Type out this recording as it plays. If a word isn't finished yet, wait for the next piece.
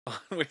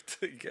Wait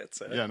till he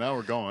gets it. Yeah, now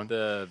we're going.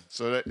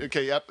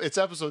 Okay, it's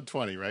episode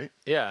 20, right?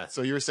 Yeah.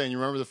 So you were saying you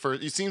remember the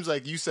first. It seems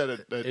like you said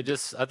it.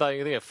 I thought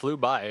it flew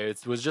by.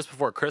 It was just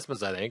before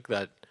Christmas, I think.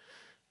 That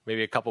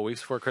maybe a couple weeks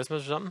before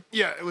Christmas or something.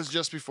 Yeah, it was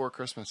just before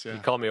Christmas. Yeah. You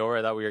called me over.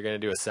 I thought we were going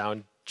to do a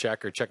sound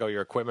check or check out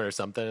your equipment or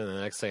something. And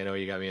the next thing I know,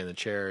 you got me in the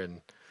chair and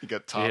you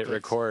got topics. You hit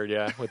record,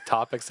 with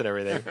topics and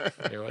everything.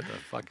 What the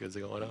fuck is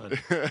going on?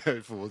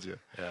 I fooled you.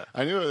 Yeah.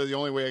 I knew the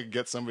only way I could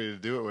get somebody to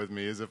do it with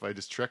me is if I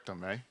just tricked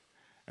them, eh?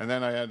 And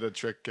then I had to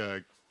trick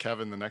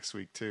Kevin the next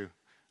week too,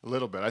 a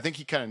little bit. I think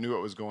he kind of knew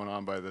what was going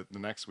on by the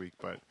next week,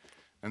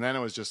 and then it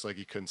was just like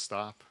he couldn't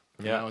stop.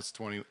 And now it's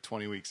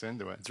 20 weeks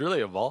into it. It's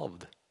really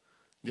evolved.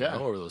 Yeah,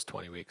 over those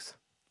 20 weeks.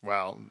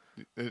 Well,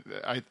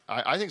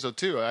 I think so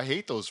too. I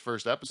hate those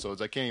first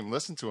episodes. I can't even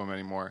listen to them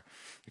anymore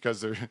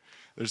because they're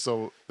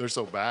so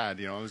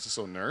bad. I was just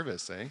so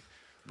nervous, eh?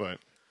 But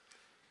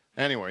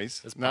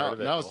anyways,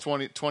 now it's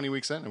 20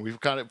 weeks in, and we've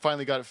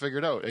finally got it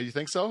figured out. You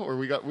think so?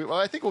 Or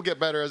I think we'll get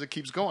better as it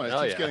keeps going.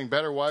 It keeps getting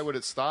better. Why would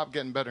it stop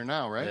getting better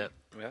now, right?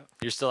 Yeah.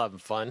 You're still having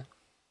fun?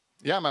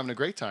 Yeah, I'm having a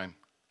great time.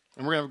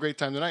 And we're going to have a great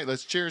time tonight.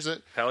 Let's cheers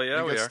it. Hell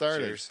yeah, we are.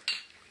 Started.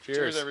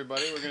 Cheers,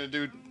 everybody.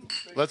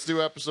 Let's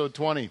do episode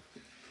 20.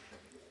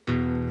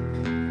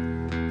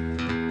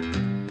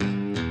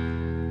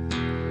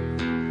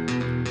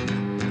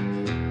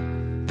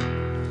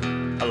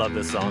 I love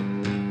this song.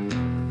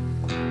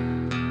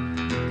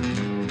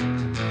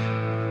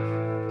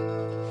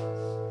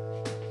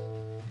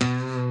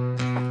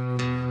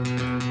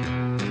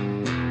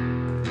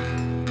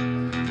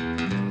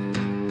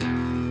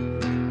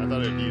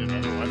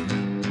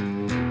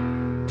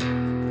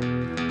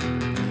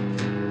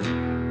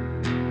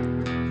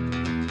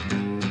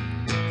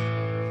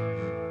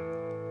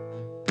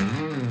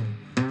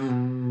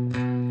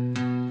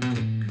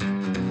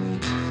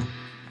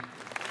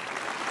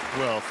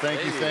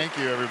 Thank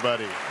you,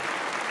 everybody.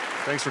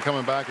 Thanks for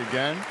coming back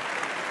again.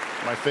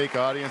 My fake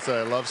audience that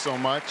I love so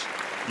much.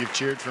 You've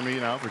cheered for me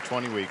now for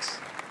 20 weeks.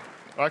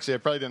 Actually, I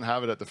probably didn't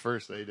have it at the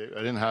first. I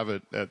didn't have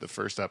it at the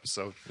first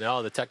episode.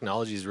 No, the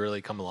technology's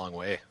really come a long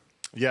way.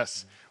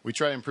 Yes. We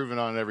try improving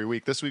on it every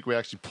week. This week we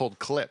actually pulled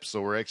clips,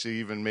 so we're actually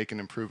even making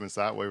improvements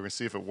that way. We're going to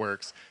see if it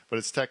works. But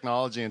it's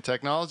technology, and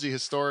technology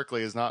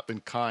historically has not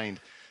been kind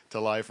to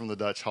Live from the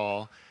Dutch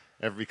Hall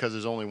because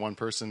there's only one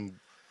person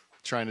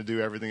trying to do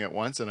everything at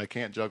once, and I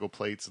can't juggle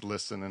plates,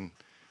 listen,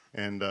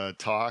 and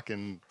talk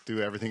and do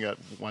everything at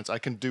once. I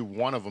can do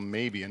one of them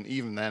maybe, and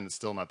even then it's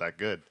still not that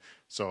good.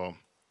 So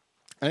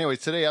anyways,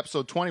 today,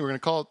 episode 20, we're going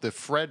to call it the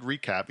Fred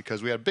Recap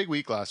because we had a big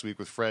week last week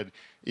with Fred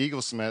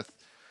Eaglesmith,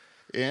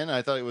 and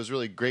I thought it was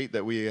really great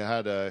that we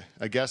had a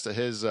guest at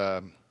his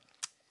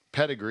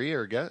pedigree,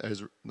 or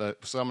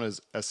someone has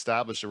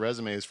established a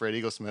resume as Fred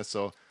Eaglesmith.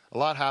 So a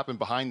lot happened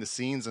behind the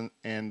scenes,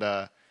 and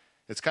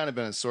it's kind of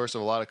been a source of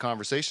a lot of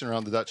conversation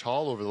around the Dutch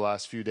Hall over the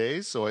last few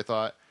days. So I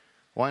thought,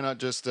 why not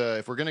just,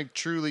 if we're going to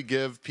truly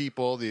give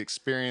people the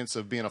experience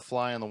of being a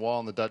fly on the wall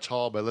in the Dutch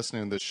Hall by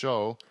listening to this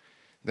show,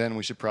 then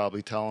we should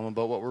probably tell them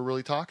about what we're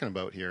really talking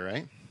about here,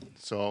 right?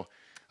 So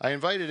I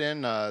invited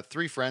in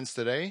 3 friends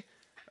today.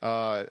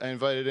 I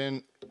invited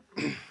in,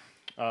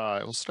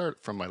 we'll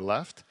start from my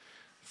left,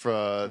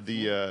 for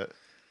the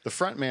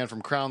front man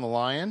from Crown the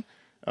Lion,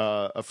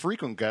 a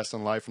frequent guest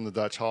on Live from the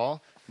Dutch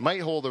Hall.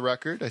 Might hold the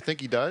record. I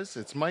think he does.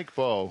 It's Mike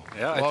Bouw.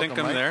 Yeah, Welcome, I think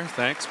I'm Mike. there.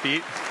 Thanks,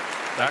 Pete.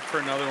 Back for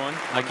another one.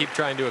 I keep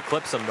trying to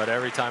eclipse him, but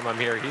every time I'm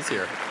here, he's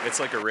here.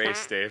 It's like a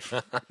race, Dave.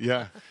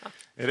 Yeah,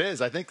 it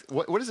is. I think,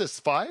 what is this,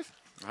 5?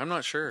 I'm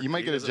not sure. You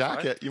might get a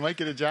jacket. You might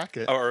get a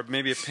jacket. Or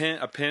maybe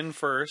a pin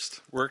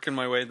first, working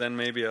my way, then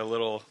maybe a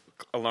little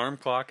alarm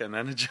clock, and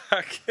then a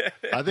jacket.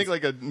 I think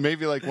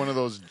maybe one of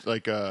those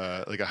like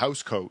a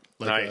house coat,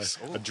 nice.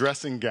 a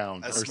dressing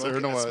gown, a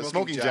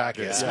smoking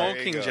jacket. Yeah.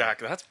 Smoking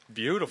jacket. That's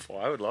beautiful.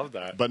 I would love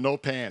that. But no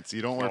pants.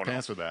 You don't wear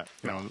pants with that.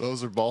 No,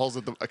 those are balls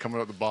coming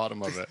out the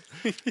bottom of it.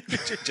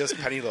 Just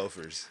penny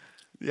loafers.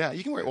 Yeah,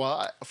 you can wear.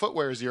 Well,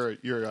 footwear is your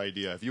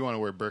idea. If you want to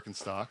wear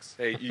Birkenstocks.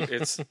 Hey,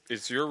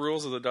 it's your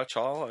rules of the Dutch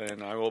Hall,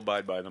 and I will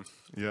abide by them.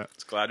 Yeah,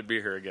 it's glad to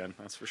be here again.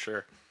 That's for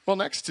sure. Well,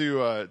 next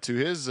to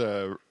his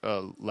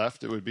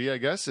left, it would be, I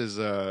guess, is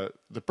the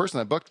person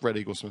that booked Fred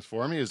Eaglesmith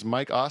for me is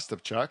Mike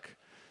Ostapchuk.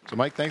 So,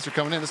 Mike, thanks for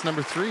coming in. This is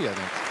number 3, I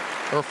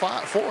think, or 4.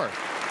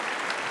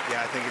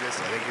 Yeah, I think it is.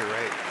 I think you're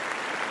right.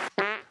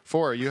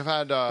 4. You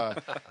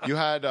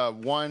had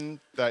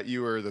one that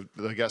you were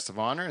the guest of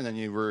honor, and then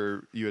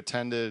you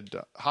attended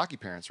Hockey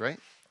Parents, right?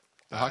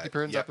 The Hockey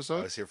Parents episode.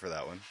 I was here for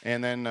that one,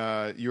 and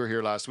then you were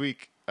here last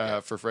week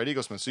for Fred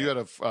Eaglesmith. So you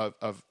had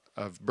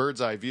a bird's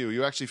eye view.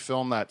 You actually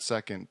filmed that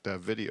second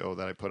video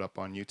that I put up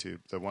on YouTube,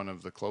 the one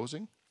of the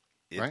closing.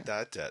 Right?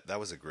 That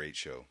was a great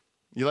show.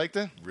 You liked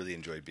it? Really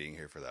enjoyed being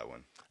here for that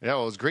one. Yeah,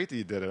 well, it was great that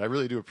you did it. I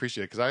really do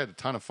appreciate it because I had a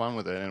ton of fun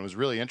with it, and it was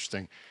really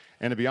interesting.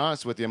 And to be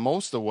honest with you,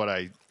 most of what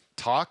I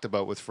talked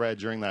about with Fred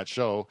during that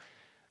show,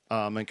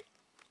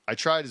 I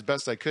tried as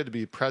best I could to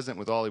be present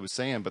with all he was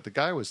saying, but the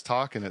guy was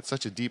talking at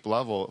such a deep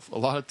level. A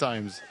lot of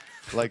times,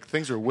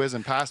 things were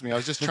whizzing past me. I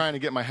was just trying to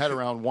get my head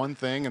around one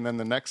thing, and then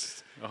the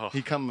next,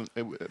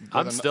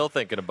 I'm still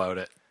thinking about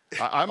it.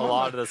 I'm a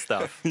lot of the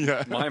stuff.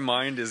 Yeah. My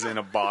mind is in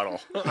a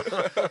bottle.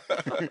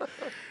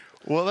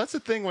 Well, that's the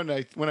thing when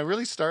I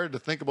really started to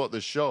think about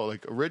this show.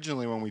 Like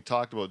originally when we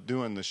talked about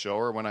doing the show,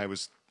 or when I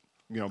was,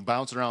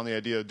 bouncing around the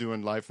idea of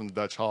doing Live from the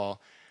Dutch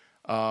Hall,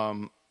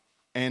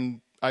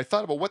 and I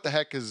thought about what the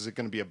heck is it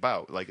going to be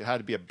about? Like it had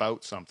to be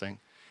about something,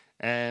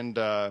 and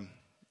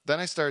then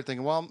I started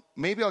thinking, well,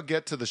 maybe I'll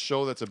get to the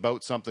show that's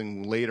about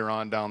something later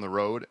on down the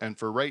road. And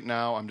for right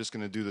now, I'm just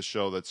going to do the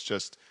show that's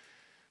just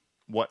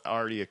what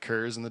already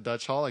occurs in the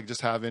Dutch Hall. Like just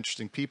have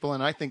interesting people.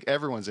 And I think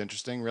everyone's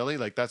interesting, really.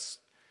 Like that's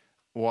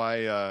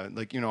why, I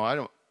don't,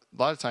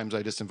 a lot of times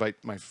I just invite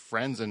my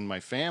friends and my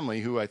family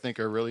who I think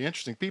are really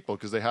interesting people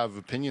because they have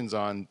opinions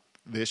on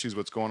the issues,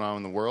 what's going on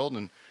in the world.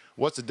 And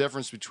what's the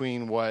difference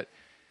between what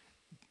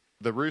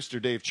the Rooster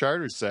Dave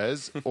Charters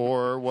says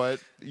or what,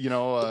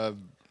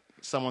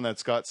 someone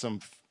that's got some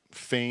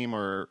fame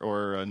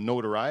or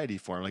notoriety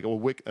for him, like a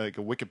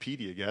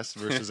Wikipedia guest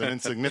versus an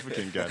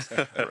insignificant guest.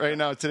 Right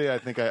now, today, I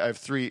think I have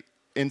 3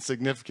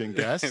 insignificant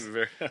guests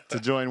to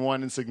join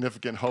one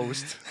insignificant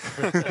host.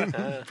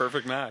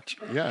 Perfect match.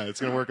 Yeah, it's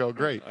going to work out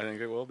great. I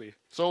think it will be.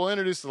 So we'll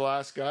introduce the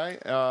last guy.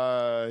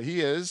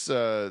 He is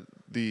what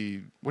do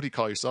you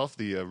call yourself? What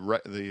do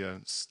you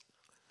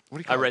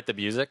call I it? write the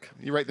music.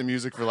 You write the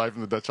music for Live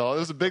from the Dutch Hall. It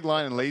was a big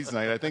line in Ladies'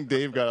 Night. I think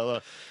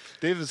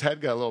Dave's head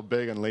got a little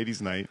big on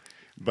Ladies' Night,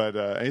 but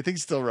I think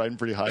he's still riding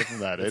pretty high from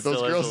that. Eh?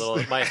 Those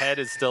girls, my head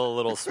is still a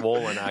little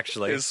swollen,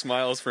 actually. His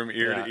smiles from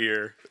ear to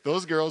ear.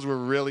 those girls were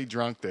really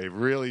drunk, Dave.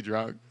 Really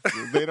drunk.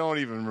 They don't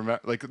even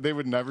remember. Like they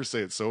would never say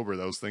it sober.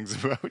 Those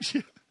things about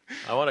you.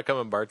 I want to come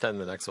and bartend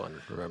the next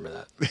one.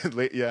 Remember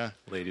that. Yeah.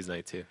 Ladies'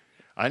 night, too.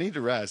 I need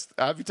to rest.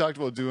 Abby talked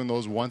about doing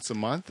those once a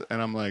month,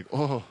 and I'm like,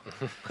 oh.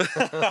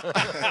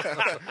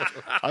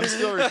 I'm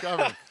still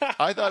recovering.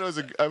 I thought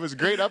it was a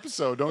great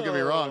episode. Don't get me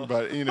wrong,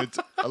 but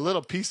a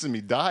little piece of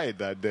me died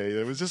that day.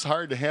 It was just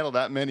hard to handle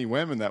that many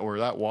women that were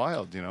that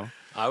wild.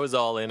 I was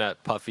all in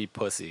at puffy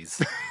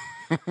pussies.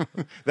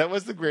 That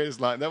was the greatest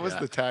line. That was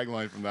the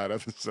tagline from that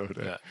episode.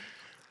 Yeah.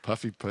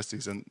 Puffy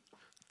pussies, and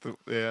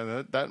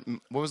that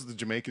what was the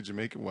Jamaica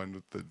one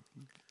with the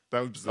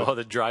that was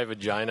the dry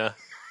vagina.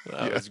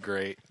 That was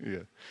great. Yeah.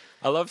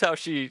 I loved how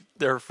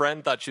her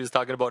friend thought she was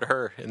talking about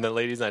her in the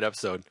ladies' night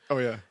episode. Oh,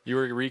 yeah. You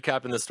were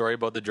recapping the story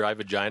about the dry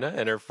vagina,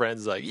 and her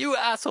friend's like, "You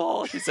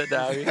asshole," she said to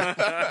Abby.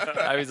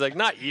 Abby's like,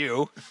 "Not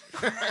you."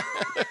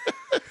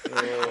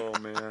 Oh,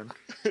 man.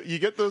 You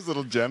get those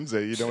little gems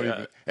that you don't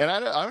even. And I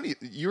don't.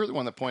 You were the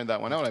one that pointed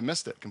that one out. I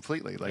missed it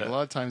completely. Like a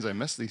lot of times I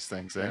miss these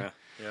things. Eh?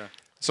 Yeah.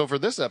 So for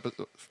this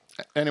episode,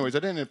 anyways, I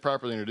didn't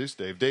properly introduce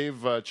Dave.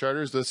 Dave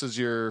Charters, this is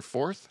your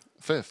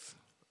fifth.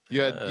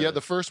 You had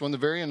the first one, the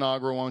very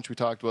inaugural one, which we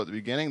talked about at the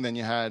beginning. Then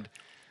you had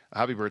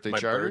Happy Birthday My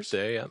Charters.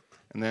 birthday, yeah.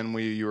 And then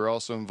you were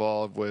also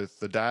involved with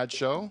the Dad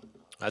Show.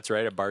 That's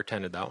right. I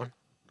bartended that one.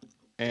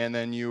 And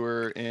then you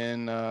were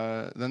in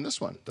then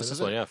this one. This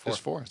is one, it. yeah, 4. It's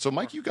 4. So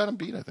Mike, you got him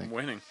beat, I think. I'm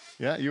winning.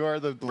 Yeah, you are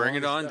the Bring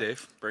it on, longest guy.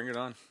 Dave. Bring it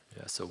on.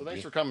 Yeah, So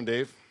thanks for coming,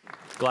 Dave.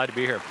 Glad to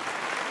be here.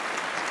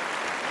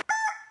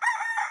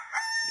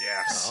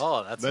 Yes.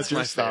 Oh, that's your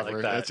my favorite. stopper.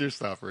 Like that. That's your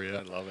stopper. Yeah,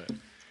 I love it.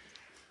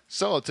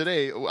 So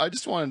today, I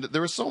just wanted.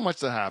 There was so much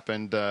that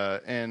happened,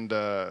 and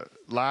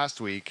last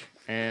week,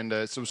 and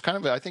so it was kind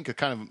of, I think,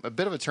 a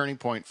bit of a turning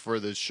point for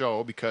the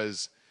show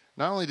because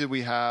not only did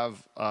we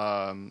have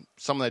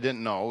someone I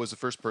didn't know, it was the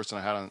first person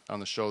I had on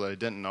the show that I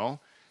didn't know.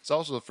 It's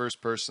also the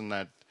first person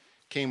that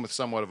came with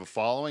somewhat of a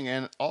following,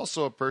 and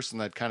also a person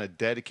that kind of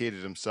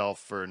dedicated himself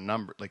for a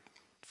number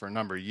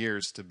of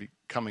years to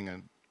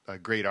becoming a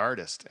great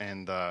artist,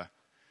 and.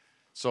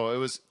 So it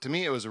was, to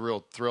me, it was a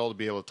real thrill to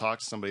be able to talk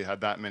to somebody who had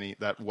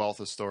that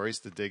wealth of stories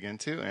to dig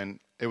into, and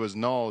it was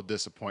no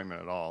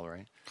disappointment at all,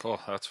 right? Oh,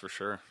 that's for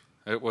sure.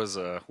 It was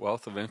a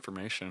wealth of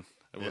information.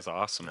 It was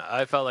awesome.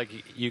 I felt like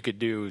you could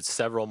do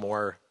several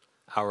more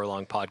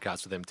hour-long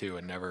podcasts with him too,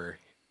 and never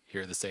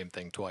hear the same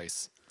thing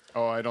twice.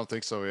 Oh, I don't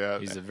think so. Yeah,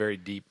 He's a very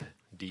deep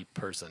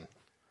person.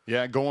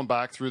 yeah. Going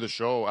back through the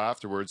show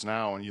afterwards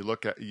now, and you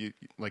look at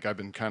like I've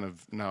been kind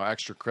of now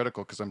extra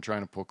critical because I'm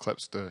trying to pull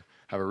clips to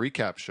have a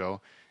recap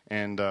show.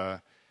 And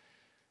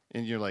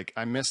you're like,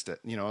 I missed it,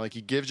 like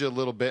he gives you a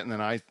little bit, and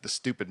then the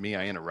stupid me,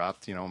 I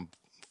interrupt, and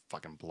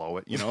fucking blow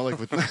it, like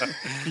with,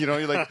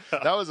 you're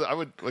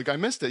like, I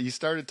missed it. He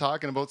started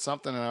talking about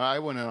something, and I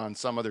went in on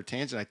some other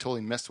tangent. I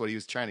totally missed what he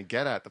was trying to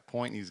get at, the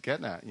point he was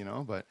getting at,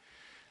 but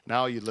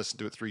now you listen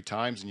to it 3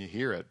 times and you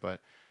hear it.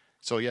 But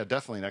so yeah,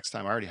 definitely next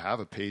time I already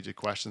have a page of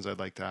questions I'd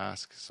like to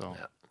ask. So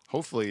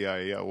hopefully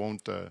I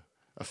won't,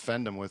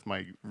 offend him with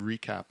my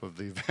recap of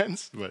the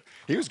events, but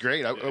he was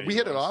great. We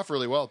hit it off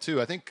really well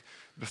too. I think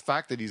the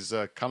fact that he's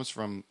comes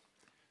from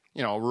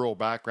a rural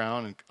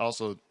background and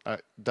also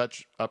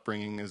Dutch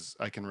upbringing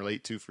I can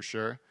relate to for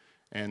sure.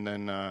 And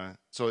then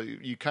so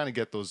you kind of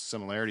get those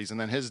similarities. And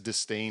then his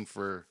disdain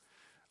for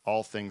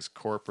all things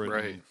corporate,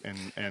 right,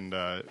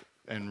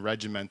 and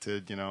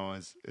regimented,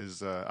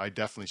 is I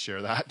definitely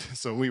share that.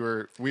 So we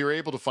were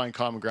able to find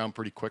common ground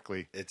pretty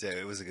quickly.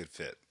 It was a good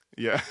fit.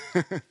 Yeah.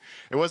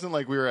 It wasn't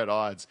like we were at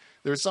odds.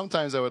 There were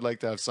sometimes I would like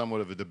to have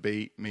somewhat of a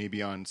debate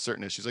maybe on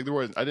certain issues. Like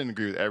I didn't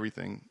agree with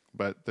everything,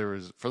 but there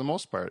was, for the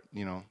most part,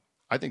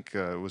 I think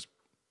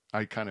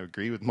I kind of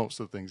agree with most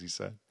of the things he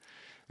said.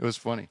 It was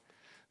funny.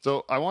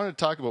 So I wanted to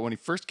talk about when he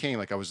first came.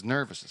 Like I was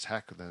nervous as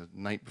heck the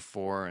night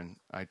before, and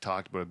I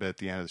talked about it a bit at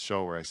the end of the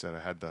show where I said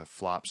I had the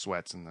flop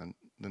sweats and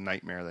the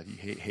nightmare that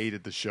he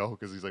hated the show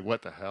because he's like,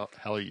 "What the hell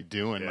are you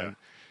doing? Yeah. Like,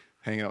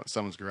 hanging out in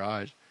someone's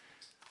garage?"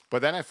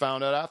 But then I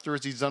found out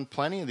afterwards he's done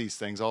plenty of these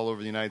things all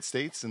over the United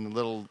States, and the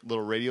little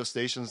radio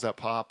stations that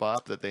pop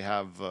up that they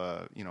have,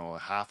 a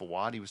half a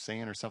watt he was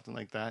saying or something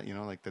like that,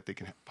 like that they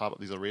can pop up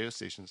these little radio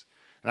stations.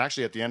 And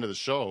actually at the end of the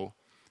show,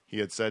 he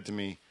had said to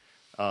me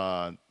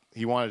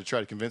he wanted to try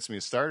to convince me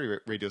to start a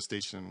radio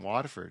station in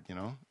Waterford,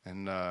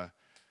 and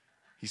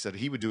he said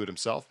he would do it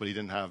himself, but he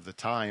didn't have the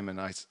time. And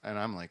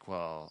I'm like,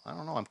 well, I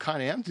don't know. I'm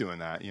kind of am doing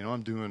that.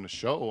 I'm doing a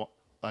show.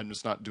 I'm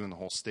just not doing the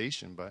whole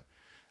station, but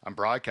I'm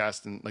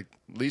broadcasting, like,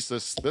 at least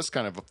this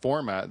kind of a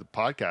format, the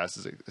podcast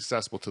is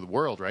accessible to the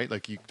world, right?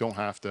 Like, you don't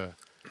have to.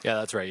 Yeah,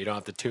 that's right. You don't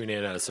have to tune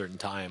in at a certain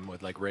time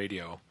with, like,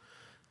 radio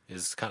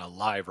is kind of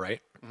live,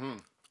 right? Mm-hmm.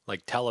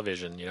 Like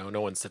television,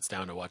 no one sits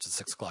down to watch the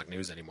 6 o'clock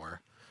news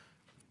anymore.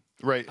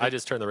 Right. I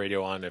just turn the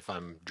radio on if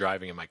I'm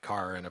driving in my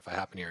car, and if I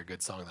happen to hear a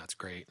good song, that's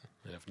great.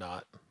 And if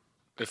not,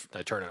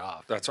 I turn it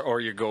off.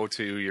 Or you go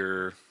to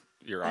your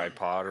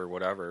iPod or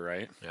whatever,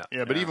 right? Yeah.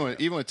 Yeah, but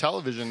even with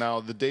television now,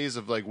 the days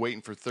of like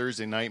waiting for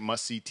Thursday night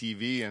must-see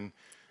TV and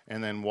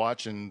then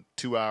watching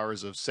 2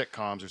 hours of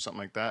sitcoms or something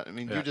like that. I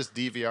mean, you just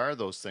DVR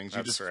those things.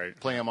 You just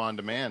play them on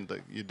demand.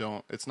 Like, you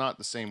don't. It's not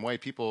the same way.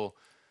 People,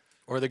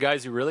 or the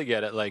guys who really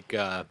get it, like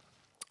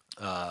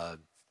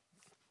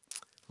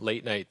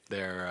late night.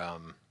 They're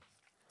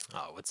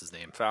what's his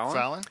name?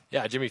 Fallon.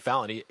 Yeah, Jimmy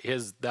Fallon.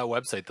 That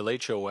website, the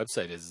Late Show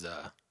website, is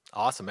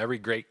awesome. Every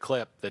great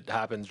clip that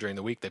happens during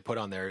the week they put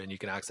on there, and you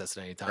can access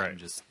it anytime. Right.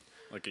 Just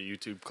like a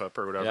YouTube clip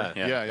or whatever.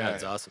 Yeah.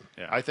 It's awesome.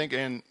 Yeah. I think,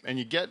 and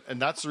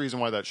that's the reason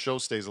why that show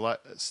is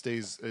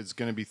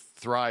going to be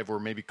thrive, where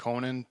maybe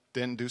Conan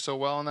didn't do so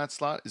well in that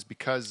slot, is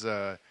because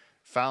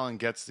Fallon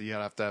you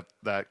have to have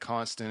that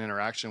constant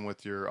interaction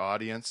with your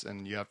audience,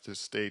 and you have to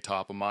stay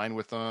top of mind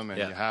with them, and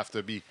you have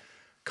to be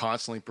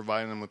constantly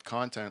providing them with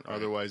content. Right.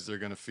 Otherwise, they're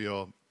going to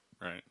feel.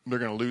 Right, they're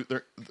going to lose.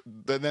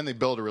 Then they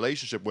build a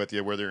relationship with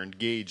you where they're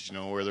engaged,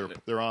 where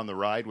they're on the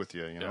ride with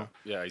you.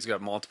 Yeah, he's got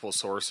multiple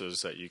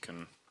sources that you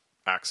can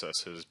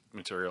access his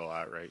material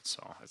at, right?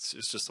 So it's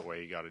just the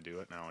way you got to do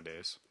it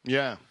nowadays.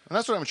 Yeah, and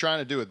that's what I'm trying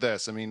to do with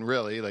this. I mean,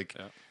 really, like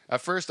at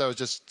first I was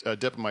just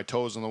dipping my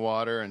toes in the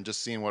water and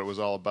just seeing what it was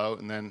all about,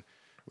 and then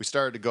we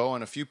started to go,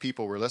 and a few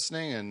people were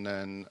listening, and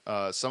then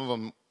some of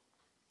them.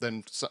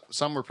 Then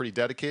some were pretty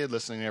dedicated,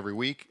 listening every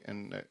week,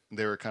 and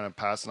they were kind of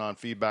passing on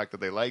feedback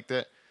that they liked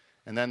it.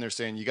 And then they're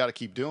saying, you got to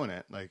keep doing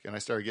it. And I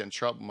started getting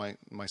trouble.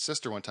 My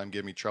sister one time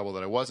gave me trouble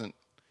that I wasn't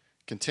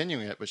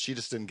continuing it, but she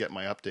just didn't get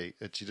my update.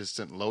 That she just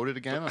didn't load it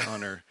again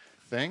on her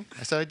thing.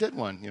 I said, I did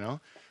one,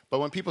 But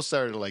when people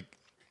started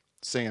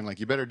saying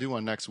you better do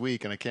one next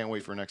week, and I can't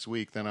wait for next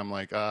week, then I'm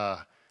like,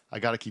 I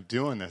got to keep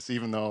doing this,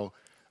 even though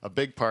a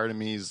big part of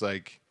me is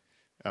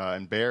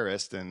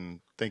embarrassed and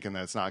thinking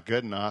that it's not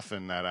good enough,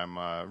 and that I'm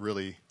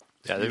really,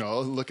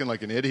 looking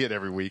like an idiot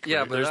every week. Yeah,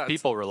 right? but there's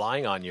people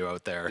relying on you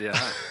out there. Yeah,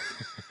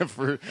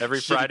 for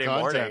every Friday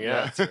morning.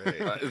 Yeah, that's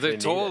right.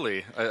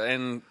 Totally,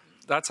 and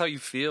that's how you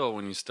feel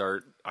when you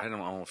start. I don't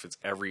know if it's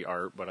every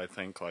art, but I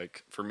think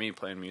for me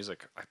playing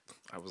music,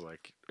 I was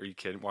like, "Are you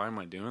kidding? Why am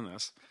I doing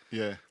this?"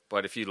 Yeah.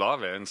 But if you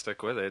love it and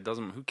stick with it, it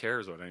doesn't. Who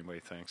cares what anybody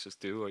thinks? Just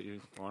do what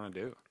you want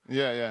to do.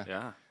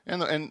 Yeah.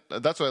 And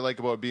that's what I like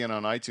about being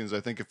on iTunes. I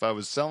think if I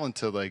was selling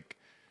to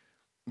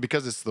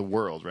because it's the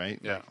world, right?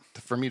 Yeah.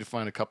 For me to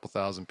find a couple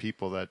thousand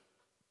people that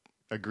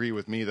agree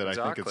with me that I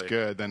think it's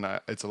good, then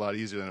it's a lot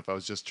easier than if I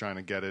was just trying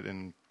to get it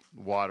in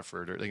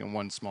Waterford or in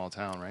one small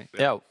town, right?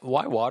 Yeah.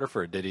 Why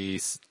Waterford? Did he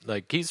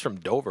he's from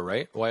Dover,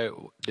 right? Why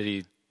did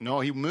he? No,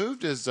 he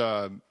moved his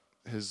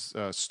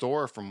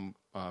store from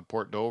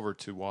Port Dover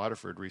to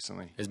Waterford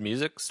recently. His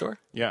music store?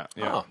 Yeah.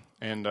 Oh.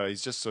 And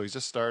he's just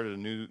started a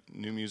new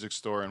music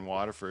store in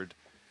Waterford.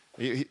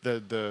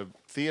 The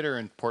theater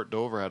in Port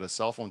Dover had a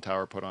cell phone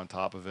tower put on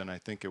top of it, and I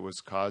think it was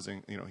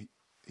causing,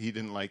 he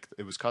didn't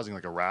it was causing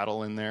a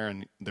rattle in there,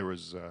 and there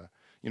was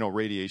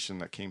radiation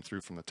that came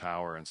through from the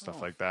tower and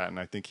stuff like that, and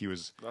I think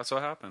that's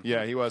what happened.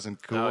 Yeah, he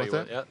wasn't cool with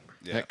it.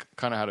 Yeah.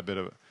 Kind of had a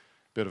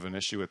bit of an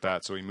issue with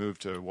that, so he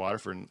moved to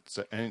Waterford,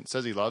 and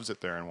says he loves it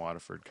there in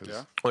Waterford.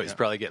 Well, he's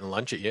probably getting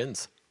lunch at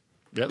Yin's.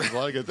 Yeah, there's a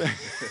lot of good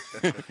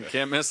things.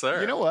 Can't miss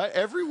there. You know what?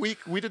 Every week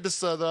we did this.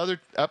 The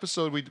other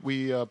episode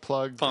we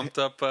plugged Pumped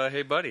up.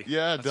 Hey, buddy.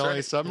 Yeah, That's Delhi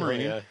right.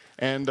 Submarine. Yeah.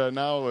 And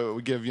now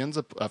we give Yins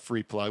a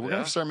free plug. We're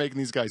going to start making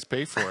these guys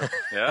pay for it.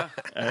 Yeah.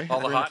 Eh?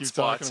 All the We're gonna hot keep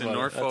spots talking in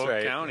about it. Norfolk That's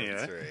right. County.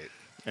 That's eh? right.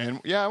 And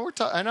yeah,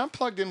 and I'm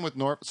plugged in with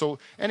North. So,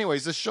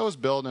 anyways, this show's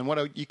built, and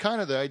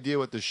the idea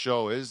with this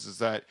show is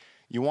that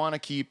you want to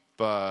keep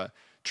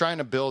trying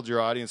to build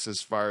your audience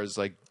as far as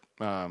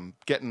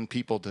getting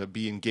people to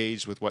be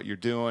engaged with what you're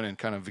doing and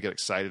kind of get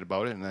excited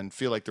about it and then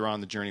feel like they're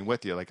on the journey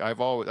with you. Like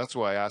that's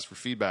why I ask for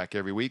feedback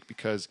every week,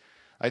 because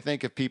I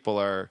think if people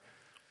are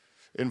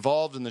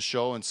involved in the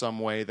show in some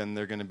way, then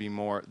they're going to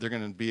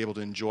be able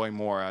to enjoy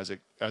more as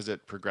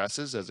it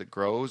progresses, as it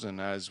grows,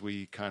 and as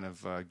we kind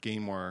of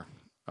gain more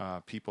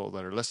people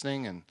that are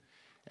listening. And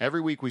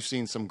every week we've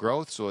seen some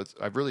growth, so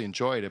I've really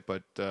enjoyed it.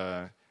 But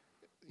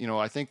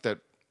I think that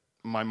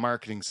my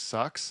marketing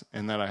sucks,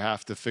 and that I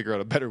have to figure out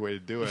a better way to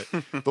do it.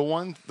 The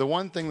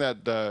one thing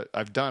that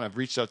I've done, I've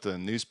reached out to the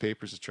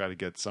newspapers to try to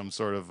get some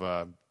sort of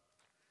a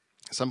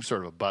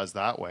buzz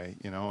that way,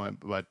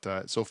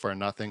 but so far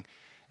nothing.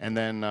 And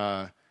then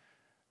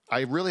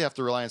I really have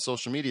to rely on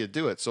social media to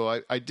do it.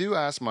 So I do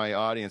ask my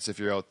audience, if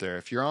you're out there,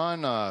 if you're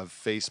on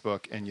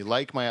Facebook and you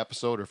like my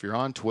episode, or if you're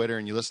on Twitter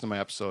and you listen to my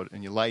episode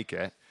and you like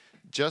it,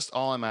 just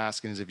all I'm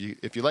asking is if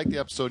you like the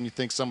episode and you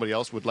think somebody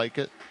else would like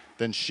it,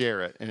 then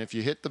share it. And if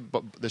you hit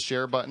the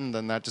share button,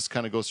 then that just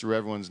kind of goes through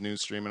everyone's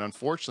news stream. And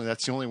unfortunately,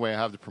 that's the only way I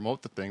have to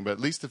promote the thing. But at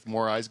least if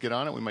more eyes get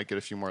on it, we might get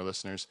a few more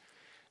listeners.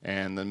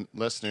 And the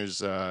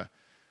listeners will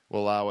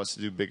allow us to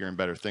do bigger and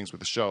better things with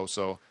the show.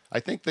 So I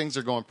think things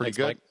are going pretty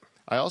good. Mike.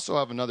 I also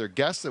have another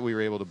guest that we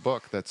were able to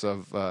book that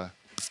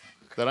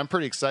I'm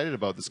pretty excited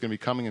about. That's going to be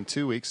coming in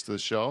 2 weeks to the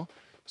show.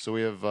 So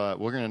we're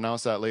going to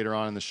announce that later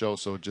on in the show.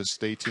 So just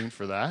stay tuned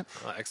for that.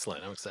 Oh,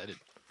 excellent. I'm excited.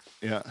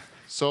 Yeah.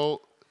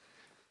 So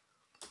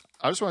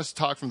I just want to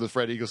talk from the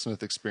Fred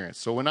Eaglesmith experience.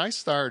 So when I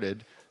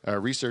started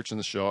researching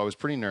the show, I was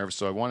pretty nervous.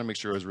 So I wanted to make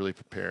sure I was really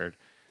prepared.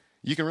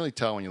 You can really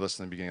tell when you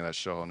listen to the beginning of that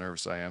show how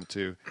nervous I am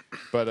too.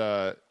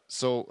 But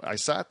so I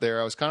sat there.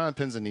 I was kind of on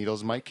pins and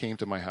needles. Mike came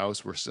to my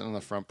house. We're sitting on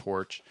the front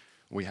porch.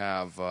 We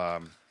have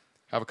a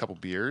couple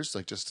beers,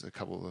 like just a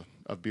couple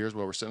of beers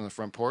while we're sitting on the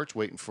front porch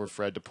waiting for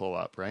Fred to pull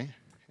up, right?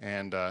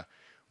 And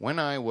when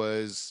I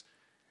was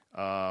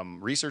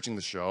researching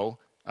the show,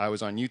 I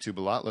was on YouTube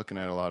a lot, looking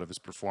at a lot of his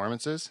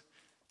performances.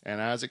 And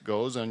as it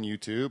goes on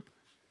YouTube,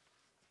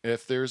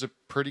 if there's a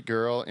pretty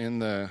girl in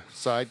the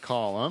side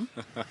column,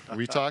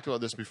 we talked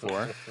about this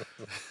before,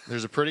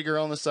 there's a pretty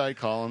girl in the side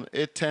column,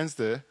 it tends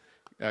to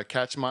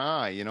catch my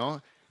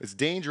eye, It's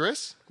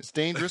dangerous. It's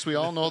dangerous. We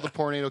all know the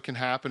tornado can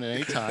happen at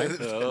any time,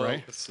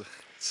 right?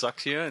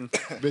 Sucks you in.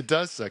 It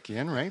does suck you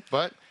in, right?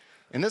 But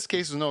in this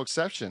case, it was no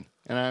exception.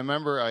 And I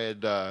remember I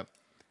had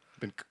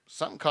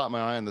something caught my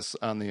eye on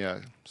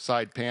the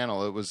side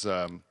panel. It was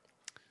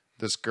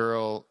this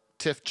girl,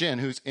 Tiff Jin,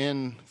 who's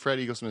in Fred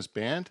Eaglesmith's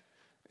band,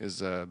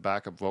 is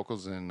backup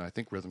vocals and I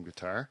think rhythm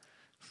guitar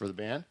for the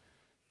band.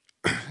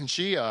 And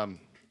she,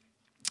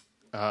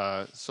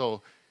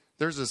 so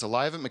there's this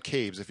Alive at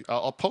McCabe's.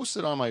 I'll post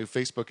it on my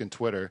Facebook and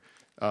Twitter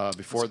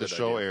before the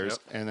show airs,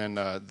 and then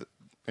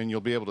and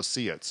you'll be able to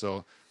see it.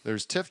 So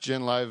there's Tiff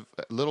Jin live,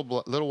 Little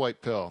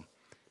White Pill,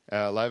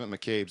 live at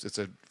McCabe's. It's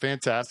a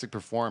fantastic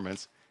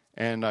performance,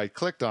 and I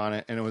clicked on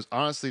it, and it was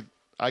honestly,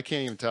 I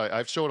can't even tell you.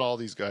 I've showed all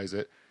these guys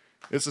it.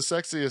 It's the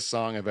sexiest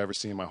song I've ever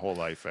seen in my whole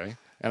life, eh?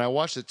 And I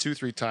watched it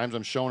 2-3 times.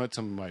 I'm showing it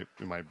to my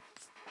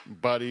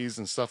buddies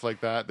and stuff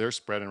like that. They're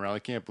spreading around. I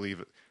can't believe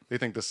it. They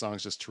think this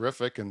song's just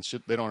terrific, and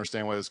they don't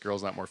understand why this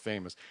girl's not more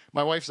famous.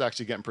 My wife's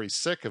actually getting pretty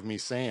sick of me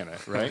saying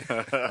it, right?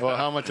 Well,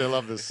 how much I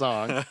love this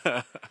song.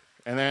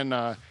 And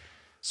then,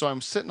 so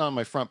I'm sitting on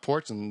my front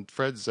porch, and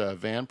Fred's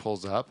van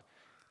pulls up,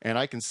 and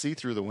I can see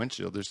through the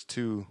windshield. There's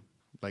two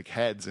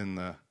heads in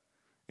the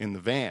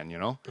van,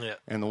 Yeah.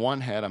 And the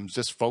one head, I'm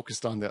just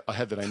focused on the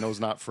head that I know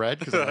is not Fred.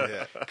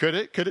 Because could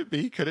it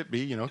be?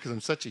 Because I'm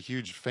such a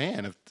huge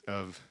fan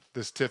of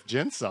this Tiff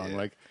Jin song.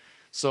 Yeah.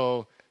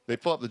 So they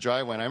pull up the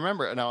driveway, and I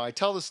remember. Now I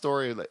tell the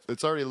story.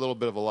 It's already a little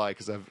bit of a lie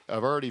because I've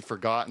already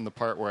forgotten the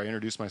part where I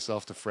introduced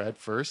myself to Fred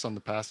first on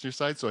the passenger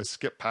side. So I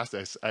skip past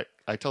it.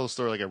 I tell the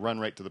story like I run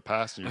right to the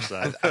passenger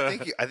side. I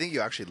think you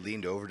actually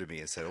leaned over to me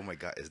and said, "Oh my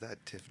God, is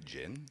that Tiff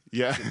Jin?"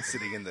 Yeah.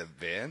 Sitting in the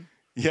van.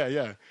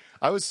 Yeah.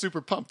 I was super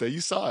pumped.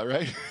 You saw it,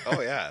 right?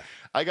 Oh yeah.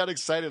 I got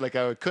excited, like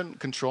I couldn't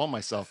control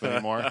myself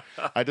anymore.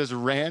 I just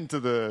ran to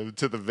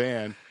the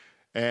van,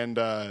 and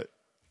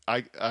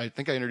I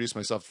think I introduced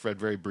myself to Fred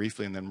very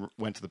briefly, and then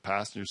went to the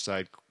passenger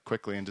side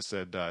quickly and just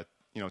said,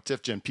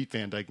 Tiff Jin, Pete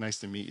Van Dyke, nice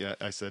to meet you.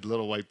 I said,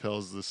 Little White Pill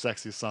is the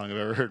sexiest song I've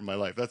ever heard in my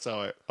life. That's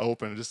how I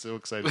opened. I'm just so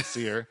excited to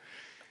see her.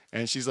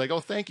 And she's like, oh,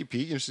 thank you,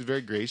 Pete. She's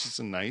very gracious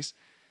and nice.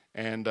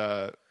 And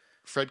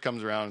Fred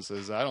comes around and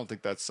says, I don't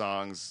think that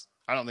song's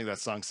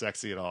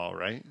sexy at all,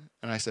 right?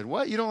 And I said,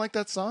 what? You don't like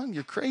that song?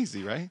 You're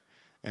crazy, right?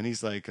 And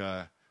he's like,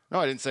 no,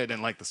 I didn't say I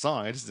didn't like the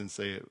song. I just didn't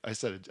say it. I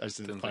said I just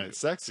didn't find it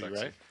sexy,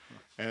 right?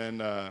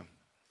 And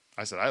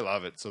I said, I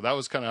love it. So that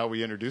was kind of how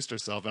we introduced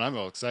ourselves, and I'm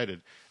all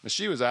excited. And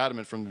she was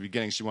adamant from the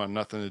beginning she wanted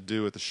nothing to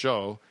do with the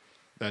show,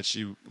 that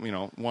she,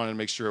 wanted to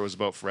make sure it was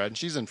about Fred. And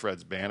she's in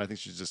Fred's band. I think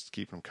she's just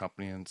keeping him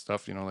company and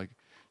stuff,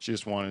 she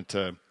just wanted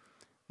to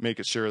make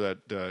it sure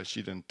that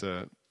she didn't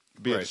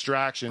be a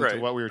distraction to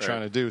what we were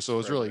trying to do. So it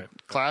was really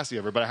classy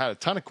of her. But I had a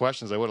ton of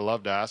questions I would have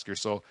loved to ask her.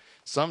 So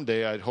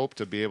someday I'd hope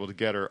to be able to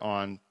get her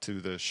on to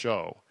the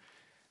show.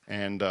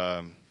 And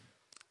I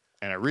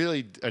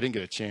didn't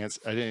get a chance.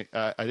 I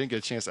didn't get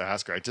a chance to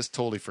ask her. I just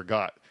totally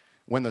forgot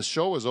when the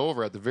show was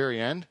over at the very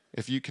end,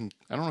 if you can,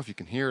 I don't know if you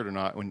can hear it or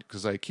not,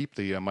 because I keep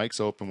the mics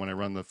open when I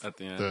run the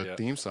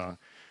theme song.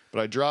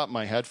 But I dropped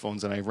my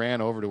headphones and I ran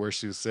over to where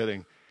she was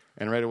sitting.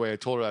 And right away I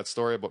told her that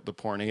story about the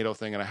tornado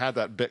thing. And I had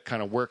that bit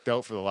kind of worked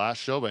out for the last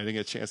show, but I didn't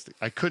get a chance to.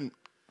 I couldn't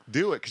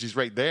do it because she's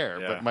right there.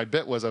 Yeah. But my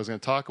bit was I was going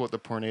to talk about the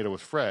tornado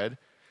with Fred.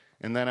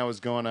 And then I was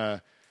going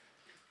to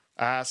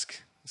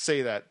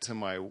say that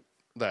to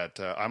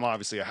I'm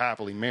obviously a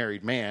happily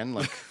married man.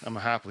 Like, I'm a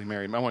happily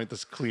married man. I want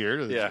this clear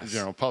to the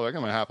general public.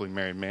 I'm a happily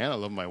married man. I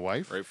love my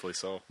wife. Rightfully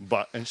so.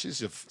 And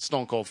she's a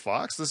stone cold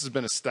fox. This has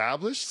been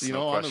established,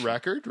 on the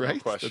record, right?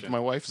 No question. That my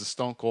wife is a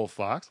stone cold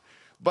fox.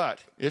 But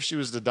if she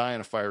was to die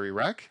in a fiery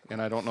wreck,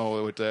 and I don't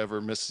know what ever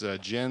Miss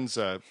Jen's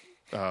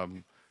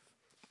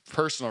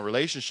personal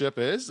relationship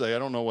is. I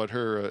don't know what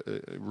her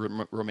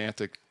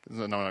romantic.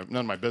 None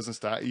of my business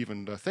to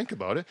even think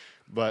about it.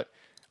 But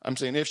I'm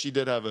saying if she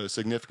did have a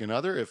significant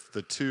other, if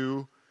the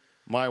two,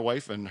 my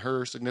wife and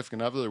her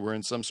significant other, were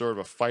in some sort of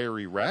a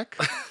fiery wreck,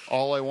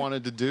 all I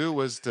wanted to do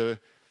was to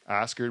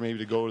ask her maybe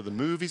to go to the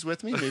movies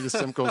with me, maybe to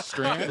Simcoe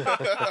Strand,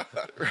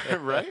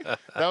 right?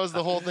 That was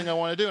the whole thing I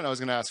wanted to do. And I was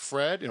going to ask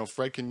Fred,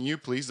 Fred, can you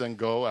please then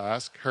go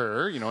ask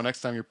her,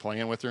 next time you're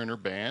playing with her in her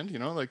band,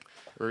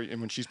 or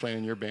when she's playing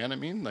in your band,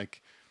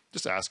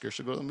 just ask her if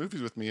she'll go to the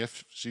movies with me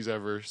if she's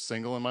ever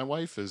single and my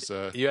wife is.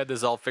 You had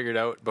this all figured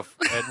out,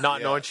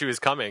 not knowing she was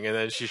coming, and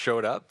then she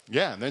showed up.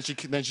 Yeah, and then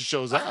she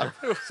shows up,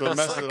 so it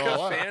messes it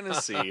all up.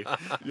 Fantasy.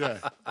 Yeah.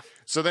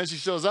 So then she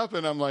shows up,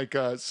 and I'm like,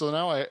 so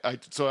now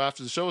so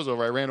after the show was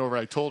over, I ran over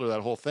and I told her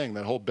that whole thing,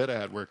 that whole bit I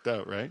had worked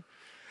out, right?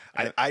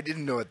 I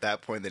didn't know at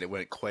that point that it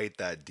went quite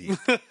that deep.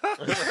 No,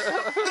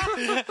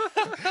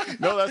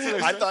 that's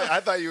what I said.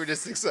 I thought you were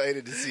just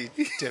excited to see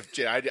Tiff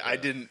Jane. I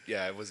didn't.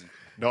 Yeah, I wasn't.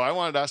 No, I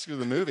wanted to ask you to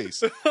the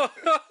movies.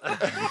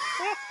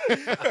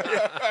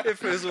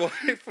 If his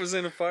wife was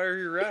in a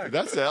fiery wreck.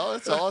 That's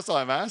all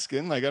I'm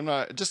asking. I'm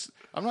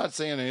not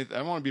saying anything. I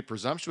don't want to be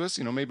presumptuous.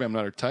 Maybe I'm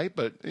not her type,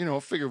 but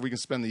figure if we can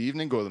spend the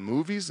evening, go to the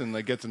movies,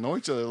 and get to know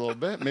each other a little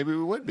bit, maybe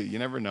we would be. You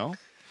never know.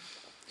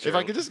 Sure. If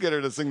I could just get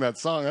her to sing that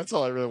song, that's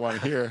all I really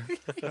want to hear.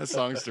 That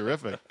song's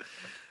terrific.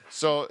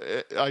 So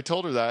I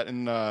told her that,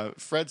 and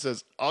Fred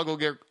says, "I'll go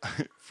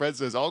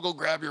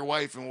grab your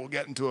wife, and we'll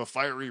get into a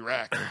fiery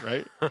wreck,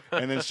 right?"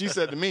 And then she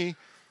said to me,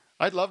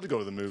 "I'd love to go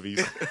to the movies."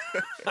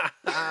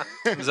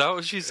 Is that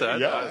what she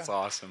said? Yeah, that's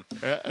awesome.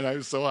 Yeah, and I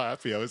was so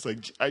happy. I was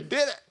like, "I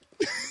did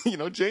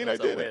it!" Jane, I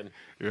did it.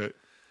 Right.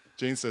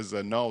 Jane says,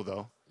 "No,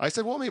 though." I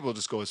said, "Well, maybe we'll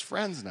just go as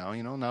friends now.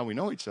 Now we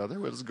know each other.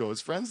 We'll just go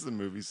as friends to the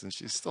movies." And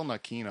she's still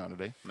not keen on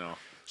it. Eh? No,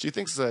 she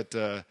thinks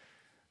that.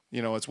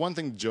 It's one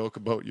thing to joke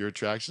about your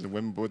attraction to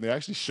women, but when they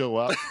actually show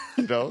up,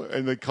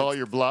 and they call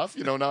your bluff,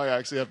 now I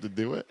actually have to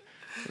do it.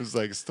 It's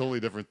like it's a totally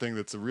different thing.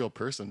 That's a real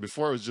person.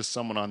 Before it was just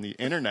someone on the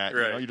internet.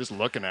 Right. You're just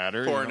looking at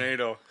her.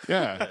 Tornado.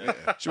 Yeah,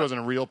 she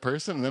wasn't a real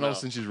person, and then all of a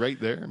sudden she's right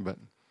there. But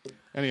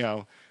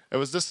anyhow, it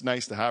was just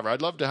nice to have her.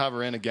 I'd love to have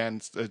her in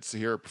again to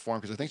hear her perform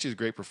because I think she's a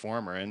great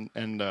performer.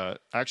 And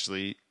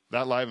actually,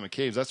 that Live in the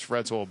Caves, that's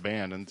Fred's whole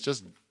band, and it's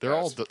just they're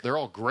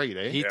all great,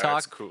 eh? He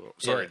talked cool.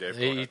 Sorry, Dave.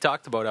 He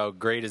talked about how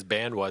great his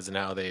band was and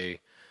how they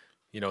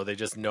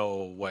just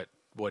know what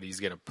he's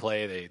gonna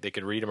play. They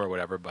could read him or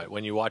whatever. But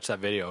when you watch that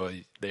video,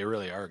 they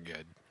really are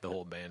good. The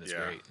whole band is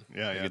great.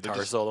 Yeah, the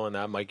guitar solo in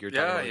that, Mike. You're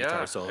talking about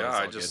guitar solo. Yeah,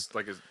 I just good.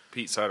 Like as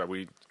Pete said,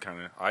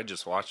 I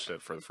just watched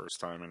it for the first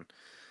time, and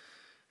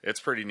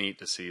it's pretty neat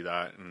to see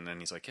that. And then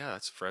he's like, "Yeah,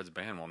 that's Fred's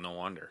band." Well, no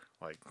wonder.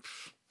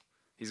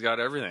 He's got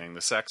everything, the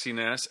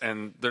sexiness,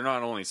 and they're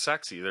not only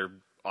sexy, they're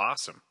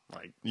awesome.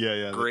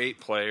 Great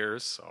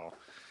players. So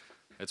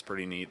it's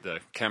pretty neat,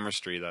 the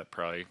chemistry that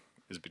probably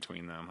is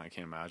between them. I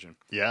can't imagine.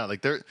 Yeah,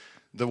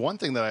 the one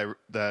thing the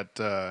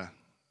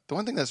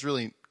one thing that's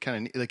really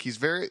kind of he's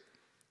very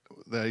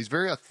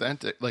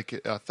authentic.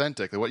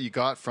 Authentic. What you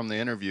got from the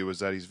interview was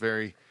that he's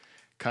very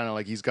kind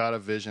of he's got a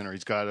vision, or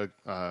he's got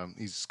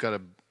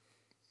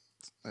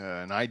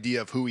an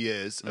idea of who he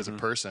is as a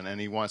person,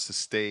 and he wants to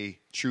stay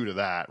true to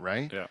that,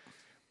 right? Yeah.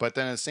 But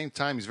then at the same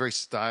time, he's very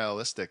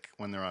stylistic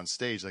when they're on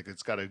stage.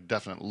 It's got a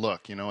definite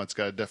look, it's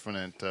got a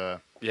definite.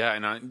 Yeah,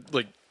 and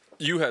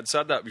you had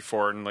said that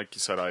before, and like you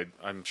said,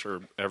 I'm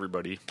sure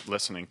everybody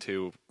listening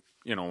to,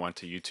 went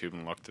to YouTube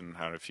and looked and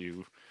had a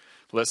few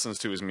listens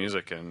to his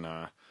music, and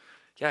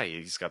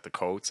he's got the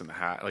coats and the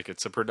hat.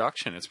 It's a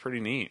production. It's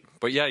pretty neat.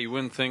 But yeah, you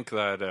wouldn't think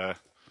that.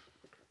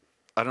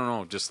 I don't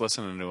know, just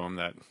listening to him,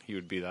 that he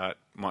would be that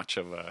much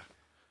of a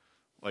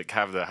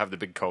have the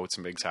big coats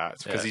and big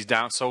hats because he's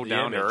down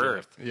to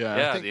earth.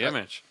 Yeah, the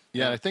image.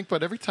 I think,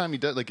 but every time he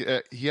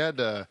did, he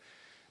had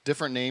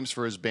different names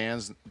for his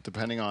bands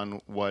depending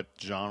on what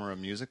genre of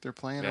music they're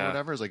playing or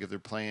whatever. It's if they're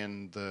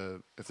playing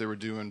if they were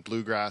doing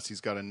bluegrass, he's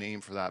got a name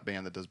for that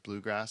band that does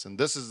bluegrass, and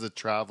this is the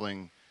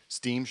traveling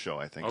steam show,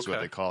 I think is what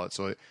they call it.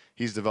 So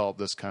he's developed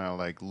this kind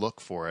of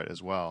look for it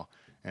as well,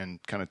 and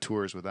kind of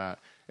tours with that.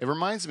 It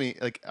reminds me,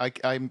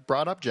 I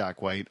brought up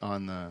Jack White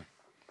on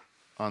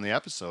the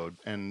episode,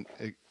 and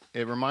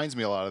it reminds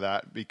me a lot of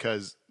that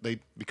because they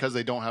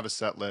don't have a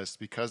set list,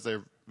 because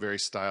they're very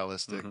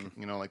stylistic.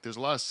 You know, like there's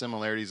a lot of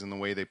similarities in the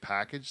way they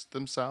package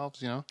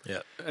themselves. You know,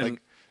 Yeah.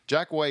 like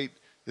Jack White,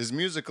 his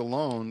music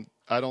alone,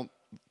 I don't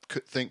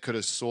think could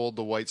have sold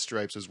the White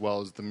Stripes as well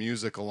as the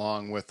music,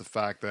 along with the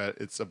fact that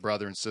it's a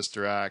brother and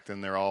sister act,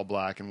 and they're all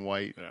black and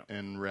white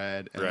and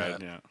red,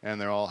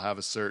 and they all have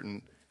a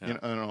certain, you know,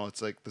 I don't know,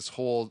 it's like this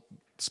whole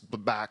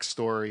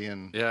backstory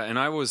and and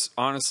I was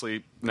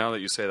honestly, now that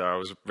you say that, I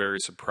was very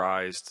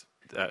surprised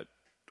that,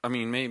 I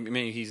mean,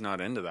 maybe he's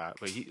not into that,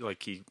 but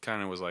he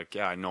kind of was like,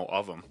 yeah, I know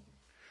of him.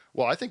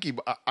 Well, I think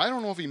I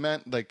don't know if he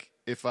meant like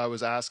if I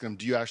was asking him,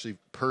 do you actually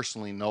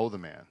personally know the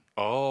man?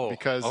 Oh,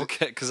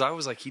 because I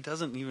was like, he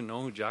doesn't even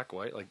know who Jack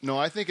White. Like, no,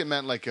 I think it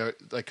meant like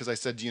because I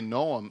said, do you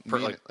know him?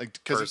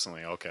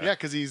 Personally, okay, yeah,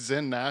 because he's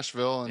in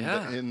Nashville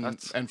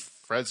and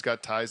Fred's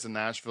got ties to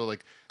Nashville.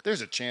 Like,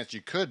 there's a chance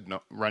you could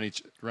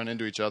run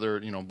into each other.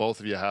 You know,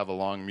 both of you have a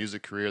long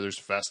music career. There's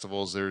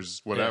festivals.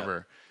 There's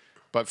whatever.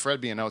 But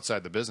Fred being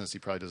outside the business, he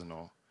probably doesn't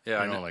know.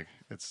 Yeah, you know, like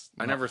it's.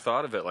 I never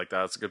thought of it like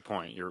that. That's a good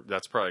point.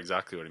 That's probably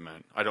exactly what he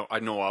meant.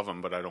 I know of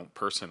him, but I don't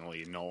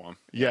personally know him.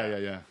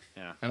 Yeah.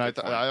 And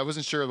I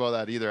wasn't sure about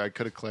that either. I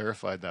could have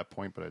clarified that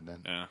point, but I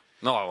didn't. Yeah.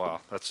 No,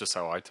 well, that's just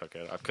how I took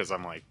it, because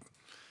I'm like,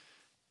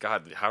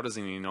 God, how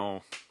doesn't he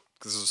know?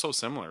 Because it's so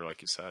similar,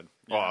 like you said.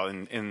 Yeah. Well,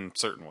 in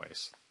certain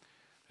ways.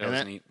 That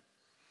was neat.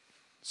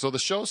 So the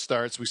show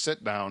starts, we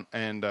sit down,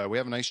 and we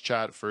have a nice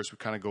chat at first. We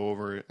kind of go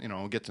over,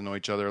 get to know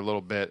each other a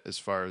little bit as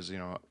far as,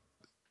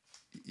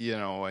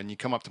 and you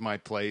come up to my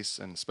place,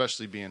 and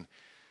especially being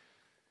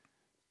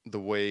the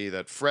way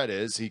that Fred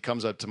is, he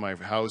comes up to my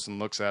house and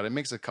looks at it,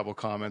 makes a couple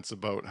comments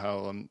about how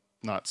I'm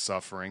not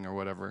suffering or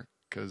whatever,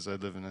 because I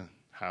live in a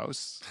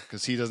house,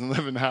 because he doesn't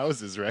live in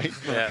houses, right?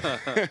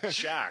 Yeah.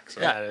 Shacks,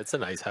 right? Yeah, it's a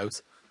nice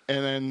house.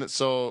 And then,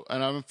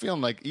 and I'm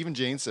feeling like, even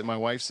Jane said, my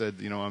wife said,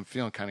 I'm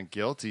feeling kind of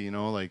guilty,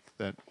 like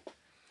that,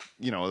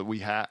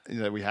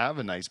 that we have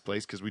a nice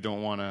place, because we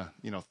don't want to,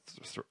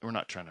 we're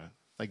not trying to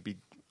like be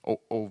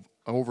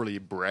overly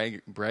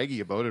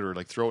braggy about it or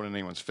like throw it in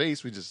anyone's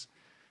face. We just,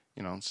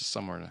 it's just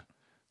somewhere to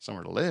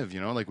live,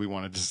 like we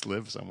want to just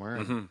live somewhere,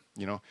 and,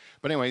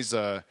 But anyways,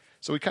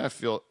 so we kind of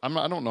feel, I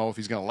don't know if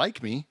he's going to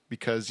like me,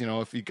 because,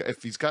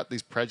 if he's got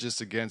these prejudices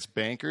against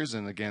bankers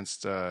and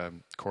against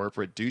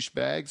corporate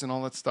douchebags and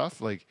all that stuff,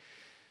 like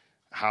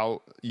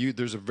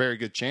there's a very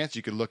good chance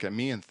you could look at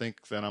me and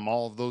think that I'm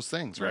all of those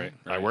things, right?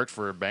 I worked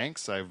for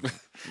banks.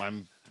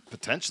 I'm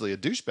potentially a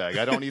douchebag.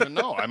 I don't even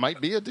know. I might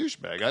be a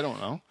douchebag. I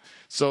don't know.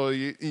 So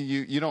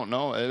you don't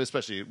know,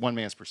 especially one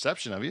man's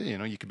perception of you.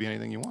 You could be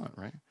anything you want,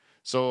 right?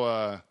 So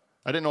I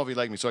didn't know if he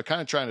liked me. So I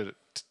kind of tried to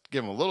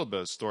give him a little bit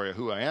of story of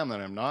who I am,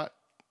 that I'm not.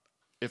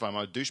 If I'm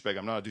a douchebag,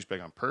 I'm not a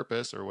douchebag on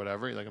purpose or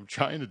whatever. Like, I'm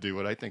trying to do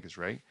what I think is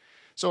right.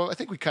 So I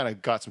think we kind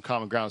of got some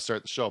common ground to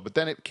start the show. But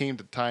then it came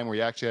to the time where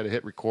you actually had to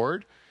hit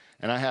record,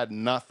 and I had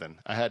nothing.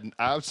 I had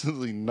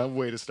absolutely no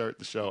way to start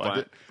the show.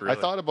 I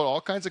thought about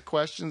all kinds of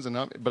questions,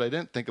 but I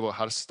didn't think about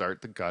how to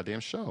start the goddamn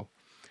show.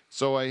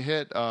 So I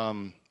hit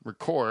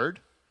record,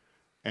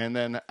 and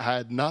then I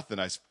had nothing.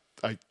 I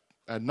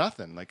had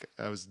nothing. Like,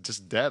 I was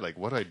just dead. Like,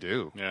 what do I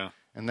do? Yeah.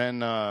 And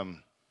then,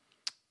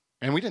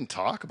 and we didn't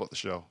talk about the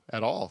show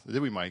at all,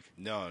 did we, Mike?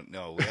 No.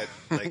 We had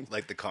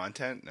like the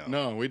content.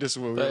 No, we just.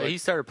 He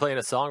started playing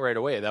a song right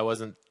away. That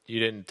wasn't. You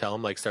didn't tell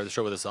him like start the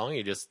show with a song.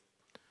 He just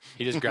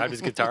grabbed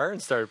his guitar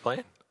and started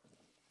playing.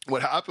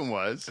 What happened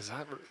was. Is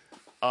that?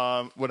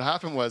 What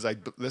happened was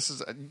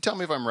tell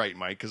me if I'm right,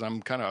 Mike, because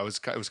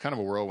it was kind of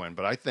a whirlwind,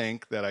 but I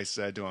think that I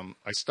said to him,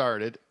 I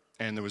started,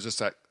 and there was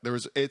just I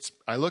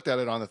looked at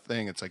it on the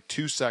thing. It's like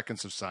 2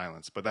 seconds of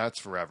silence, but that's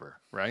forever,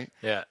 right?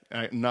 Yeah.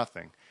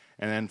 Nothing.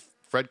 And then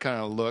Fred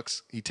kind of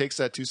looks, he takes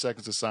that 2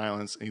 seconds of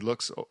silence, and he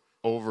looks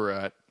over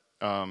at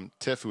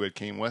Tiff, who had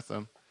came with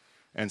him,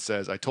 and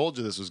says, I told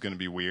you this was going to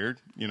be weird,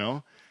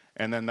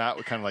 And then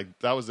that kind of like,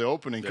 that was the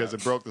opening, because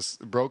it broke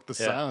the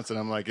silence, and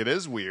I'm like, it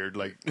is weird.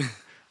 Like,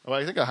 well,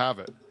 I think I have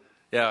it.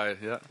 Yeah.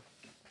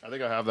 I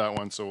think I have that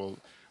one, so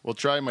we'll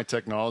try my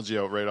technology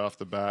out right off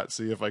the bat,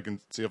 see if I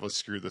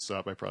screw this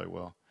up. I probably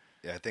will.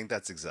 Yeah, I think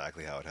that's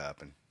exactly how it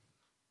happened.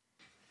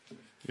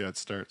 Yeah, it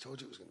starts. I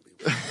told you it was going to be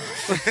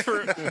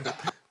weird.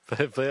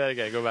 Play that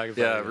again. Go back and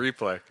play Yeah, it.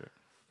 replay.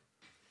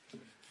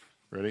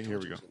 Ready? Here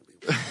we go.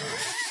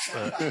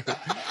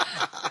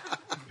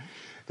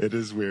 It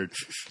is weird.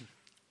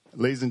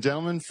 Ladies and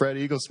gentlemen, Fred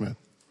Eaglesmith.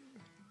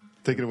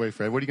 Take it away,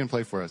 Fred. What are you going to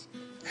play for us?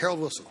 Harold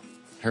Wilson.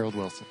 Harold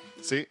Wilson.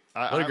 See?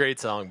 What a great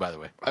song, by the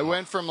way. I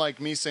went from like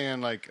me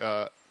saying like,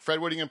 Fred,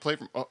 what are you going to play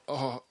from?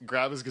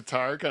 Grab his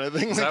guitar kind of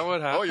thing. Is that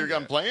what happened? Oh,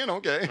 I'm playing?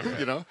 Okay.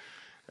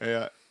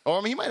 Yeah. Oh,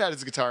 I mean, he might have had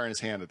his guitar in his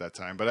hand at that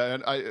time,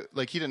 but I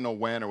like, he didn't know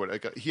when or what.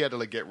 Like, he had to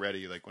like get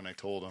ready, like when I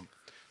told him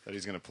that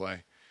he's going to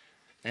play.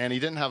 And he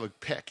didn't have a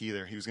pick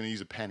either. He was going to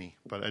use a penny,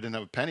 but I didn't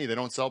have a penny. They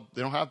don't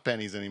have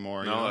pennies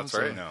anymore. No, that's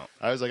right. No.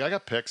 I was like, I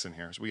got picks in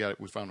here, so we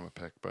found him a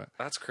pick. But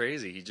That's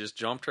crazy. He just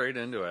jumped right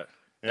into it.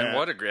 Yeah. And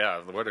what a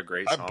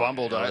great song. I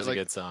bumbled. That I was was a like,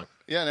 good song.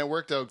 yeah, and it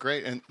worked out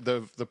great. And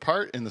the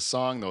part in the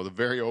song though, the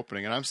very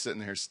opening, and I'm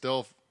sitting here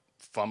still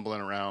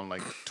fumbling around,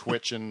 like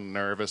twitching,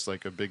 nervous,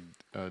 like a big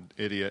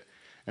idiot.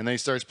 And then he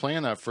starts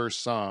playing that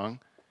first song,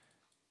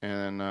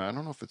 and I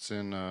don't know if it's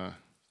in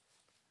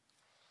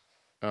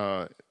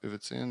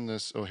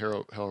this. Oh,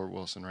 Harold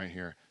Wilson right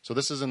here. So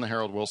this is in the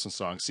Harold Wilson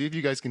song. See if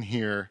you guys can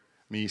hear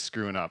me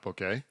screwing up.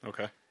 Okay.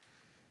 Okay.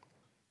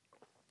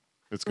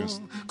 It's gonna.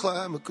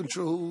 Climate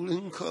control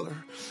in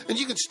color, and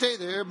you can stay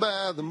there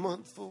by the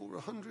month for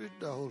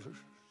 $100.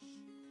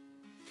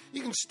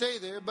 You can stay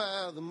there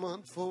by the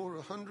month for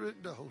 $100.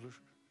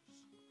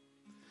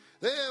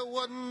 There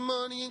wasn't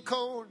money in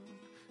corn,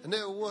 and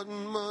there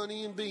wasn't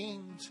money in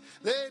beans.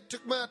 They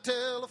took my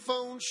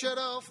telephone, shut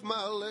off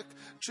my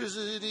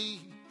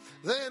electricity.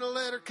 Then a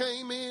letter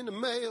came in the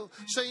mail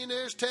saying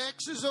there's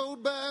taxes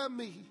owed by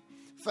me.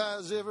 If I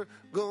was ever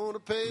gonna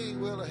pay,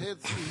 well, I had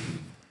 3.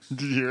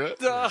 Did you hear it?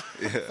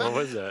 What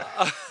was that?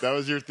 That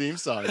was your theme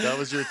song. That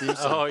was your theme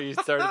song. Oh, you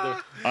started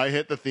the... I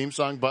hit the theme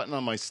song button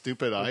on my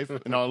stupid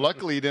iPhone. Now,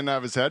 luckily, he didn't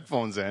have his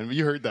headphones in.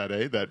 You heard that,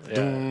 eh? That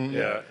doom,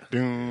 yeah.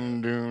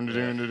 doom, doom,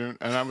 doom, doom.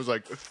 And I was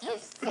like,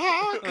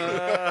 fuck.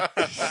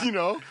 You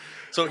know?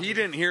 So he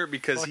didn't hear it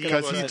because he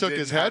took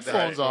his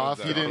headphones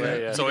off. He didn't.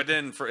 Yeah. So it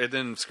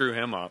didn't screw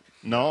him up.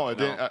 No, it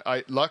didn't.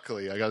 I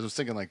luckily, I was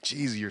thinking like,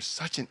 geez, you're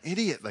such an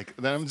idiot. Like,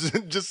 then I'm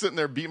just sitting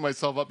there beating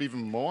myself up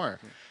even more.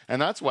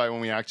 And that's why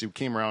when we actually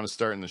came around to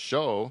starting the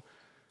show,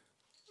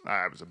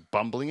 I was a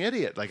bumbling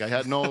idiot. Like I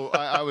had no,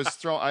 I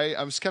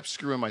was kept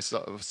screwing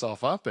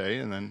myself up, eh?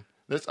 And then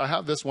I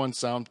have this one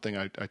sound thing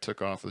I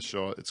took off the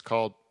show. It's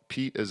called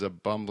Pete is a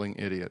Bumbling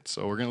Idiot.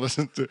 So we're gonna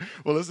listen to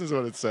what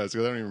it says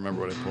because I don't even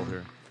remember what I pulled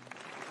here.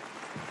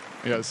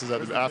 Yeah, this is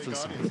after the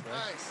song.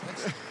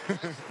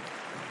 Nice.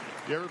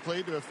 You ever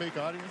played to a fake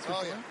audience before?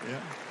 Oh, yeah. Yeah.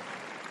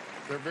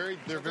 They're very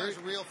Sometimes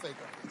a real fake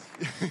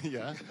audience.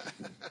 yeah.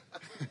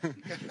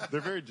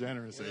 They're very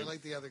generous. They're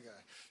like the other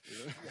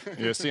guy.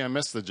 Yeah, see, I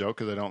missed the joke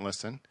because I don't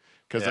listen.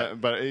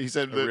 But he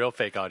said A real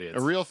fake audience.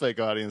 a real fake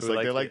audience, Who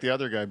like they liked like it. the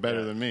other guy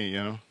better than me,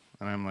 you know.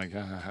 And I'm like,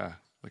 ha ha ha,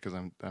 because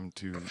I'm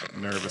too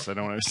nervous. I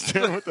don't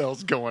understand what the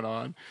hell's going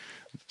on.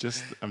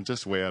 I'm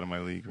just way out of my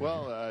league. Right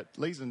well,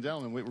 ladies and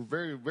gentlemen, we're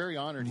very, very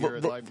honored here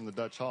at Live from the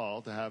Dutch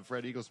Hall to have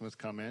Fred Eaglesmith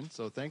come in.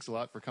 So thanks a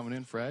lot for coming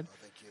in, Fred. Oh,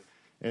 thank you.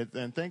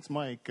 And thanks,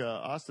 Mike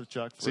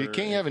Ostapchuk. So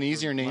can't you have an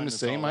easier name to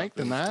say, Mike,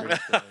 than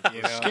that?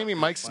 Just gave me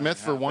Mike Smith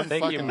for one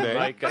Thank fucking you, day.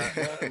 Mike.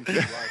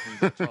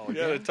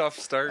 You had a tough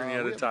start and you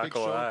had to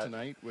tackle that.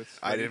 Tonight with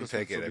I didn't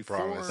pick it, I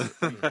promise.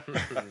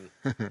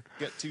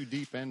 Get too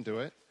deep into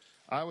it.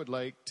 I would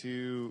like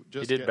to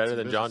just. He did get better some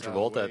than John business out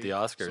of Travolta at the way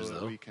Oscars, so that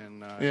though. we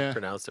can, Yeah.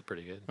 Pronounced it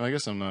pretty good. I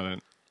guess I'm not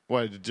in.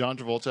 Why did John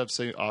Travolta have to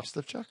say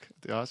Ostapchuk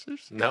at the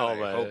Oscars? No,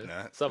 I hope but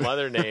not. some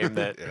other name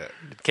that Yeah.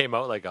 came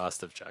out like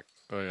Ostapchuk.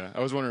 Oh yeah,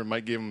 I was wondering if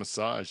Mike gave him a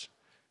massage.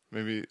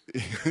 Maybe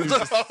he's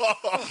just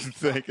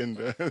thanking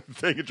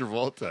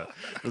Travolta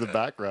for the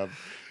back rub.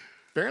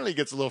 Apparently, he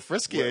gets a little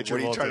frisky. What are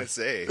you trying to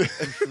say?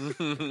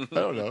 I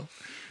don't know.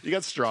 You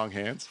got strong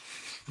hands.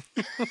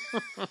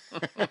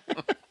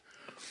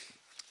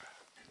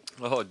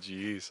 Oh,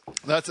 jeez.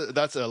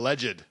 That's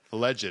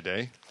alleged,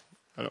 eh?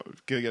 I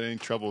don't get any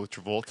trouble with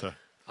Travolta.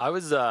 I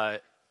was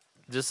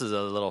just as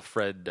a little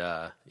Fred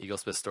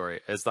Eaglesmith story.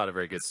 It's not a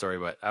very good story,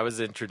 but I was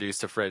introduced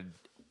to Fred.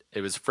 It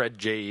was Fred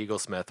J.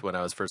 Eaglesmith when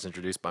I was first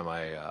introduced by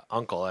my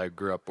uncle. I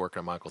grew up working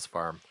on my uncle's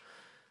farm,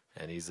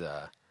 and he's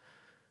a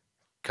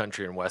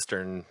country and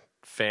western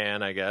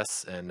fan, I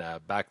guess. And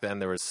back then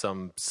there was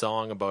some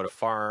song about a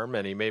farm,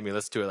 and he made me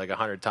listen to it like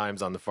 100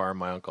 times on the farm,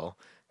 my uncle,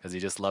 because he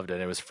just loved it.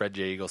 And it was Fred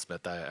J.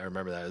 Eaglesmith. I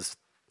remember that. It was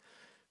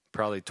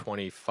probably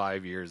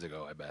 25 years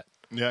ago, I bet.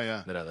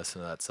 Yeah. That I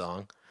listened to that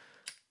song.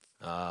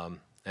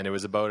 And it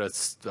was about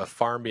a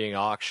farm being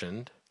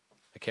auctioned.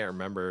 I can't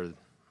remember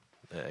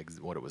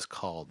what it was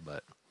called,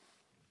 but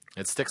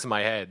it sticks in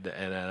my head,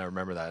 and I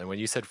remember that. And when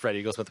you said Fred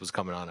Eaglesmith was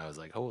coming on, I was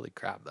like, holy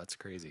crap, that's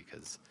crazy,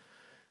 because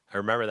I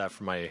remember that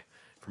from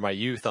my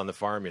youth on the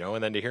farm, you know,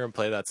 and then to hear him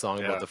play that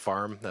song about the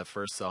farm, that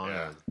first song,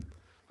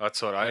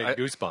 That's what I had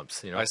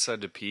goosebumps, you know. I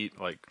said to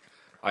Pete, like,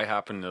 I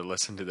happened to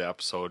listen to the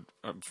episode,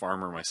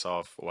 farmer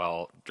myself,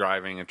 while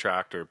driving a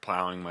tractor,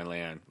 plowing my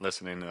land,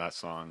 listening to that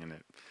song, and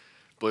it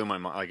blew my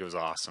mind. Like, it was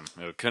awesome.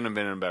 It couldn't have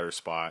been in a better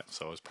spot,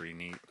 so it was pretty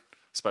neat,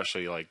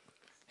 especially like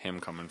him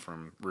coming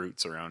from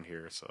roots around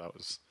here. So that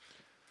was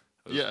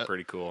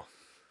pretty cool.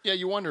 Yeah,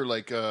 you wonder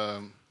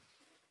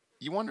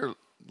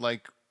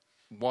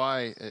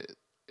why,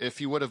 if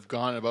he would have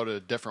gone about it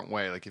a different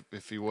way, like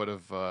if he would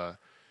have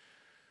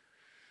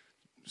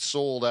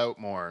sold out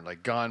more,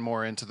 like gone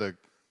more into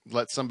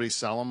let somebody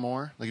sell him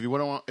more. Like if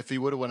he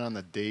would have went on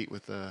the date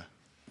with the.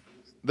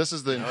 This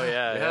is the. Oh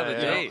yeah, the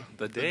date.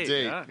 The date.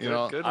 Yeah, you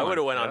know, good I would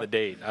have went one. on the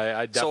date.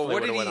 I definitely So what would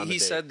did have went on the he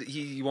date. said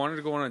he wanted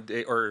to go on a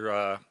date,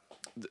 or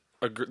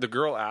the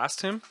girl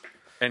asked him,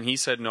 and he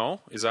said no.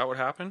 Is that what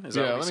happened? Is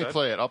that what he let me said?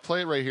 play it. I'll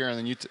play it right here, and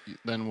then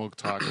then we'll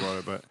talk about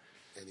it. But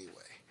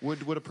Anyway.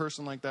 would a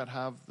person like that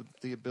have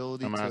the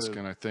ability I'm to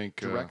asking, I think,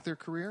 direct their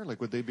career?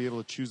 Like, would they be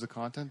able to choose the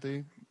content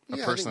they? a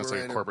Yeah, I person think that's like a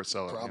Miranda corporate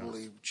seller.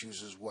 probably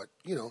chooses what,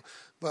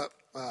 but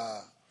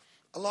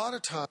a lot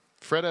of times.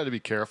 Fred had to be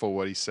careful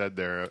what he said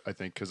there, I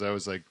think, because I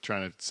was like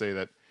trying to say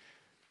that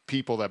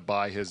people that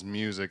buy his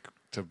music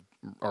to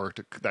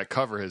that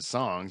cover his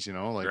songs. You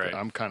know, like Right.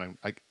 I'm kind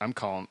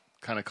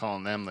of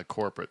calling them the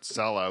corporate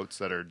sellouts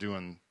that are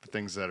doing the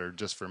things that are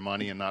just for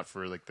money and not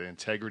for like the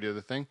integrity of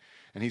the thing.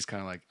 And he's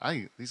kind of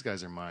like, these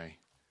guys are my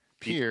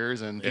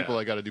peers and people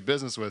I got to do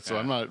business with. So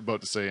I'm not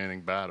about to say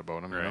anything bad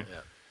about them. You know?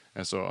 Yeah.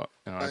 And so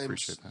I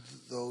appreciate that.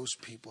 Those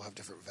people have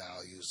different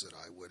values than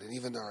I would, and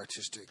even the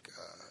artistic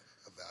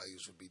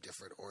values would be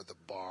different, or the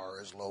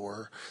bar is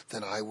lower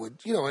than I would.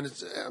 You know, and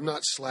I'm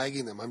not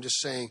slagging them. I'm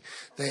just saying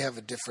they have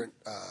a different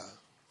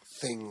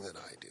thing than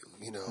I do.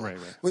 You know, Right.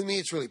 With me,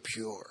 it's really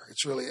pure.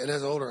 It's really, and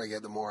as older I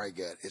get, the more I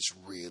get, it's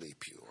really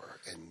pure.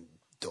 And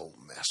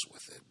don't mess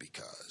with it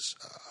because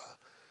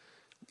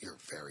you're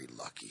very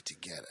lucky to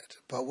get it.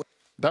 But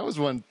That was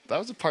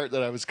a part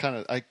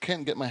that I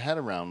couldn't get my head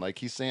around. Like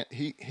he's saying,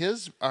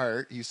 his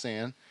art, he's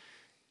saying,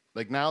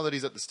 like now that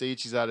he's at the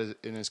stage he's at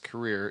in his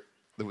career,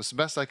 that was the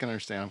best I can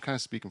understand. I'm kind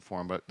of speaking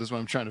for him, but this is what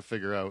I'm trying to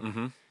figure out,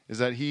 is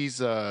that he's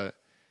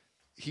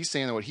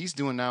saying that what he's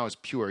doing now is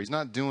pure. He's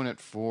not doing it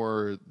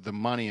for the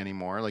money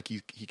anymore. Like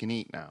he can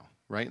eat now,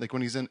 right? Like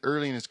when he's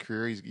early in his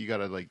career, you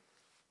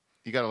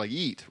gotta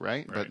eat,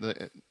 right?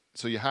 But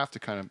so you have to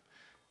kind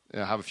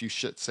of have a few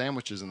shit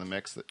sandwiches in the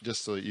mix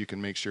just so that you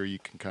can make sure you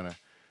can kind of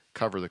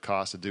cover the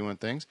cost of doing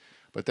things.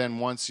 But then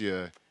once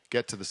you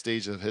get to the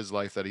stage of his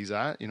life that he's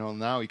at, you know,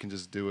 now he can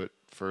just do it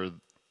for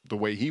the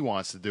way he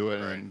wants to do it,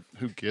 and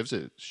who gives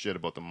a shit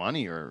about the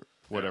money or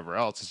whatever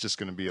else. It's just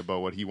going to be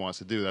about what he wants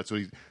to do.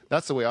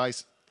 That's the way I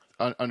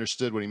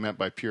understood what he meant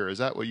by pure. Is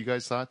that what you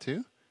guys thought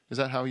too? Is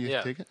that how you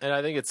take it? And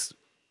I think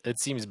it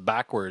seems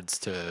backwards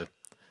to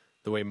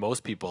the way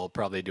most people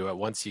probably do it.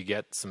 Once you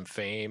get some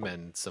fame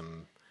and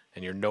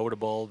you're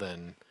notable,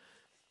 then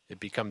it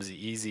becomes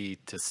easy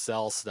to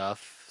sell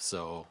stuff.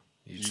 So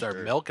you start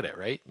milking it,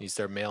 right? You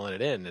start mailing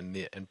it in,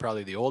 and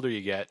probably the older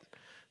you get,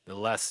 the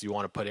less you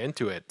want to put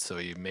into it. So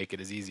you make it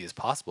as easy as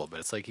possible. But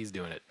it's like he's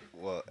doing it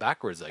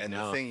backwards. Like and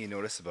now. the thing you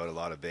notice about a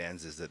lot of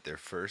bands is that their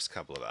first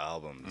couple of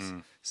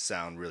albums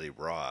sound really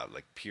raw,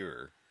 like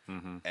pure.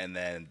 And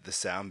then the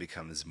sound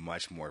becomes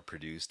much more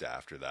produced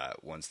after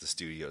that once the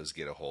studios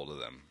get a hold of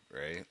them,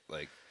 right?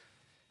 Like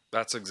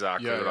That's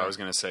exactly what I was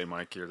going to say,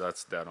 Mike.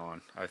 That's dead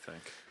on, I think.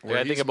 Yeah,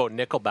 I think about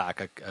Nickelback.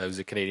 It was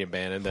a Canadian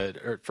band, and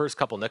the first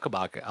couple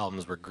Nickelback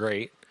albums were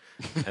great.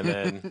 And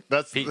then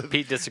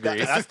Pete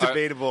disagrees. that's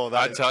debatable.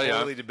 That's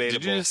totally debatable.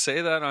 Did you just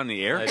say that on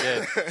the air? I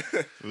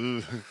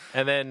did.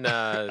 And then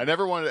I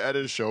never wanted to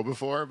edit a show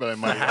before, but I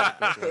might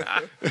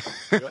have.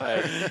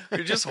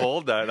 You just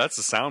hold that. That's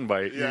a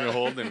soundbite. Yeah. You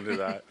hold into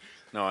that.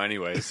 No,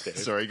 anyways, Dave.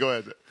 Sorry, go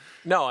ahead.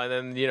 no, and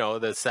then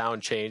the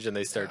sound changed, and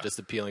they start just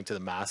appealing to the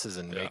masses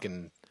and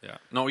making. Yeah.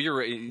 No, you're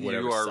right. You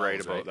Whatever are sells, right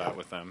about right? that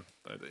with them.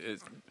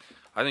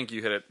 I think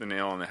you hit the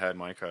nail on the head,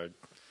 Mike.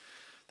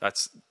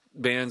 That's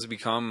bands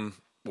become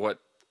what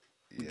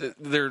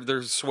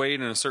they're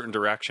swayed in a certain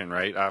direction,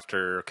 right?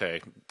 After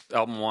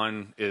album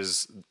 1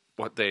 is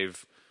what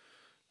they've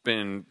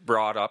been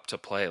brought up to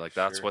play. Like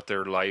that's what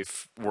their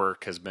life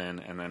work has been,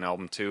 and then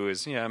album 2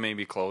 is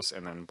maybe close,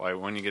 and then by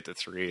when you get to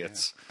 3,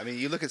 it's. I mean,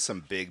 you look at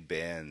some big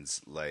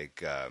bands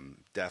like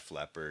Def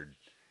Leppard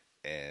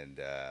and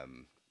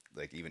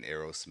like even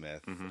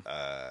Aerosmith.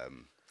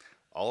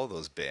 All of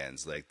those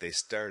bands, like they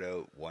start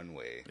out one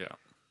way,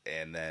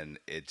 and then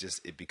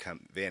it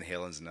becomes Van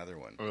Halen's another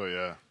one. Oh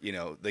yeah,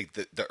 like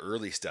the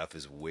early stuff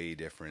is way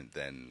different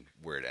than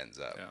where it ends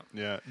up.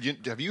 yeah.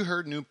 Have you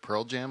heard new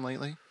Pearl Jam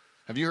lately?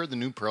 Have you heard the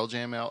new Pearl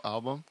Jam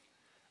album?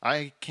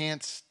 I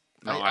can't.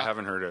 No, I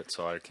haven't heard it,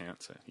 so I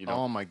can't say.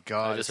 Oh my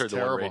god! I just heard it's the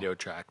terrible. one radio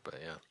track, but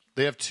yeah.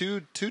 They have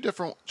two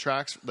different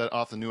tracks that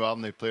off the new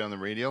album they play on the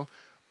radio.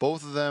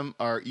 Both of them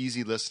are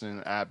easy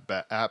listening at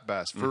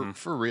best.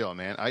 For real,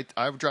 man.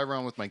 I drive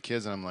around with my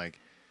kids and I'm like,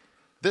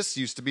 this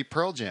used to be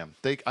Pearl Jam.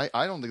 I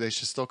don't think they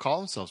should still call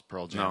themselves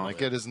Pearl Jam. No,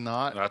 it is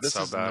not. That's this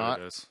how is bad not.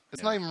 it is.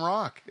 It's not even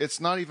rock. It's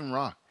not even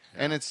rock.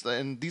 Yeah.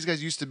 And these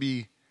guys used to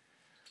be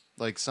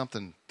like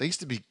something. They used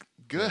to be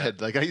good.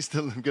 Yeah. Like I used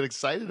to get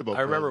excited about.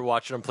 I remember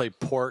watching them play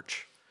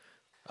Porch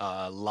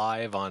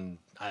live on.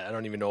 I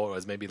don't even know what it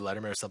was. Maybe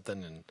Letterman or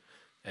something.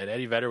 And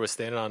Eddie Vedder was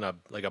standing on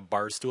a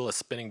bar stool, a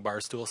spinning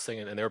bar stool,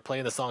 singing, and they were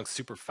playing the song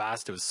super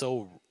fast. It was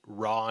so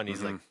raw, and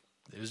he's like,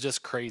 it was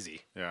just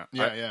crazy. Yeah,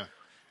 yeah.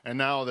 And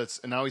now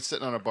he's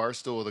sitting on a bar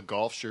stool with a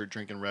golf shirt,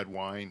 drinking red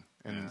wine,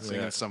 and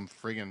singing some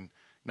friggin'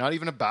 not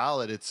even a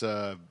ballad. It's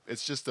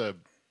just a.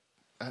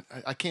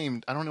 I can't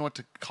even. I don't know what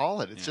to call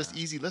it. It's just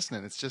easy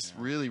listening. It's just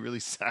really, really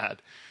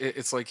sad.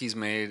 It's like he's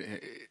made.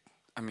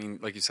 I mean,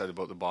 like you said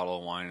about the bottle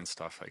of wine and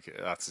stuff, like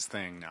that's his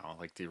thing now.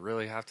 Like, do you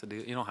really have to do?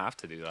 You don't have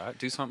to do that.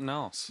 Do something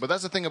else. But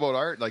that's the thing about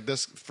art. Like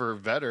this for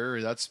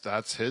Vedder,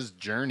 that's his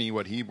journey.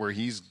 Where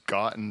he's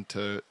gotten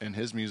to in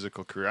his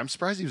musical career. I'm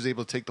surprised he was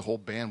able to take the whole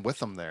band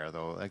with him there,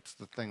 though. That's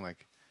the thing.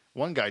 Like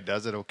one guy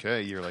does it,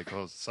 okay. You're like,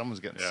 oh, someone's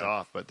getting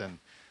soft, but then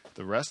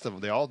the rest of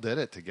them, they all did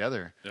it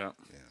together. Yeah.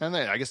 And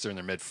I guess they're in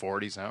their mid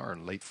 40s now, or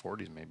late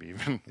 40s maybe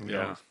even.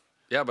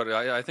 Yeah, but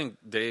I think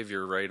Dave,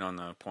 you're right on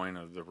the point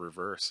of the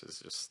reverse.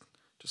 Is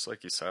just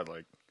like you said,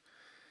 like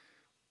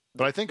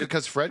But I think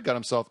because Fred got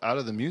himself out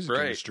of the music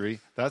Right. industry,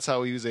 that's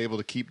how he was able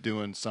to keep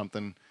doing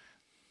something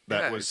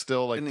that was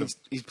still like and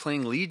he's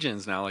playing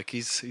Legions now. Like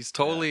he's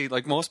totally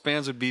like most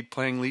bands would be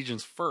playing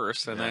Legions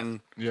first, and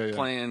then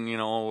playing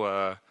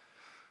an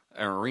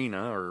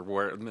arena or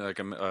where like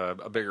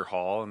a bigger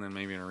hall, and then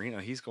maybe an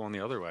arena. He's going the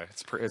other way.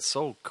 It's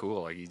so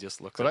cool. Like he just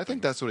looks. But I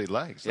think that's what he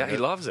likes. Yeah, Like, he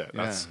loves it.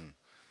 Yeah. That's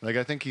Like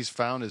I think he's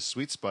found his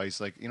sweet spice.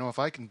 Like if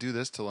I can do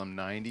this till I'm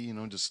 90,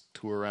 just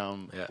tour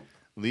around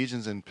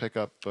Legions and pick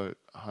up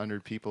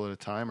 100 people at a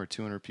time or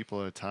 200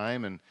 people at a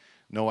time, and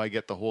know I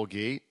get the whole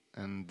gate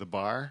and the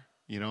bar,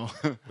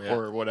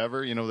 or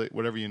whatever,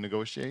 whatever you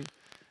negotiate.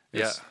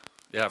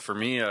 Yeah. For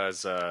me,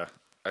 as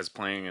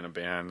playing in a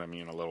band, I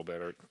mean, a little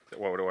bit or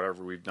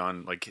whatever we've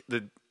done, like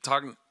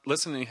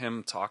listening to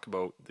him talk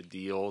about the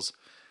deals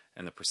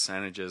and the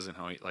percentages and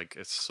how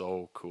it's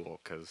so cool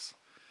because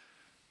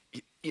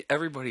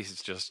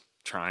everybody's just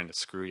trying to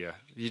screw you.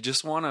 You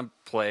just want to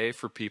play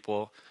for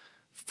people.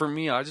 For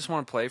me, I just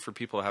want to play for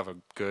people to have a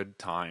good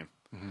time.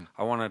 Mm-hmm.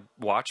 I want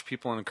to watch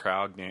people in the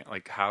crowd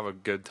have a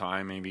good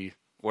time, maybe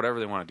whatever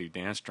they want to do,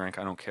 dance, drink,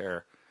 I don't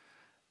care.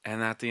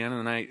 And at the end of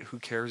the night, who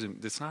cares?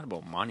 It's not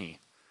about money.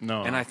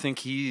 No. And I think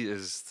he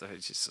is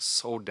just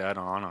so dead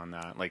on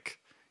that. Like,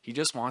 he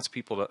just wants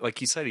people to, like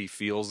he said, he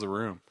feels the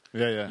room.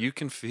 Yeah. You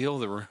can feel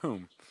the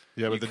room.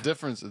 Yeah, but the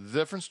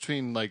difference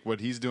between like what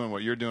he's doing,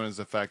 what you're doing, is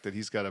the fact that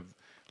he's got to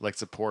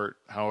support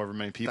however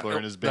many people are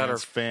in his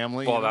band's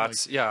family. Well,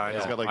 that's he's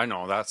got I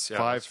know that's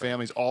 5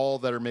 families, all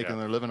that are making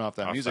their living off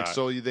that music. That.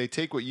 So they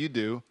take what you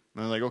do,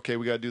 and they're like, okay,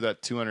 we got to do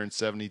that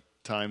 270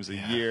 times a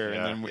year,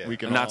 and then we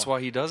can. And that's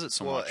why he does it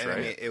so much, and right?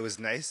 I mean, it was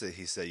nice that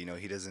he said,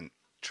 he doesn't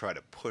try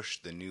to push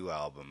the new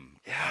album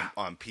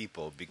on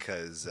people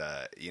because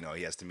he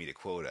has to meet a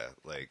quota.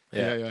 Like,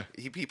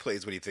 he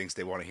plays what he thinks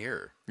they want to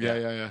hear.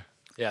 Yeah.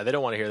 Yeah, they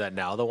don't want to hear that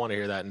now. They'll want to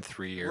hear that in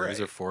 3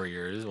 years or 4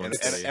 years.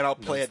 And I'll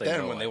play it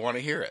then when they want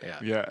to hear it.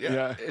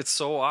 Yeah. It's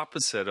so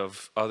opposite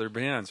of other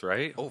bands,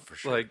 right? Oh, for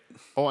sure. Like,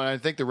 and I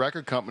think the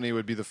record company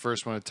would be the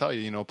first one to tell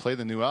you, play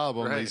the new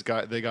album.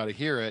 Right. They got to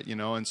hear it,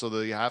 and so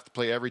they have to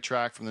play every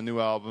track from the new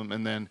album,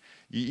 and then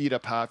you eat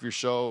up half your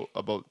show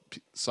about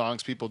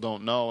songs people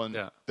don't know,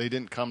 and they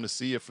didn't come to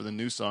see you for the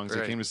new songs.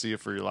 They came to see you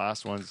for your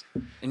last ones.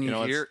 And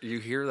you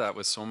hear that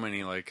with so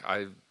many, like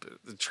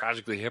the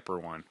Tragically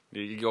Hipper one.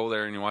 You go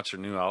there and you watch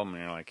their new album,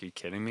 and you're like, are you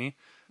kidding me?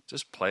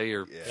 Just play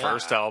your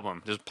first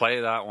album. Just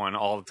play that one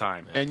all the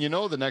time. And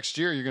the next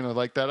year you're going to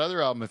like that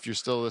other album if you're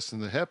still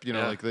listening to Hip,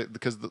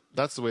 because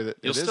that's the way that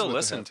you'll still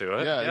listen to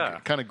it. Yeah,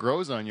 it kind of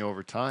grows on you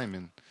over time,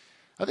 and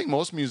I think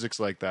most music's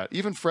like that.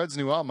 Even Fred's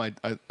new album,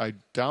 I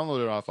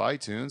downloaded it off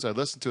iTunes. I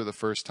listened to it the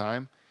first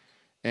time,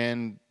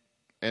 and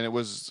it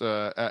was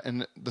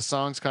and the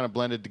songs kind of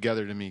blended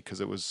together to me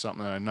because it was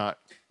something that I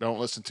don't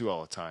listen to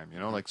all the time.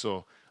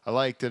 So I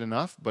liked it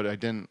enough, but I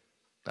didn't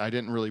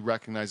really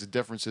recognize the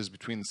differences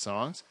between the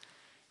songs.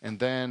 And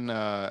then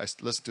I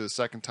listened to it the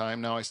second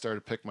time. Now I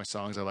started to pick my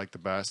songs I like the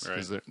best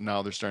because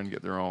now they're starting to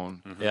get their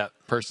own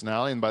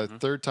personality. And by the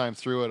third time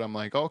through it, I'm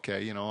like,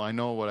 okay, I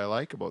know what I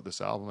like about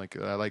this album. Like,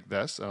 I like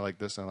this, I like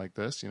this, I like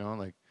this.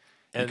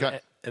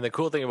 And the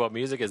cool thing about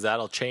music is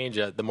that'll change.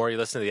 The more you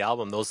listen to the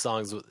album, those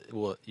songs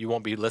you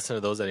won't be listening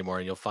to those anymore,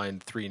 and you'll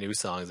find 3 new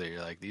songs that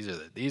you're like, these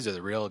are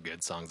the real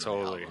good songs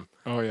on the album.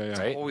 Oh yeah.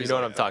 Right? You know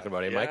what I'm talking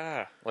about, Mike?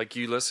 Yeah, like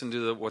you listen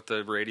to what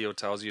the radio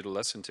tells you to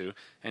listen to,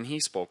 and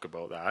he spoke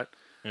about that.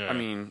 Yeah. I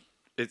mean,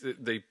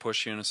 they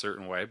push you in a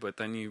certain way, but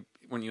then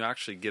when you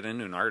actually get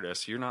into an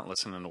artist, you're not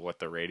listening to what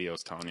the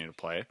radio's telling you to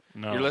play.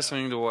 No. You're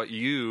listening to what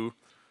you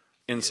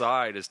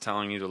inside is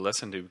telling you to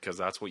listen to because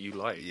that's what you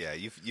like. Yeah,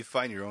 you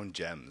find your own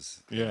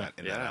gems in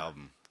that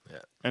album. Yeah.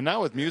 And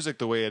now with music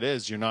the way it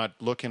is, you don't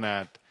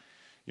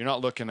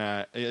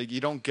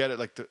get it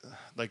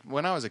like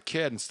when I was a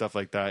kid and stuff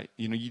like that,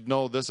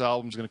 this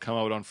album's going to come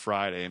out on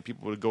Friday, and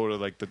people would go to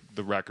like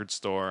the record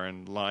store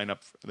and line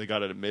up. They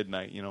got it at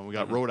midnight, we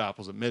got Road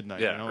Apples at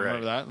midnight,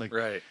 remember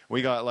that?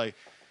 We got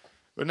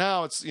but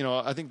now it's,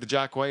 I think the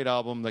Jack White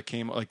album that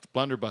came, like the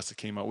Blunderbuss that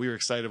came out, we were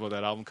excited about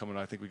that album coming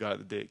out. I think we got it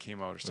the day it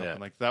came out or something.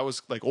 Like that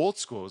was like old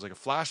school. It was like a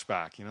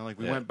flashback,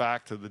 we went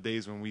back to the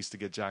days when we used to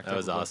get jacked up. That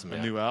was awesome.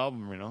 A new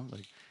album,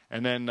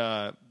 and then,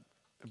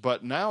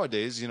 but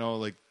nowadays,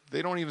 like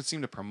they don't even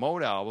seem to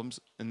promote albums.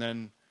 And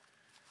then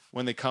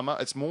when they come out,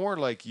 it's more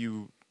like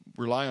you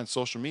rely on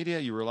social media,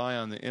 you rely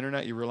on the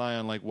internet, you rely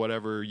on like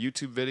whatever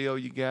YouTube video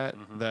you get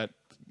that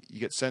you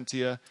get sent to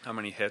you. How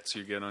many hits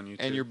you get on YouTube.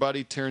 And your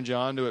buddy turns you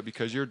on to it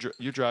because you're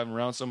driving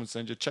around, someone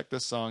sends you, check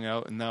this song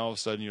out, and now all of a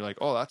sudden you're like,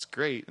 oh, that's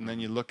great. And then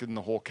you look in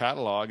the whole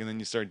catalog, and then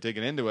you start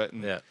digging into it.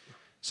 And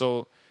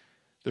so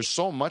there's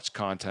so much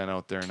content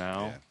out there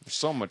now. Yeah. There's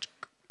so much.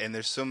 And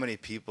there's so many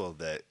people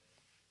that,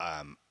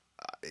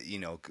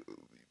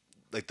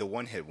 like the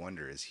one-hit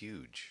wonder is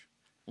huge.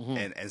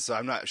 Mm-hmm. And so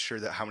I'm not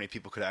sure that how many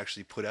people could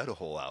actually put out a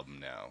whole album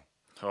now.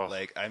 Oh.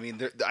 Like, I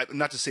mean,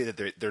 not to say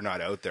that they're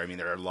not out there. I mean,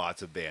 there are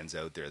lots of bands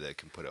out there that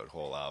can put out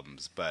whole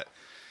albums, but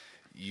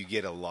you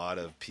get a lot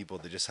of people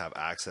that just have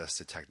access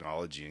to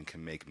technology and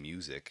can make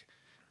music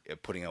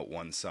putting out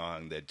one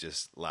song that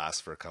just lasts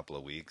for a couple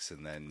of weeks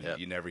and then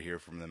you never hear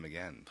from them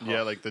again.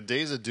 Yeah, like the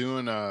days of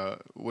doing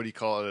what do you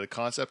call it, a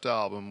concept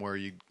album where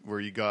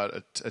you got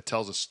it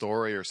tells a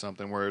story or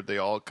something where they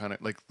all kind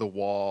of like The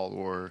Wall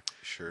or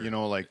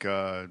like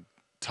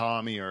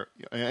Tommy or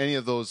any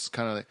of those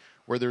kind of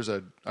where there's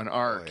an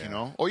arc,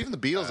 or even the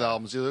Beatles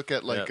albums. You look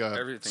at like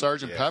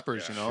Sgt.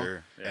 Pepper's,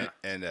 Sure.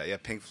 And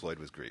Pink Floyd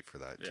was great for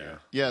that too.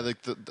 Yeah, like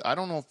I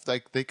don't know if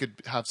like they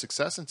could have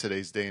success in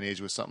today's day and age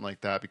with something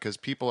like that because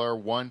people are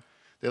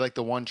they like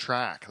the one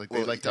track, like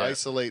they like to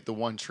isolate the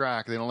one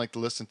track. They don't like to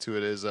listen to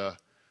it as a.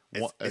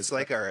 It's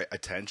like our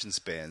attention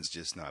span's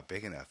just not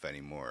big enough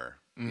anymore,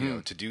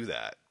 to do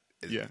that.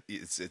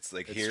 It's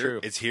like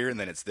it's here and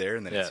then it's there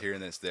and then it's here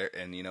and then it's there,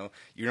 and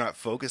you're not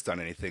focused on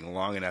anything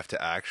long enough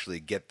to actually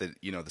get the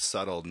the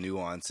subtle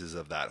nuances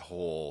of that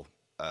whole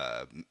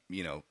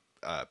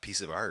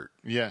piece of art.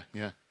 Yeah,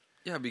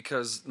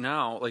 because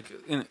now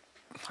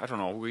I don't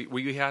know,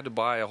 we had to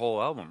buy a whole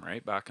album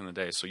right back in the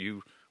day, so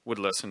you would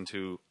listen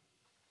to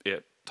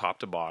it top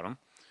to bottom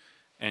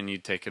and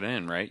you'd take it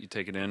in, right? You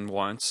take it in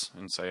once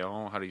and say,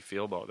 oh, how do you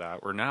feel about that?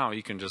 Or now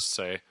you can just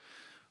say,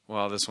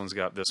 well, this one's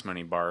got this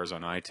many bars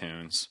on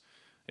iTunes.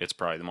 It's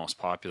probably the most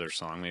popular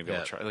song. Maybe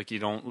I'll try. Like you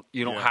don't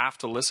have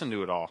to listen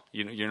to it all.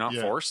 You're not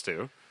forced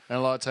to. And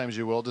a lot of times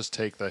you will just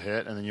take the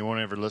hit, and then you won't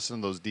ever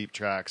listen to those deep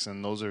tracks.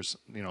 And those are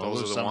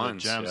those are some of the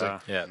gems.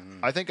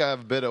 I think I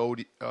have a bit of what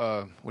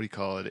do you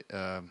call it?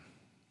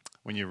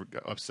 When you're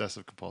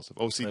obsessive compulsive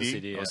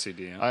OCD.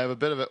 OCD. Yeah. I have a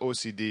bit of an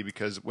OCD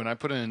because when I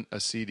put in a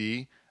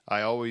CD,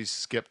 I always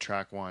skip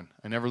track one.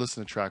 I never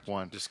listen to track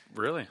one. Just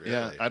really?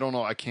 Yeah, I don't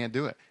know. I can't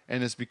do it.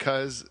 And it's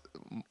because,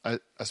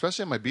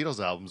 especially on my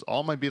Beatles albums,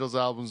 all my Beatles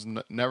albums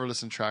never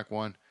listen to track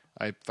one.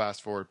 I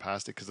fast forward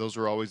past it because those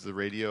were always the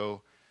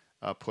radio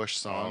push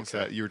songs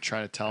that you were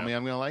trying to tell me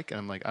I'm going to like. And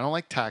I'm like, I don't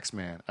like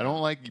Taxman. I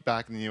don't like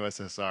Back in the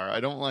USSR. I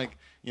don't like,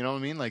 you know what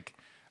I mean? Like,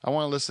 I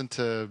want to listen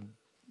to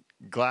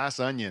Glass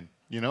Onion.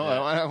 I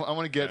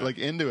want to get like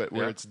into it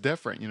where it's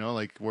different,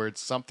 like where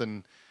it's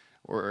something.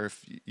 Or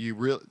if you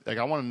really like,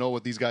 I want to know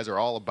what these guys are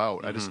all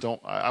about. I just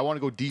don't. I want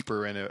to go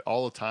deeper in it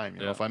all the time.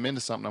 If I'm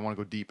into something, I want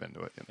to go deep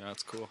into it. Yeah,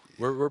 that's cool.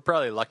 We're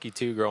probably lucky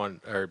too,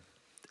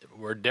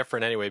 we're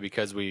different anyway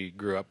because we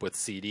grew up with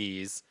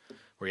CDs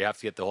where you have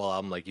to get the whole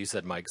album, like you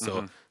said, Mike.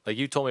 So, like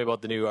you told me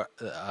about the new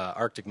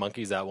Arctic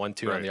Monkeys, that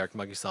 1-2 on the Arctic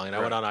Monkeys song, and I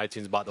went on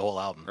iTunes, bought the whole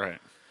album. Right.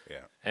 Yeah.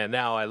 And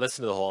now I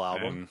listen to the whole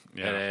album,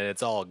 and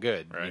it's all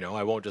good. Right.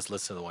 I won't just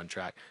listen to the one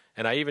track.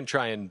 And I even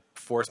try and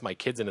force my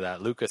kids into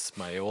that. Lucas,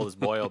 my oldest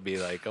boy, will be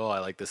like, "Oh, I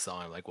like this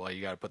song." I'm like, "Well,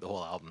 you got to put the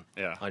whole album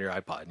on your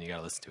iPod, and you got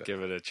to listen to it.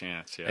 Give it a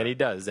chance." Yeah. And he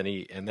does, and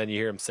then you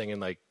hear him singing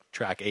like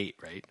track 8,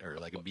 right, or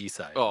like a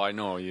B-side. Oh, I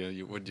know.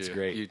 You would. It's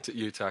great.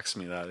 You text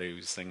me that he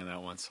was singing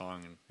that one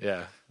song.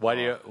 And, Why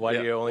do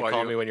you only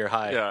call me when you're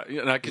high?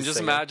 Yeah, and I can just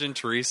imagine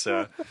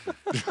Teresa,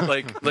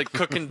 like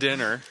cooking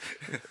dinner,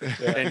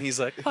 and he's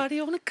like, "Why do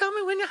you only call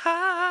me when you're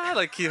high?"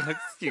 Like you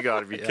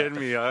got to be kidding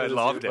me. I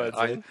loved it.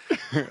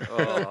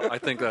 I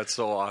think that's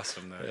so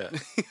awesome.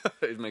 That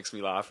it makes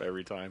me laugh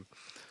every time.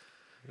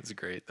 It's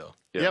great though.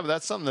 Yeah, but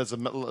that's something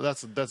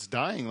that's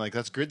dying. Like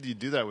that's good that you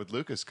do that with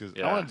Lucas because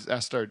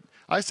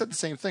I said the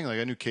same thing. Like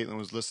I knew Caitlin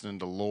was listening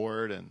to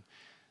Lord and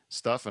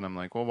stuff, and I'm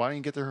like, well, why don't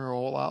you get to her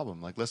whole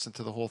album? Like listen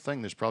to the whole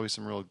thing. There's probably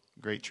some real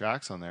great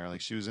tracks on there.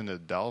 Like she was into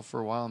Adele for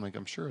a while. I'm like,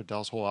 I'm sure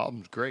Adele's whole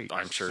album's great.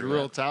 I'm sure she's a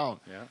real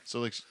talent. Yeah. So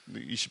like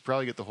you should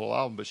probably get the whole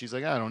album. But she's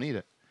like, I don't need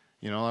it.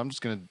 I'm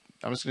just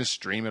gonna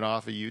stream it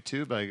off of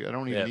YouTube. Like I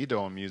don't even need to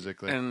own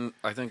music. Like, and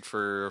I think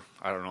for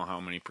I don't know how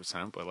many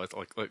percent, but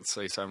let's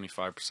say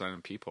 75%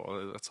 of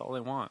people, that's all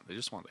they want. They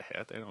just want the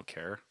hit. They don't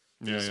care.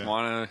 They just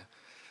want to.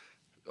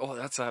 Oh,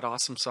 that's that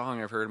awesome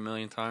song I've heard a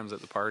million times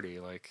at the party.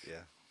 Like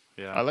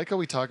yeah. I like how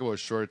we talk about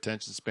short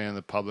attention span in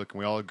the public, and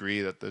we all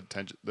agree that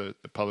the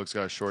public's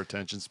got a short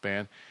attention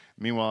span.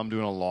 Meanwhile, I'm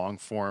doing a long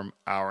form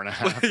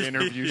hour-and-a-half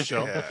interview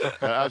show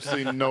that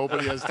absolutely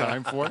nobody has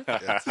time for.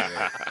 That's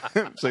right.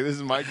 It's like, this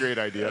is my great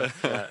idea.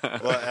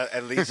 Well,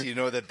 at least you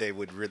know that they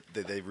would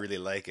that they really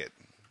like it.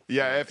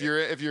 Yeah, if you're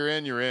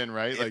in, you're in,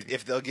 right? Like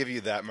if they'll give you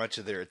that much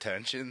of their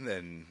attention,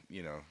 then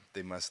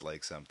they must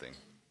like something.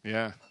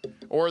 Yeah,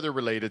 or they're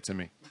related to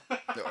me.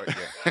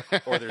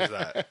 Or there's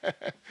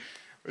that.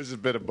 There's a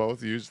bit of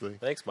both usually.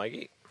 Thanks,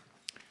 Mikey.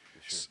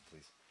 Sure,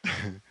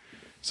 please.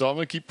 So I'm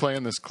going to keep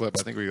playing this clip.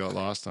 I think we got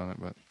lost on it,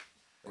 but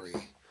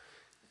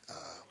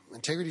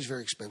integrity is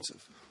very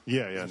expensive.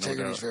 Yeah,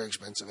 integrity is very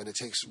expensive, and it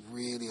takes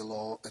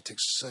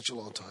such a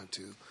long time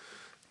to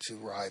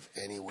arrive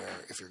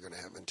anywhere if you're going to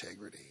have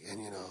integrity. And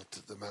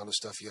the amount of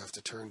stuff you have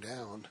to turn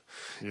down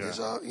is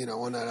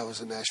one night I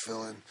was in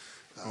Nashville and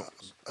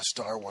a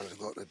star wanted to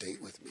go out on a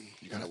date with me,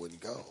 and I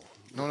wouldn't go.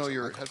 No, so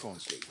your I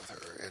headphones. Date with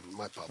her, and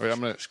my publisher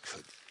I'm going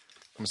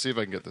to see if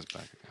I can get this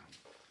back again.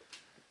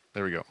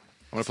 There we go.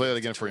 I'm going to play that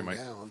again for you, Mike.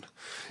 One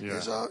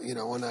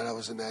night I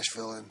was in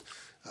Nashville and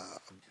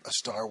a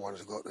star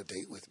wanted to go out on a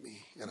date with me,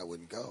 and I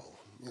wouldn't go.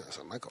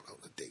 So I'm not going out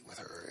on a date with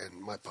her, and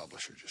my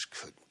publisher just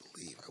couldn't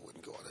believe I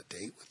wouldn't go on a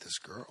date with this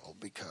girl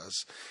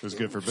because it was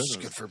good for business.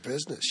 Good for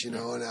business, and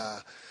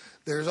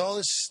There's all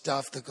this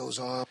stuff that goes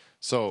on.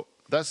 So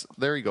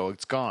there you go.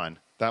 It's gone.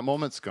 That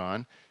moment's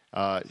gone.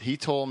 He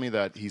told me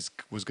that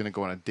was going to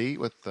go on a date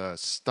with a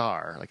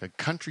star, like a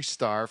country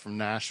star from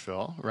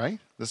Nashville, right?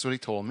 That's what he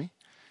told me.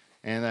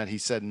 And that he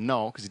said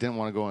no because he didn't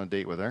want to go on a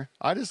date with her.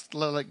 I just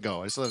let it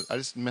go. I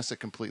just miss it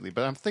completely.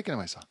 But I'm thinking to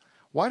myself,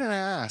 why didn't I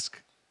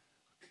ask?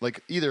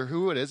 Like, either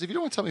who it is. If you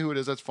don't want to tell me who it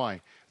is, that's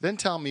fine. Then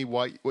tell me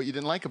what you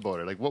didn't like about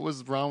her. Like, what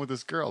was wrong with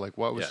this girl? Like,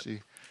 what was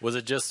she? Was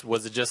it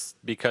just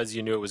because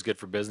you knew it was good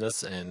for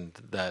business and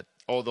that?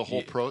 Oh, the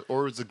whole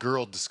or was the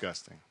girl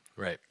disgusting?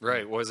 Right.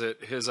 Right. Was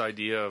it his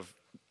idea of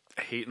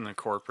hating the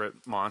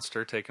corporate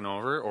monster taking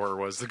over, or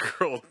was the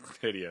girl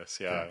hideous?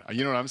 Yeah.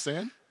 You know what I'm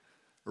saying?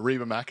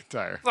 Reba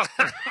McEntire.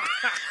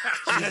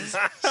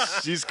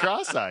 she's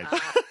cross-eyed.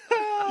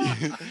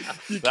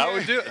 That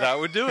would do it. That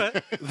would do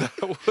it.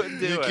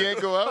 You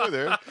can't go out with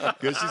her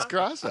because she's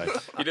cross-eyed.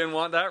 You didn't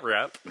want that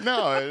rep.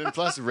 No, and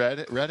plus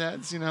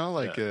redheads,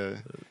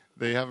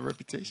 they have a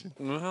reputation.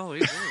 Well, they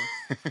do.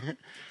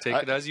 Take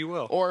it as you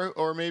will.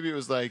 Or maybe it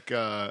was like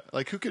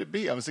who could it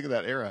be? I was thinking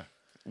of that era.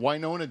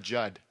 Winona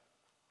Judd.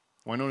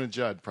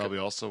 Probably.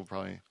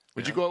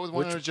 Would you go out with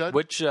Winona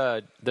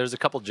Judd? There's a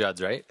couple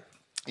Judds, right?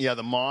 Yeah,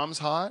 the mom's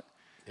hot.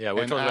 Yeah,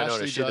 which one's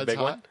Winona? Is she the big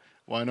one?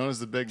 Winona's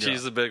the big girl.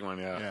 She's the big one,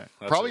 yeah.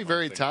 Probably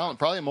very talented.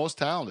 Probably the most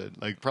talented.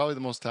 Probably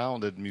the most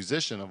talented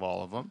musician of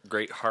all of them.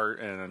 Great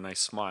heart and a nice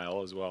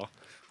smile as well.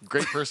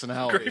 Great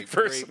personality. Great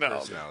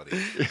personality.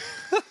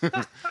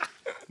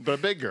 But a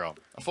big girl.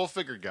 A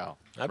full-figured gal.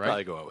 I'd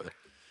probably go out with her.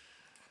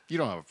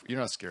 You're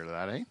not scared of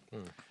that, eh?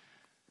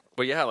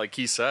 But yeah, like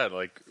he said,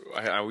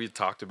 we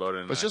talked about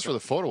it. But it's just for the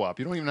photo op.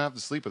 You don't even have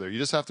to sleep with her. You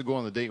just have to go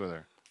on the date with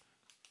her.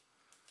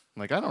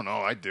 I don't know.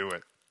 I'd do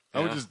it.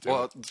 I would just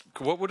do it.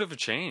 What would have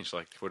changed?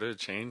 Would it have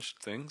changed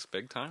things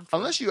big time?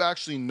 Unless you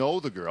actually know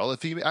the girl.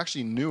 If he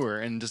actually knew her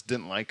and just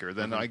didn't like her,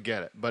 then I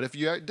get it. But if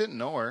you didn't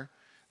know her,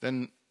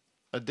 then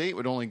a date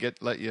would only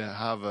let you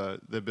have the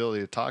ability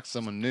to talk to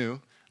someone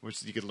new,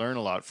 which you could learn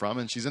a lot from.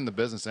 And she's in the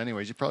business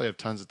anyways. You probably have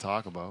tons to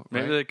talk about.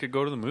 Maybe right? they could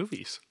go to the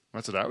movies.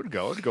 That's what I would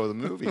go. I'd go to the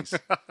movies.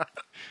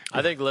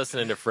 I think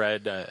listening to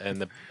Fred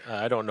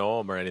I don't know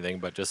him or anything,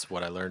 but just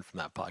what I learned from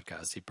that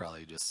podcast, he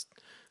probably just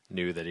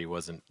knew that it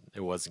wasn't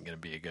going to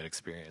be a good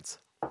experience.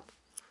 I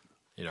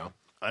know.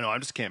 I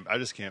just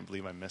can't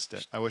believe I missed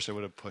it. I wish I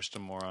would have pushed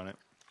him more on it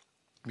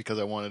because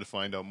I wanted to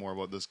find out more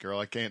about this girl.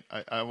 I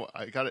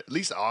got it, at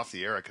least off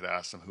the air. I could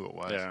ask him who it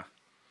was. Yeah,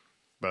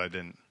 but I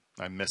didn't.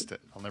 I missed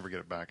it. I'll never get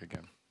it back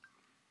again.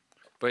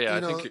 But yeah,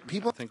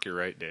 I think you're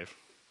right, Dave.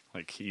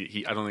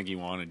 He I don't think he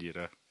wanted you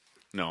to.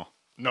 No,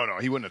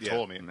 he wouldn't have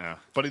told me. No.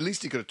 But at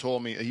least he could have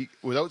told me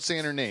without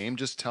saying her name.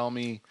 Just tell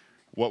me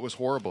what was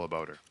horrible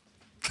about her.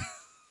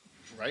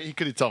 Right? He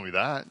could have told me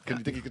that. You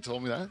think he could have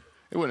told me that?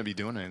 It wouldn't be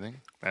doing anything.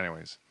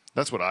 Anyways,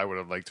 that's what I would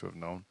have liked to have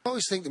known. I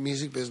always think the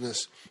music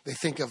business, they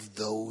think of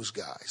those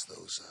guys,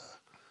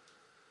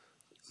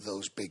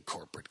 those big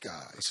corporate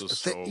guys.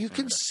 You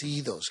can see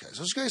those guys.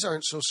 Those guys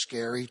aren't so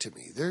scary to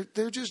me.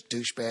 They're just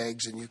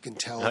douchebags, and you can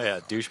tell. Oh, yeah,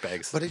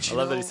 douchebags. But I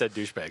love that he said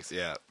douchebags.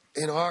 Yeah.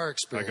 In our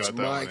experience,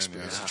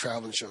 the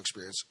traveling show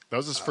experience. That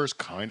was his first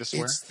kind of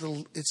swear?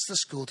 It's the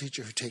school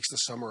teacher who takes the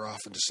summer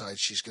off and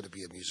decides she's going to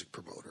be a music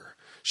promoter.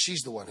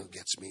 She's the one who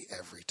gets me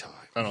every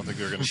time. I don't think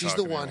they're going to She's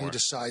the one who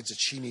decides that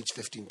she needs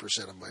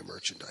 15% of my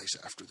merchandise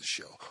after the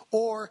show.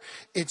 Or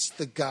it's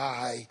the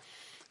guy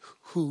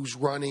who's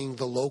running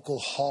the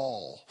local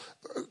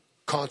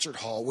concert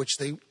hall, which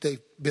they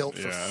built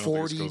for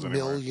 $40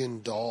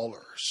 million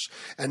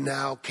and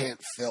now can't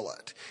fill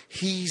it.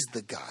 He's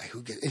the guy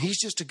and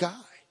he's just a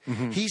guy.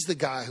 Mm-hmm. He's the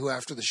guy who,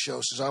 after the show,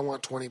 says, "I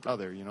want 20."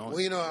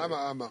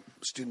 I'm a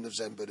student of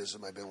Zen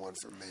Buddhism. I've been one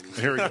for many years.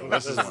 Here we go.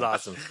 This is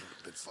awesome.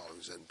 I've been following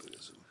Zen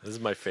Buddhism. This is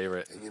my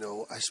favorite. And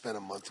I spent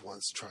a month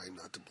once trying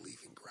not to believe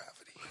in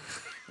gravity.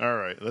 All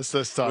right, let's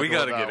talk. We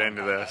got to get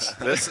into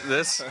this.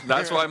 This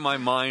that's why my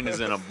mind is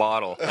in a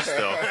bottle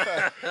still.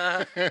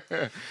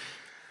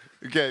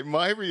 Okay,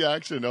 my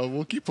reaction.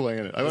 We'll keep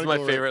playing it. That's my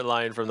favorite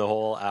line from the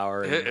whole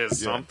hour. It is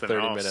something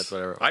 30 else. minutes,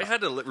 whatever. I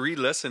had to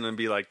re-listen and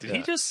be like, did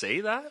he just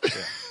say that?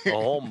 A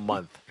whole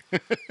month.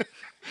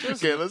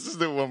 Okay, let's just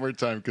do it one more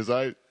time because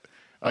I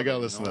got to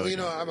listen to it.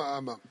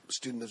 I'm a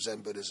student of Zen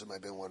Buddhism.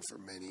 I've been one for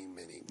many,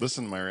 many.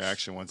 Listen to my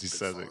reaction once he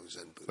says it.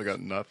 I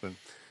got nothing.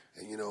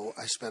 And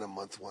I spent a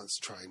month once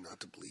trying not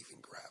to believe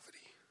in gravity.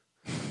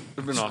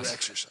 It's been awesome.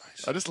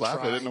 Exercise. I just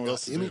laughed. I didn't know what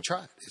else to do.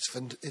 Try it. It's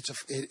fun.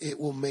 It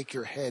will make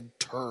your head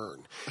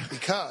turn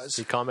because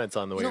he comments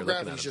on the way you're looking at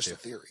him. Gravity's just a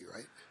theory,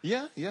 right?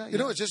 Yeah.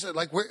 It's just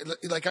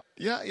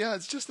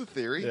it's just a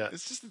theory. Yeah.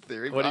 It's just a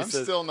theory. But I'm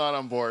still not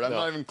on board. I'm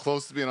not even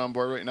close to being on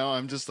board right now.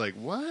 I'm just like,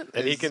 what?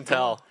 And he can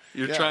tell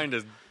you're trying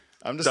to.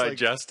 I'm just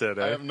digest it.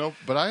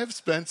 But I have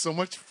spent so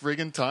much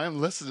friggin' time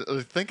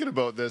thinking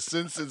about this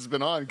since it's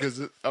been on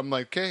because I'm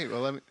like, okay,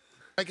 well,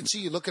 I can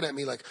see you looking at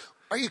me like,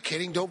 are you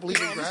kidding? Don't believe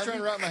in gravity? I'm just trying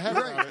to wrap my head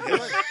around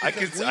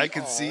it. I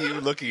could see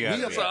you looking at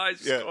me.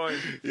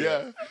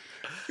 Yeah.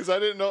 Because I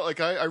didn't know.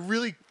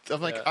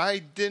 I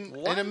didn't.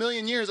 What? In a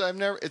million years,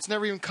 it's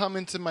never even come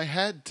into my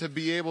head to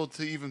be able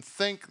to even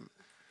think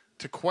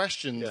to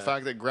question the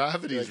fact that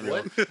gravity is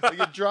real. Like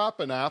you drop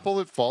an apple,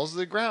 it falls to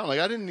the ground. Like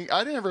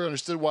I never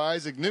understood why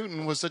Isaac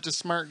Newton was such a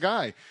smart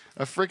guy.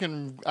 A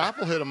freaking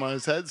apple hit him on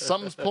his head.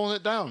 Something's pulling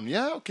it down.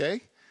 Yeah,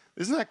 okay.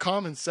 Isn't that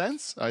common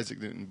sense,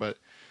 Isaac Newton? But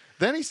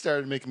then he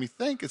started making me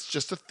think it's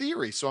just a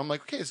theory. So I'm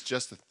like, okay, it's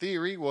just a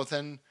theory. Well,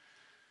 then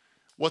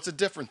what's a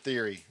different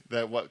theory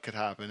that what could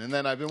happen? And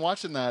then I've been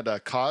watching that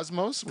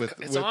Cosmos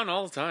It's on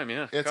all the time,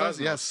 yeah. It's on,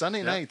 Cosmos.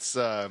 Sunday nights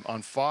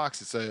on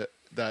Fox. It's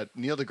that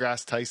Neil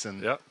deGrasse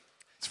Tyson. Yep.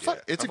 It's fun.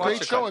 It's a I've watched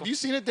great a show. couple. Have you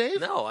seen it,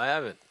 Dave? No, I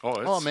haven't.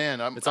 Oh man,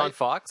 It's on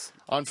Fox?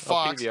 On I'll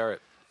Fox, PVR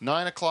it.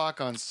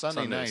 9:00 on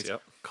Sunday Sundays, nights.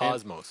 yep.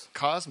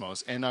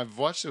 Cosmos. And I've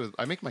watched it.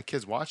 I make my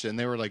kids watch it, and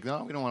they were like,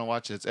 "No, we don't want to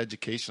watch it. It's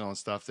educational and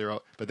stuff."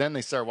 But then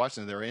they start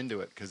watching it. They're into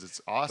it because it's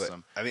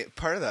awesome. But, I mean,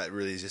 part of that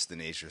really is just the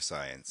nature of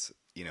science.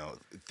 You know,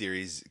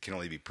 theories can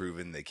only be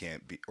proven; they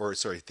can't be. Or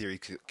sorry, theory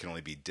can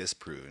only be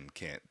disproven,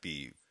 can't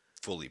be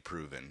fully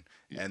proven.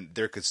 And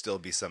there could still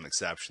be some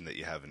exception that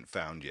you haven't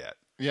found yet.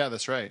 Yeah,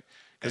 that's right.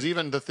 Because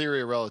even the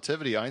theory of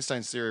relativity,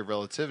 Einstein's theory of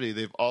relativity,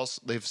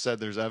 they've said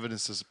there's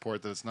evidence to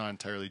support that it's not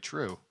entirely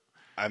true.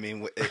 I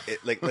mean,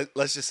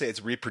 let's just say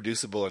it's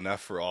reproducible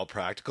enough for all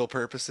practical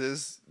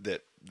purposes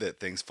that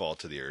things fall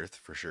to the earth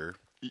for sure.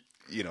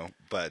 You know,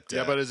 but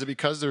but is it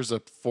because there's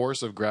a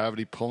force of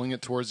gravity pulling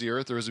it towards the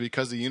earth, or is it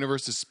because the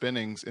universe is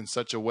spinning in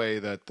such a way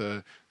that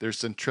there's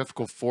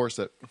centrifugal force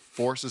that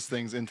forces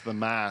things into the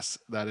mass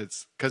that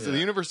it's because the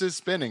universe is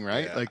spinning,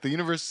 right? Yeah. Like the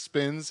universe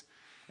spins,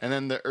 and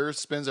then the earth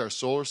spins, our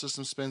solar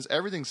system spins,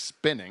 everything's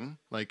spinning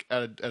like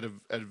at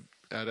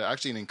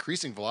actually an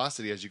increasing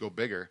velocity as you go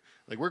bigger.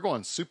 Like we're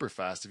going super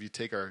fast if you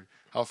take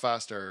how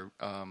fast our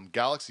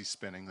galaxy's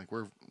spinning. Like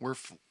we're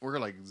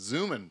like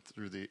zooming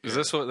through the. Is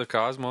this what the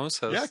Cosmos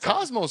has? Yeah,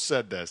 Cosmos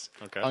said this.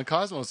 Okay. On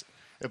Cosmos,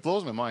 it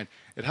blows my mind.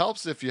 It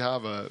helps if you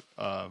have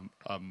a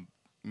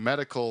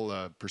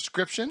medical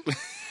prescription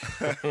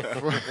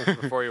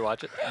Before you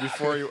watch it?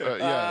 before you.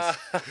 Yes,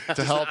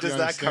 to help. does you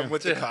that understand. come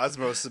with the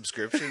Cosmos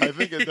subscription? I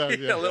think it does.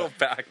 Yeah. a little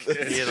pack. You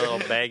get a little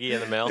baggie in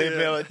the mail. They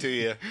mail it to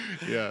you.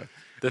 Yeah.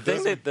 The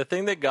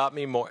thing that got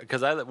me more,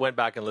 because I went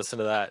back and listened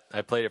to that.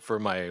 I played it for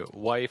my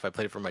wife. I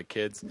played it for my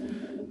kids.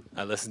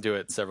 I listened to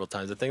it several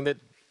times. The thing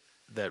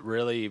that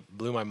really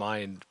blew my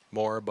mind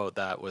more about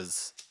that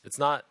was it's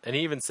not. And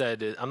he even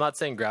said, I'm not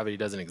saying gravity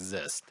doesn't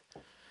exist.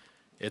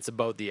 It's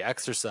about the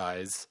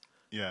exercise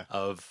Yeah.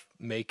 of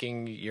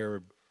making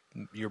your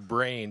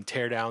brain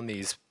tear down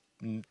these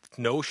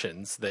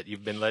notions that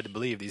you've been led to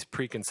believe, these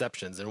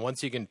preconceptions. And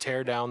once you can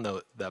tear down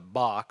the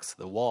box,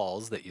 the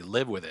walls that you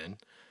live within,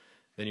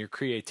 then your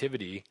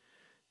creativity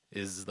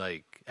is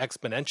like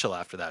exponential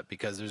after that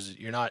because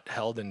you're not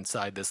held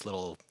inside this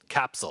little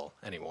capsule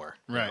anymore.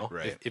 Right,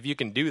 right. If you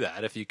can do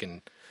that,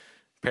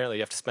 apparently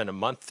you have to spend a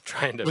month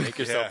trying to make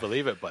yourself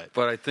believe it. But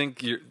I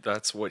think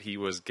that's what he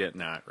was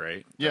getting at,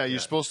 right? Yeah, you're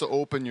supposed to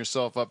open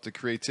yourself up to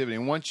creativity,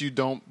 and once you're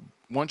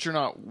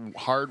not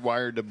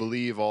hardwired to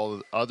believe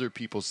all other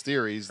people's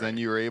theories, then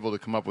you're able to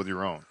come up with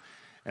your own,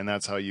 and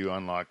that's how you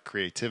unlock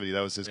creativity.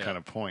 That was his kind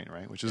of point,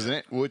 right? Which is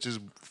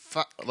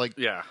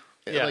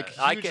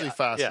hugely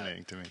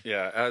fascinating to me.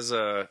 Yeah, as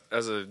a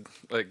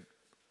like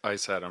I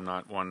said, I'm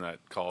not one that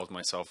calls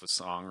myself a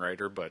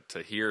songwriter, but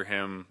to hear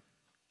him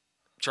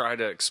try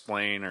to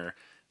explain or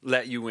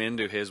let you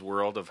into his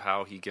world of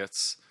how he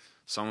gets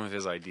some of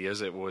his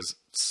ideas, it was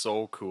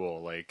so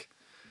cool. Like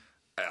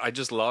I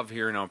just love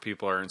hearing how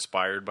people are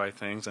inspired by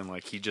things, and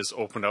like he just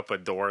opened up a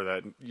door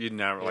that you'd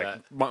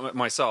never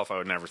myself I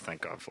would never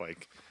think of.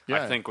 Like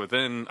I think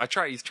I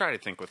try to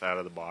think out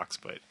of the box,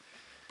 but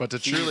to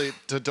truly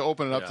to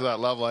open it up to that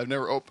level,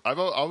 I've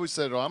always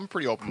said I'm a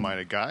pretty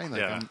open-minded guy.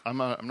 Like I'm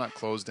not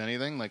closed to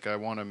anything. Like I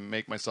want to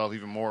make myself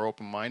even more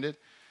open-minded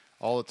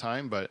all the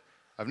time, but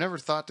I've never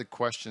thought to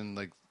question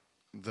like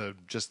the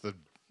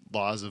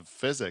laws of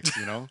physics,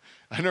 you know?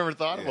 I never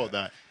thought about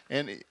that.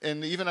 And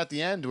even at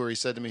the end where he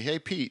said to me, "Hey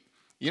Pete,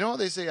 you know what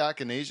they say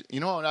echinacea,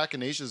 you know how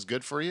echinacea is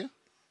good for you?"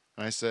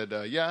 And I said,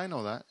 "Yeah, I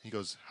know that." He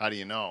goes, "How do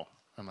you know?"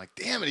 I'm like,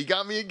 "Damn it, he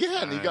got me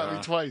again. He got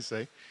me twice,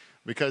 eh?"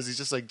 Because he's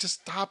just like,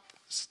 just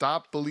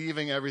stop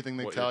believing everything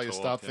they tell you.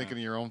 Stop thinking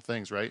of your own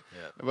things, right?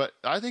 Yeah. But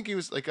I think he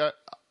was like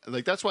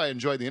that's why I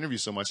enjoyed the interview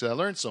so much. I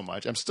learned so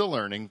much. I'm still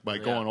learning by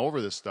going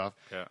over this stuff.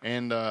 Yeah.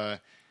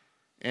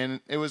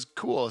 And it was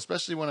cool,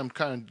 especially when I'm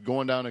kind of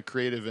going down a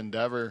creative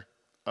endeavor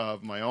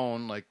of my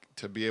own, like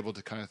to be able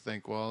to kind of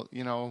think, well,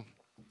 you know,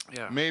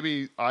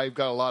 maybe I've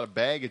got a lot of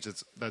baggage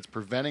that's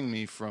preventing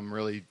me from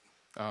really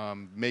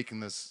making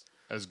this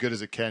as good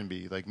as it can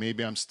be. Like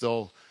maybe I'm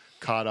still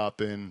caught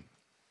up in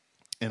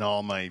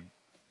all my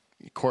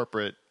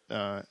corporate,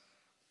 like,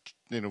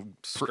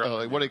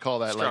 what do you call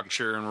that?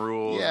 Structure and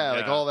rules. Yeah,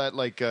 like all that,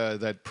 like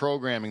that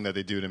programming that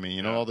they do to me.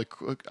 You know,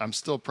 I'm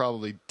still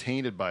probably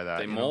tainted by that.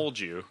 They mold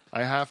you.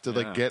 I have to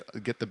like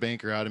get the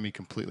banker out of me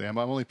completely. I'm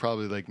only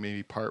probably like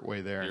maybe part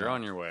way there. You're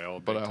on your way,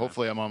 but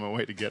hopefully I'm on my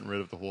way to getting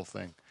rid of the whole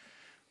thing.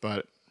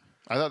 But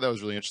I thought that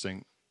was really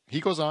interesting. He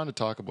goes on to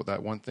talk about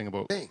that one thing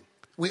about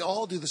We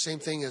all do the same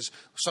thing as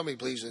somebody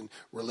believes in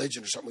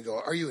religion or something. We go,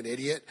 "Are you an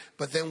idiot?"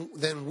 But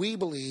then we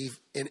believe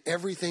in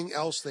everything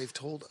else they've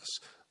told us.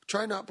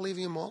 Try not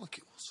believing in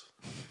molecules.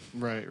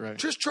 Right.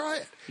 Just try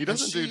it. He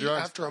doesn't and do see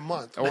drugs. after a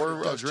month Or what it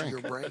a does to drink.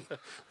 your brain,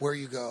 where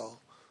you go,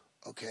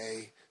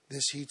 okay,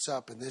 this heats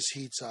up and this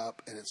heats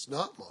up, and it's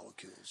not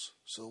molecules.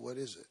 So what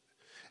is it?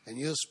 And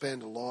you'll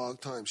spend a long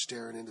time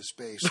staring into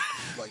space,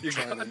 like You're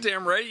trying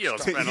goddamn right. You'll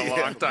start spend a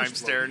thinking long of time this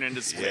staring moment.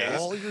 into space.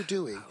 All you're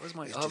doing was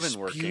my is oven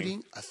working?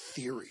 disputing a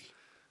theory.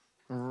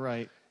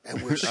 Right.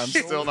 And we're I'm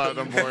still not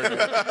on board.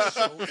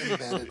 so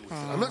embedded with it.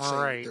 I'm not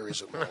saying there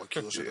isn't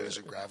molecules or there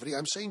isn't gravity.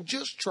 I'm saying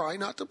just try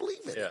not to believe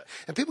in it.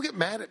 And people get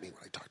mad at me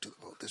when I talk to them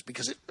about this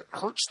because it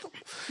hurts them.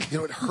 You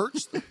know, it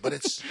hurts them, but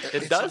it's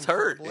does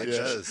hurt. incredible It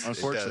exercise. does.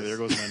 Unfortunately, there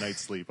goes my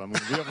night's sleep. I'm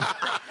gonna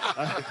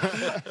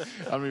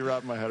be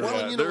wrapping my head around.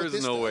 Well, you know there what is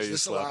this no does? way you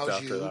This slept allows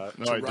after you that.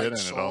 No, to I write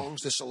didn't at all.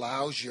 songs. This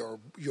allows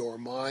your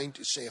mind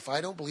to say, if I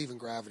don't believe in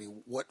gravity,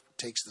 what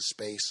takes the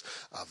space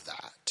of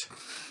that?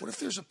 What if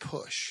there's a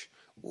push?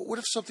 What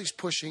if something's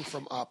pushing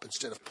from up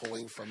instead of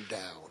pulling from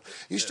down?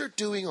 You start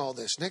doing all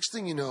this. Next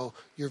thing you know,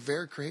 you're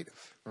very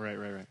creative. Right.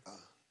 Isn't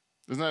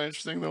that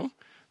interesting though?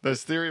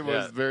 This theory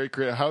was very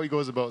creative. How he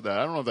goes about that,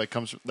 I don't know if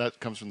that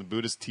comes from the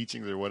Buddhist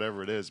teachings or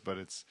whatever it is, but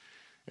it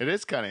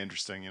is kind of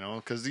interesting, you know,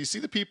 because you see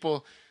the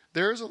people.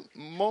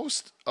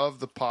 Most of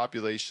the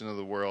population of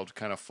the world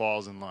kind of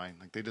falls in line.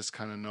 Like they just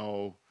kind of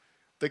know.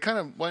 They kind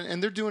of,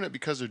 and they're doing it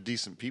because they're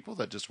decent people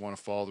that just want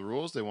to follow the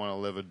rules. They want to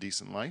live a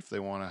decent life. They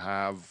want to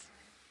have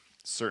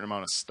certain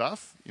amount of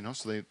stuff, you know,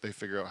 so they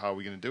figure out how are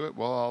we going to do it.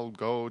 Well, I'll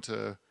go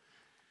to,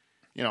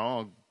 you know,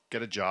 I'll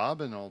get a job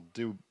and I'll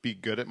be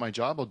good at my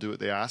job. I'll do what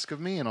they ask of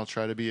me and I'll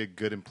try to be a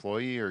good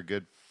employee or a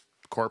good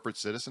corporate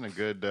citizen, a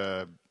good,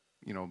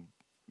 you know,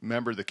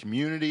 member of the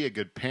community, a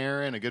good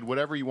parent, a good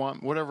whatever you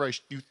want, whatever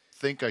you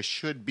think I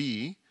should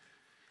be.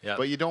 Yeah.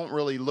 But you don't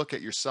really look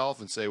at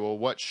yourself and say, well,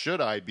 what should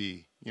I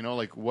be? You know,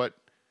 like what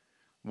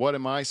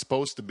am I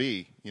supposed to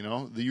be? You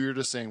know, you're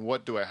just saying,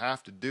 what do I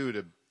have to do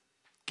to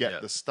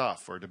get the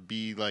stuff or to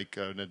be like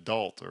an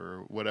adult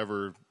or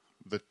whatever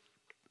the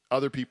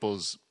other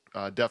people's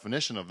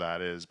definition of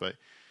that is, but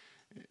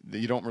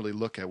you don't really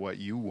look at what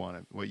you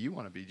want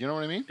to be. Do you know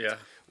what I mean? Yeah.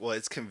 Well,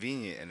 it's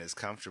convenient and it's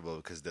comfortable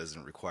because it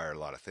doesn't require a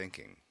lot of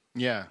thinking.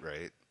 Yeah.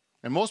 Right.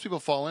 And most people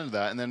fall into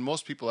that, and then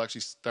most people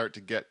actually start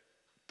to get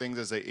things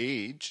as they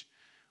age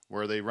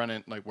where they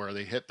where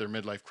they hit their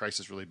midlife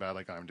crisis really bad,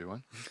 like I'm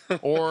doing,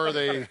 or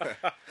they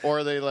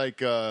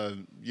like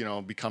you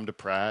know, become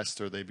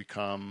depressed, or they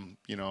become,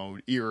 you know,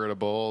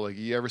 irritable. Like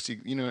you ever see,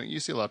 you know,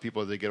 you see a lot of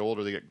people as they get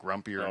older, they get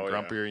grumpier and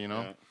grumpier, you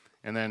know,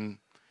 and then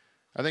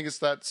I think it's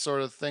that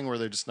sort of thing where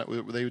they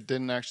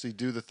didn't actually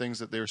do the things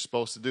that they were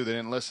supposed to do. They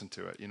didn't listen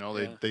to it, you know.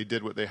 They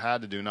did what they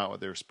had to do, not what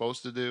they were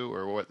supposed to do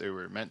or what they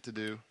were meant to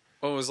do.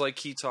 Well, it was like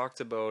he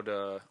talked about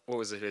what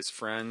was it? His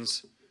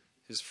friends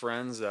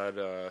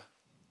that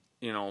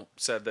you know,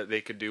 said that they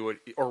could do what,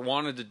 or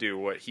wanted to do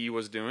what he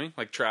was doing,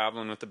 like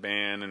traveling with the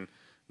band and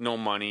no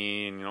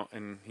money, and you know,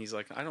 and he's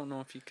like, I don't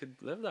know if you could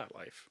live that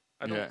life.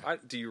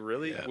 Do you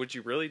really? Yeah. Would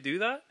you really do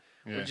that?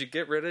 Yeah. Would you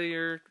get rid of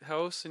your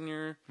house and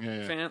your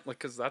fan? Like,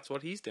 because that's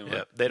what he's doing.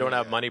 Yeah, they don't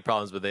have money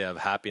problems, but they have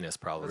happiness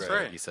problems. That's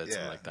right. He said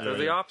something like that. They're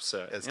the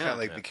opposite. It's kind of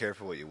like be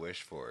careful what you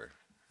wish for.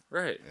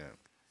 Right. Yeah.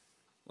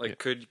 Like,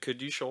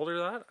 could you shoulder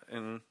that?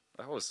 And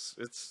it's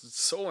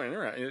so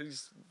interesting.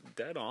 It's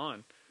dead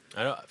on.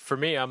 I know, for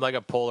me, I'm like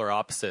a polar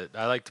opposite.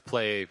 I like to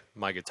play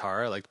my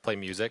guitar. I like to play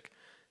music,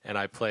 and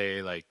I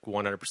play like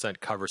 100%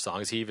 cover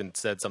songs. He even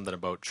said something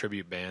about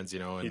tribute bands, you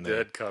know. And he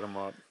did cut them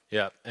up.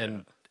 Yeah,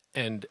 and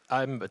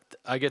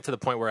I get to the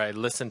point where I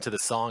listen to the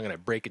song and I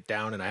break it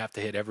down, and I have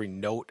to hit every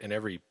note and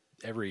every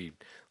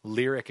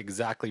lyric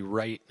exactly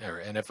right.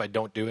 And if I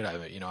don't do it,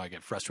 I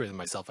get frustrated with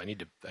myself. I need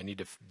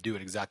to do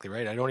it exactly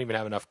right. I don't even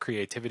have enough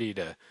creativity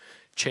to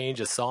change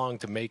a song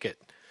to make it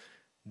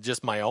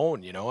just my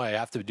own, you know. I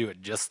have to do it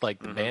just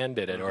like the band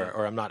did it,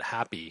 or I'm not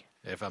happy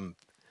if I'm.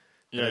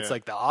 Yeah, it's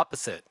like the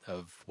opposite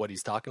of what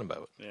he's talking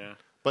about. Yeah,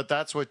 but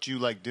that's what you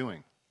like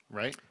doing,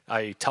 right?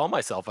 I tell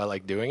myself I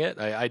like doing it.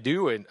 I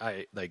do, and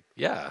I like.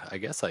 Yeah, I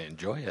guess I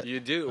enjoy it. You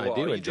do. I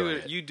do enjoy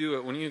it. You do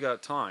it when you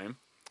got time.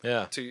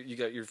 Yeah. You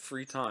got your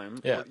free time.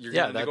 Yeah. You're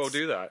going to go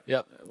do that.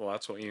 Yep. Well,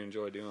 that's what you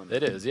enjoy doing.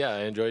 It is. Yeah,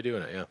 I enjoy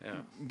doing it. Yeah.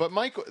 But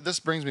Mike, this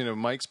brings me to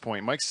Mike's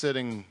point. Mike's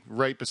sitting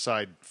right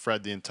beside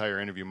Fred the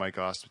entire interview. Mike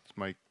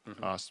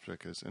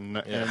Ostapchuk is,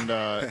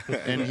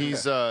 and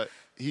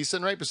he's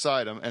sitting right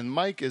beside him. And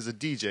Mike is a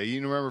DJ.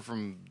 You remember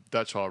from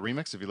Dutch Hall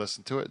Remix, if you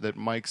listen to it, that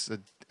Mike's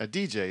a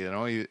DJ. You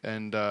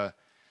know,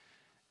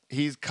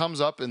 he comes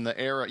up in the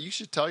era. You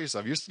should tell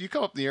yourself you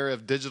come up in the era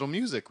of digital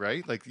music,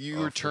 right? Like you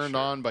were turned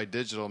on by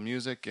digital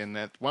music, and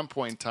at one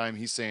point in time,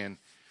 he's saying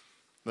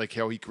like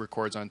how he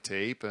records on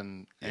tape,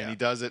 and he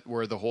does it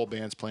where the whole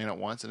band's playing at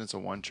once, and it's a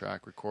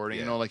one-track recording.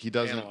 You know, like he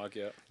doesn't. Analog,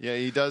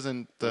 he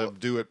doesn't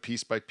do it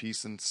piece by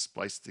piece and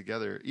splice it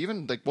together.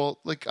 Even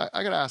like,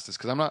 I gotta ask this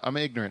because I'm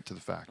ignorant to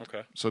the fact.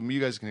 Okay. So you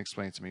guys can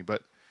explain it to me,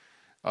 but.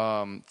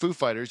 Foo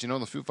Fighters, you know,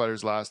 the Foo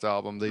Fighters' last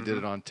album, they did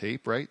it on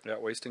tape, right? Yeah,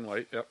 Wasting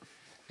Light. Yep.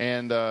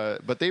 And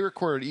but they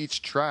recorded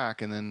each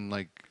track and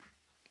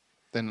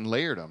then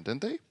layered them,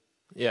 didn't they?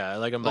 Yeah,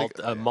 like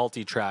a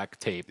multi-track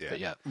tape.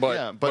 Yeah.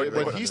 But But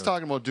what he's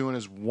talking about doing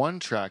is one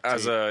track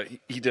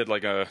tape. He did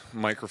like a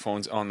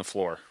microphones on the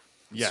floor.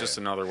 It's Yeah. just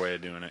another way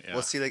of doing it. Yeah.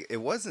 Well, see, like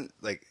it wasn't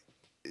like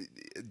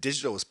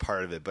digital was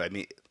part of it, but I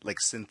mean,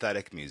 like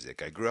synthetic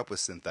music. I grew up with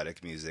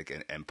synthetic music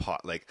and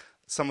pop. Like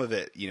some of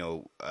it,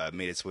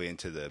 made its way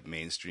into the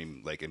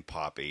mainstream, like in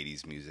pop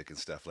 '80s music and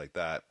stuff like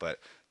that. But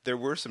there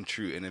were some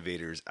true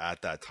innovators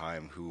at that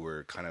time who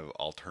were kind of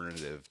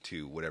alternative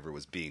to whatever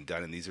was being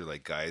done, and these are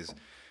like guys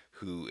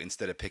who,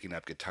 instead of picking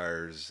up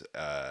guitars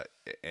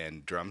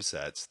and drum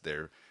sets,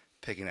 they're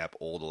picking up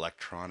old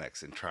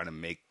electronics and trying to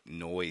make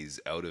noise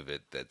out of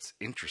it that's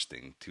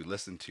interesting to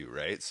listen to,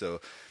 right? So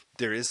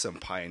there is some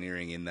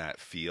pioneering in that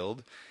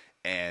field.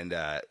 And,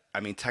 I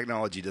mean,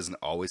 technology doesn't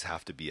always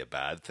have to be a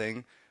bad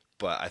thing,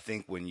 but I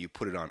think when you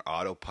put it on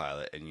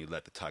autopilot and you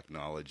let the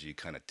technology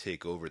kind of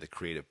take over the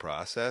creative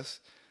process,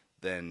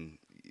 then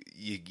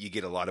you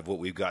get a lot of what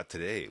we've got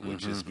today,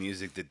 which is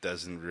music that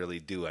doesn't really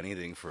do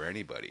anything for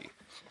anybody.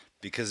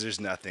 Because there's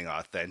nothing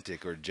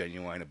authentic or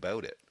genuine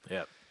about it.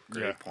 yeah.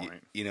 Great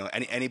point.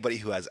 Anybody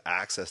who has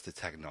access to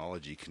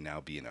technology can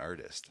now be an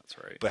artist. That's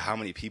right. But how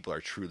many people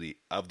are truly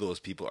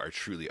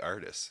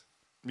artists?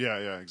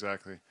 Yeah,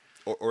 exactly.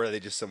 Or are they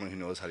just someone who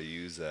knows how to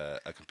use a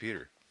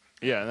computer?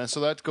 Yeah, and then, so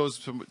that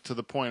goes to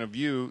the point of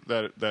view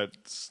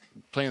that's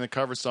playing the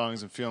cover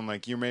songs and feeling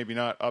like you're maybe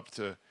not up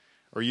to,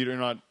 or you're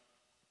not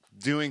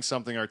doing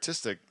something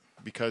artistic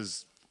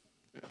because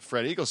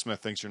Fred Eaglesmith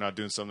thinks you're not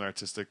doing something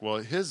artistic. Well,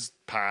 his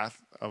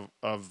path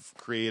of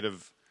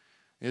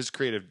his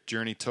creative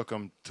journey took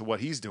him to what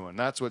he's doing.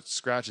 That's what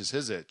scratches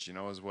his itch,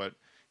 is what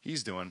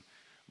he's doing.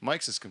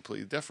 Mike's is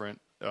completely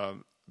different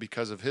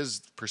because of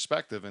his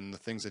perspective and the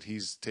things that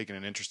he's taken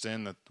an interest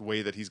in, the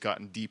way that he's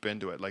gotten deep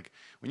into it. Like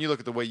when you look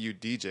at the way you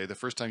DJ, the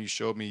first time you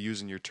showed me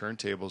using your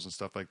turntables and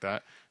stuff like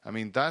that, I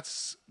mean,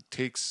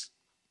 takes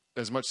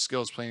as much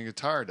skill as playing a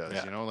guitar does,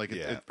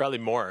 It Probably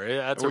more.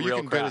 That's a or you real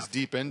can craft. get as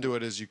deep into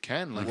it as you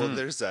can. Like, Well,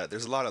 there's a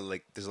lot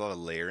of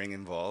layering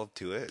involved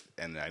to it,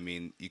 and I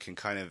mean, you can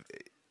kind of,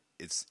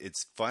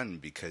 it's fun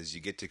because you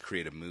get to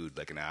create a mood,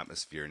 like an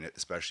atmosphere, and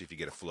especially if you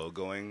get a flow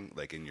going,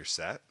 like in your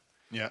set.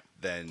 Yeah.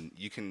 Then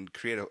you can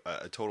create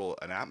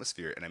an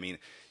atmosphere, and I mean,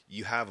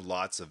 you have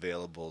lots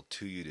available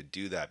to you to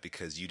do that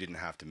because you didn't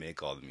have to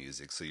make all the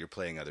music, so you're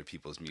playing other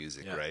people's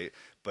music, right?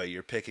 But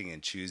you're picking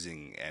and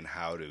choosing and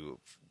how to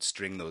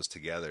string those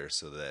together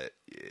so that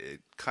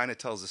it kind of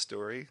tells a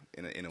story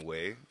in a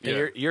way.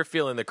 And you're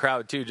feeling the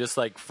crowd too, just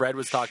like Fred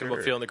was talking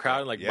about feeling the crowd,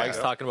 and like Mike's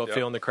talking about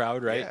feeling the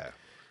crowd, right? Yeah.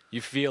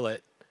 You feel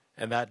it,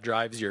 and that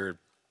drives your.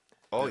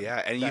 Oh yeah,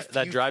 and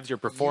that drives your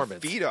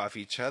performance. You feed off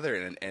each other,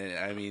 and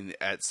I mean,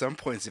 at some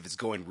points, if it's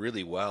going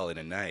really well in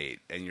a night,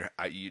 and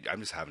I'm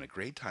just having a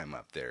great time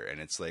up there, and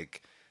it's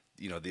like,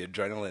 the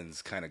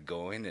adrenaline's kind of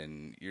going,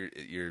 and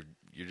you're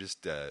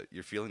just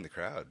you're feeling the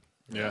crowd.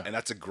 Yeah, and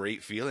that's a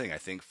great feeling, I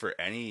think, for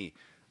any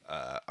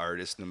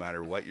artist, no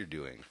matter what you're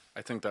doing.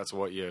 I think that's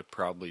what you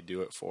probably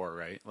do it for,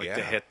 right? Like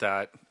to hit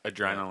that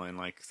adrenaline.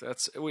 Like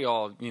we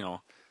all,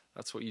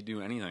 that's what you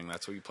do anything.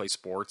 That's what you play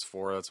sports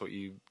for. That's what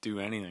you do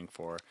anything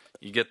for.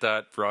 You get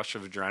that rush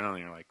of adrenaline.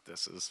 You're like,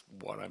 this is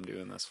what I'm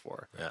doing this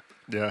for.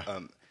 Yeah.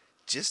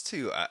 Just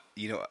to,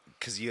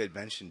 because you had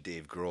mentioned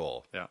Dave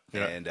Grohl. Yeah.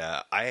 And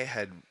I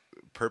had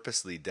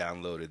purposely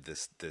downloaded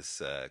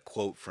this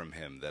quote from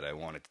him that I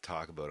wanted to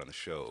talk about on the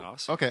show.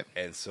 Awesome. Okay.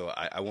 And so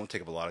I won't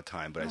take up a lot of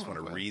time, but I just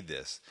want to read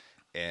this.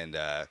 And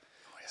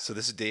so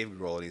this is Dave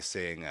Grohl, and he's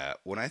saying,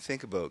 when I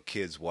think about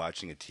kids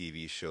watching a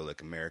TV show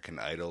like American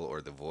Idol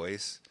or The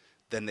Voice,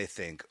 then they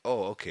think,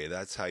 oh, okay,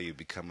 that's how you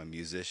become a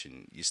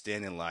musician. You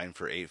stand in line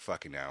for 8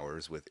 fucking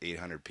hours with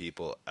 800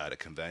 people at a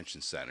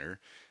convention center,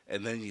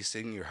 and then you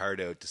sing your heart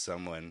out to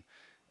someone,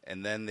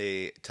 and then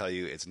they tell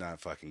you it's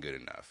not fucking good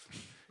enough.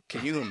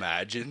 Can you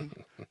imagine?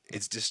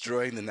 It's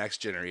destroying the next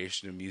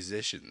generation of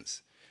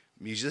musicians.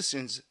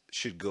 Musicians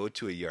should go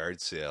to a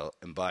yard sale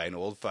and buy an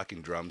old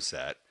fucking drum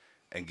set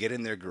and get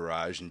in their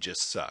garage and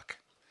just suck.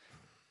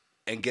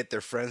 And get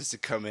their friends to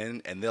come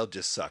in, and they'll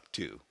just suck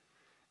too.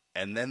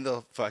 And then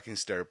they'll fucking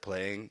start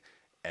playing,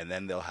 and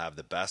then they'll have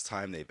the best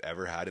time they've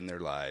ever had in their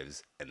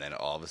lives, and then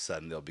all of a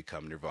sudden they'll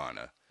become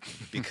Nirvana.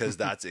 Because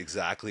that's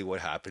exactly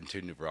what happened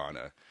to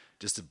Nirvana.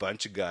 Just a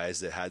bunch of guys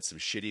that had some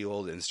shitty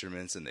old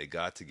instruments, and they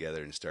got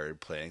together and started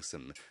playing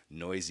some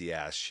noisy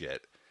ass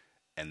shit,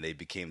 and they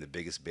became the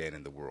biggest band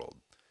in the world.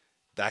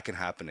 That can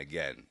happen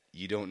again.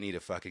 You don't need a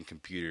fucking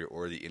computer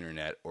or the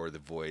internet or The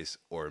Voice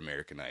or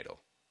American Idol.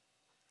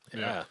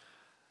 Yeah.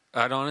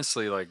 That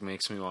honestly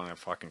makes me want to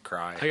fucking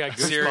cry. I got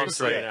goosebumps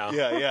Seriously. right now.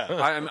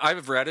 Yeah.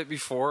 I've read it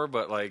before,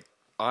 but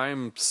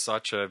I'm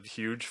such a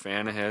huge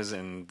fan of his,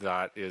 and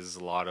that is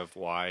a lot of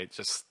why.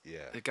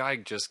 The guy I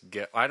just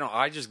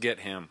get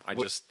him.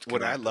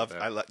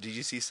 Did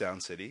you see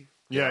Sound City?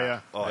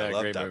 Yeah. Oh, I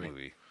love great that movie.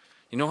 movie.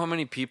 You know how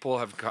many people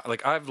have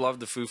I've loved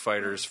the Foo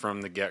Fighters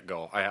from the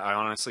get-go. I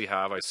honestly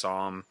have. I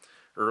saw them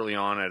early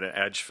on at an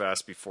Edge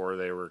Fest before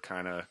they were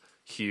kind of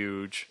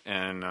huge,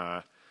 and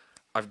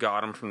I've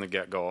got him from the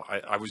get-go.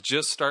 I was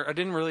just I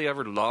didn't really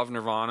ever love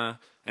Nirvana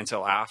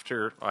until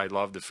after I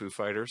loved the Foo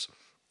Fighters.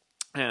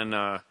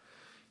 And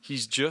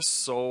he's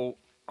just so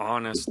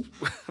honest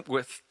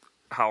with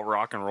how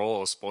rock and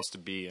roll is supposed to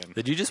be. And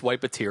Did you just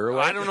wipe a tear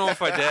away? I don't know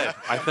if I did.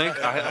 I think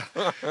Yeah.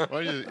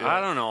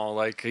 I don't know.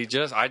 Like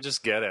I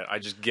just get it. I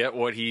just get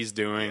what he's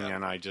doing,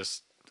 and I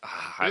just.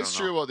 It's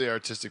true about the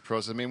artistic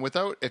process. I mean,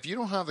 if you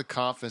don't have the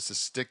confidence to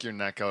stick your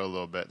neck out a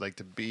little bit, like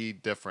to be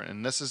different,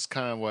 and this is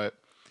kind of what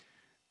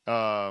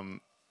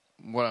I'm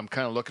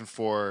kind of looking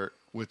for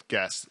with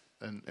guests.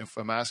 And if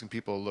I'm asking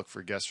people to look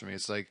for guests for me,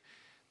 it's like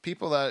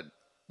people that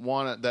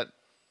that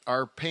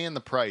are paying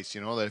the price. You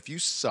know, that if you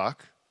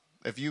suck,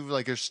 if you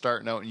like are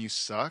starting out and you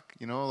suck,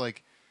 you know,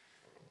 like,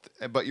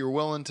 but you're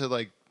willing to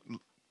like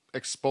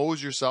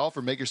expose yourself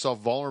or make yourself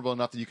vulnerable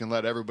enough that you can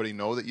let everybody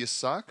know that you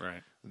suck.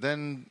 Right.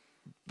 Then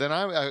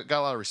I got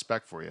a lot of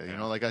respect for you. You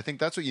know, like I think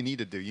that's what you need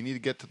to do. You need to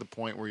get to the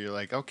point where you're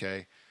like,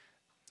 okay,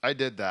 I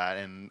did that,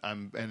 and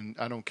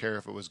I don't care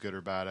if it was good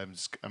or bad. I'm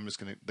just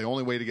gonna. The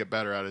only way to get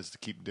better at it is to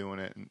keep doing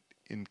it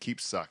and keep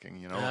sucking.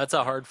 You know, Yeah, that's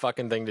a hard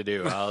fucking thing to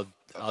do.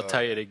 I'll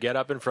tell you, to get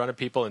up in front of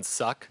people and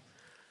suck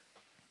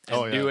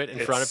and do it in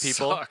front of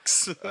people.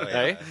 Sucks.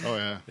 Hey, oh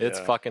yeah, it's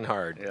fucking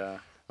hard. Yeah.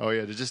 oh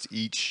yeah, to just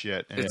eat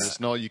shit and just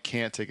know you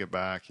can't take it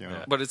back. You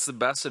know, But it's the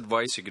best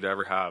advice you could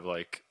ever have.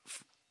 Like,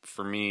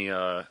 for me,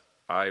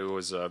 I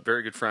was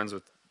very good friends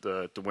with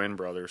the Wynn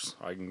brothers.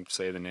 I can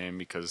say the name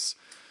because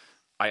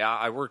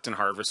I worked in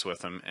Harvest with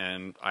them,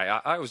 and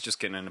I was just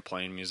getting into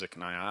playing music,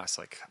 and I asked,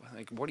 like,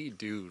 what do you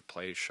do to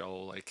play a show?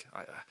 Like,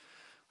 I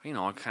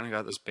kind of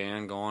got this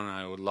band going, and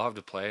I would love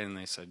to play, and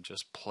they said,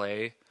 just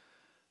play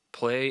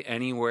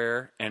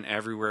anywhere and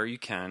everywhere you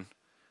can,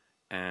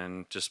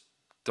 and just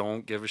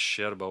don't give a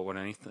shit about what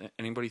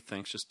anybody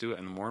thinks. Just do it,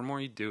 and the more and more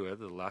you do it,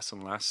 the less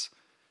and less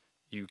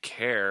you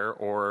care,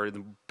 or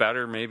the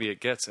better maybe it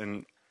gets.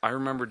 And I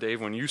remember, Dave,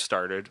 when you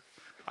started,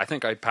 I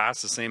think I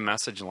passed the same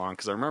message along,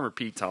 because I remember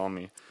Pete telling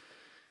me,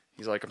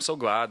 he's like, I'm so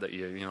glad that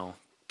you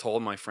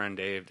told my friend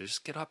Dave to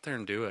just get up there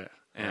and do it.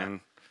 And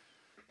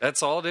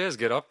that's all it is.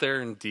 Get up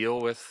there and deal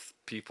with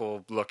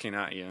people looking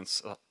at you. And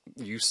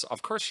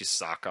of course you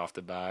suck off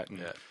the bat, and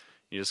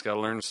you just got to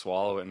learn to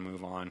swallow it and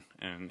move on.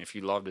 And if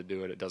you love to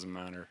do it, it doesn't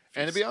matter.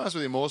 and to be honest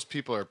with you, most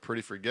people are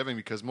pretty forgiving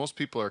because most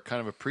people are kind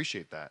of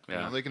appreciate that. You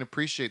Yeah. know, they can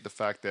appreciate the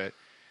fact that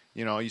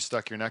you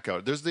stuck your neck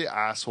out. There's the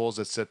assholes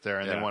that sit there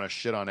and they want to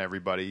shit on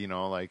everybody. You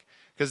know, like.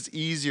 Because it's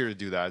easier to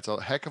do that. It's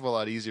a heck of a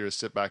lot easier to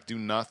sit back, do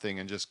nothing,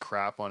 and just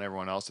crap on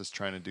everyone else that's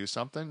trying to do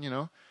something, you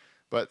know?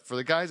 But for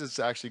the guys that's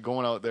actually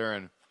going out there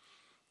and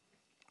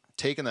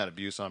taking that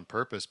abuse on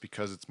purpose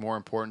because it's more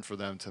important for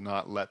them to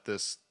not let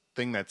this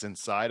thing that's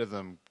inside of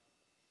them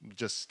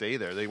just stay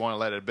there. They want to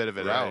let a bit of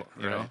it out,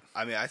 you know?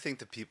 I mean, I think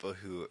the people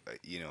who,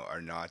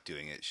 are not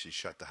doing it should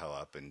shut the hell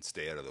up and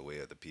stay out of the way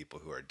of the people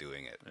who are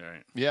doing it.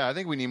 Right. Yeah, I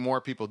think we need more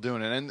people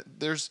doing it. And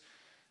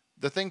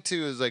the thing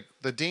too is like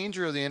the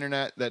danger of the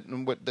internet that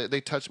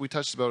we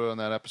touched about it on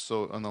that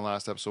episode, on the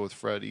last episode with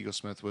Fred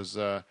Eaglesmith, was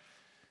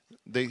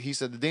he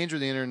said the danger of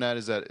the internet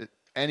is that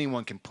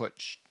anyone can put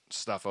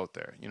stuff out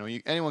there. You know,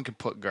 anyone can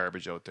put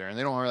garbage out there, and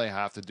you don't really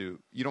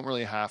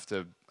have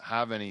to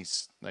have any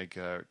like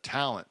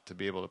talent to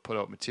be able to put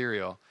out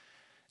material.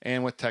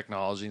 And with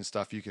technology and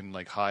stuff, you can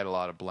like hide a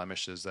lot of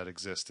blemishes that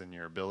exist in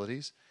your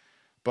abilities.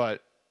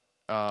 But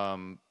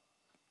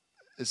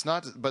it's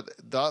not, but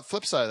the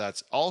flip side of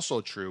that's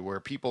also true, where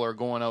people are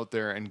going out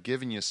there and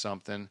giving you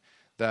something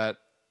that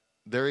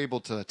they're able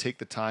to take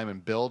the time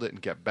and build it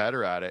and get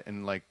better at it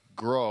and like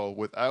grow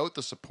without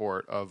the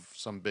support of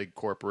some big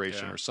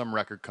corporation or some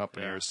record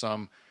company or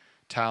some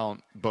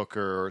talent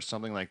booker or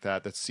something like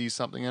that sees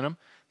something in them,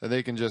 that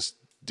they can just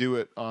do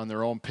it on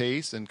their own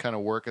pace and kind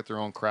of work at their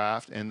own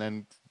craft and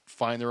then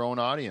find their own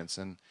audience.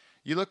 And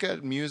you look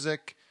at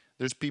music,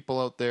 there's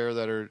people out there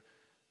that are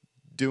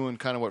doing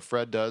kind of what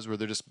Fred does, where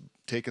they're just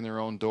taking their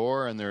own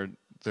door and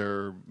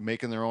they're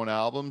making their own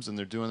albums and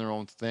they're doing their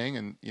own thing.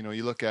 And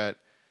you look at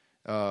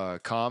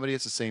comedy,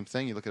 it's the same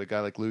thing. You look at a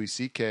guy like Louis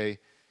C.K.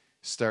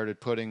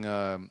 started putting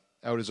out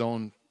his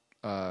own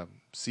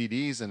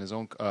CDs and his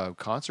own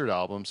concert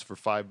albums for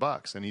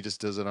 $5, and he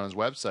just does it on his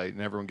website,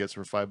 and everyone gets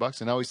it for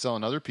 $5. And now he's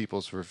selling other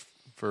people's for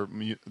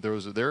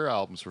their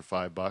albums for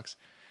 $5,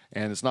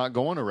 and it's not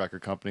going to a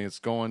record company; it's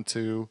going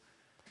to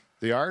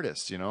the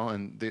artist,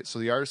 and so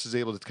the artist is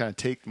able to kind of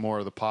take more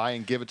of the pie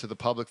and give it to the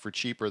public for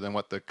cheaper than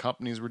what the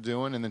companies were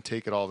doing, and then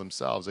take it all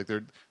themselves. Like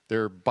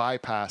they're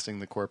bypassing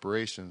the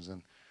corporations,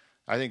 and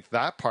I think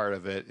that part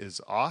of it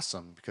is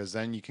awesome, because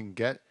then you can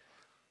get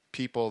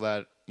people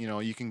that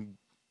you can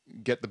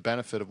get the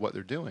benefit of what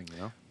they're doing.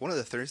 One of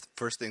the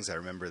first things I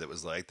remember that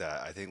was like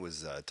that, I think,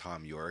 was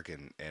Tom York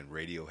and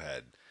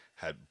Radiohead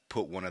had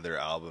put one of their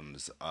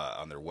albums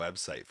on their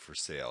website for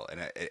sale,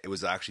 and it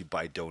was actually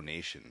by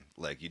donation.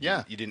 Like you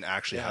didn't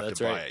actually have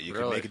to buy it. You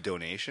could make a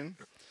donation,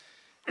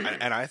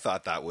 and I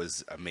thought that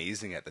was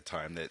amazing at the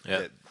time that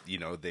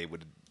they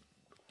would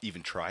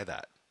even try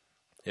that.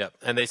 Yep,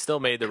 and they still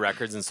made the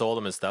records and sold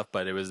them and stuff,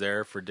 but it was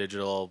there for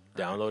digital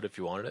download if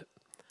you wanted it.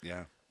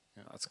 Yeah.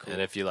 That's cool.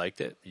 And if you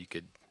liked it, you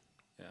could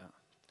yeah.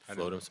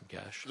 float him some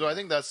cash. So I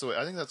think that's the way.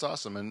 I think that's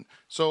awesome. And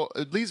so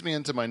it leads me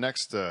into my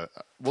next.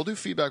 We'll do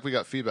feedback. We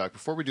got feedback.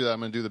 Before we do that, I'm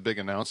going to do the big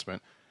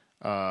announcement.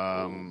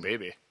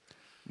 Baby.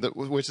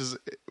 Which is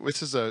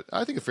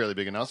I think a fairly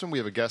big announcement. We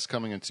have a guest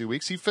coming in 2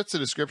 weeks. He fits the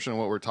description of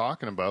what we're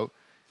talking about.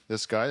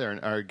 This guy,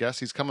 our guest,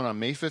 he's coming on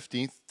May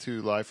 15th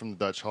to live from the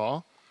Dutch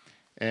Hall,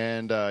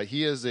 and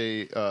he is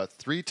a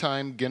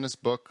 3-time Guinness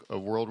Book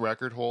of World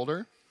Record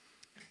holder.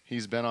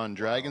 He's been on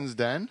Dragon's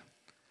Den.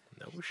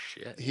 No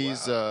shit.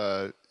 He's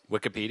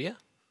Wikipedia?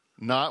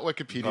 not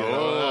Wikipedia.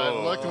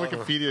 I looked at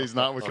Wikipedia. He's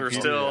not Wikipedia. We're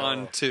still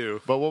on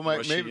 2.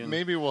 But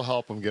maybe we'll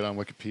help him get on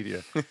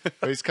Wikipedia.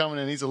 But he's coming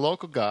in. He's a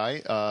local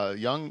guy,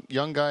 young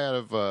guy out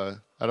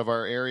of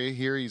our area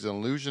here. He's an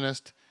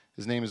illusionist.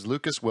 His name is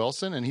Lucas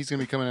Wilson, and he's going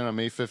to be coming in on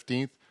May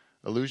 15th.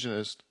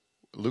 Illusionist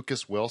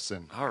Lucas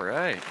Wilson. All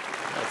right.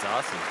 That's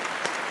awesome.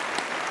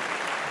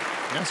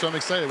 Yeah, so I'm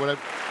excited. What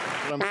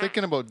I'm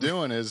thinking about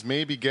doing is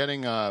maybe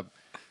getting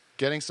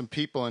some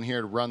people in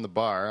here to run the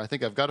bar. I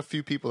think I've got a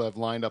few people that I've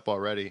lined up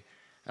already,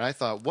 and I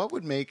thought, what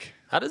would make?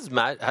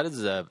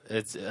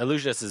 It's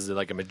illusionist is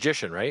like a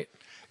magician, right?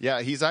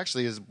 Yeah, he's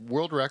actually his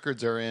world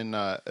records are in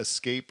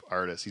escape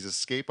artist. He's an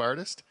escape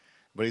artist,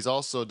 but he's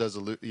also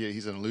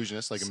he's an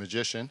illusionist, like a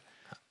magician.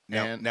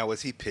 Now,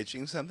 was he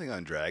pitching something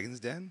on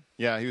Dragon's Den?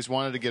 Yeah, he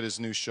wanted to get his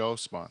new show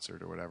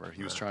sponsored or whatever.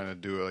 He was trying to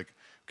do it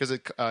because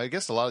I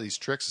guess a lot of these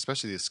tricks,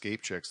 especially the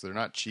escape tricks, they're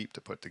not cheap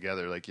to put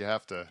together. Like I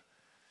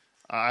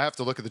have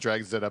to look at the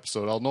Dragon's Den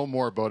episode. I'll know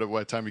more about it by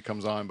the time he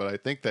comes on, but I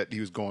think that he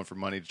was going for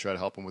money to try to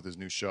help him with his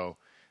new show.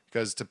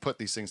 Because to put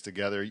these things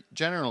together,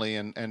 generally,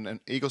 and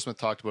Eaglesmith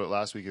talked about it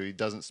last week, he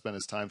doesn't spend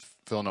his time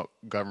filling out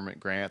government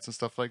grants and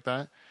stuff like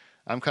that.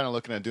 I'm kind of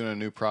looking at doing a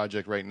new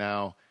project right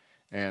now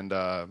and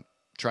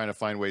trying to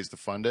find ways to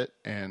fund it.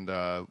 And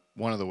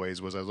one of the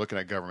ways was I was looking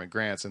at government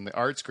grants. And the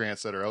arts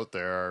grants that are out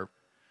there,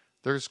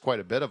 there's quite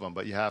a bit of them,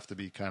 but you have to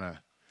be kind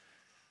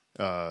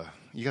of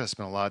you got to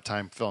spend a lot of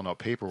time filling out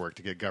paperwork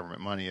to get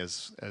government money,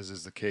 as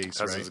is the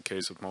case. As is the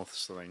case with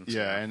most things.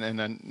 Yeah, and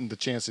then the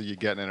chances of you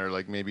getting it are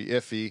like maybe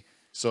iffy.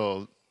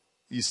 So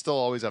you still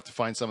always have to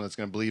find someone that's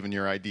going to believe in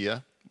your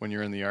idea when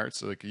you're in the arts.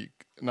 So like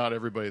not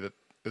everybody that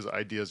his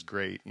idea is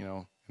great,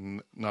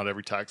 and not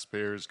every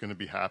taxpayer is going to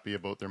be happy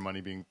about their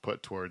money being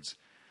put towards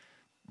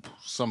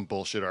some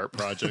bullshit art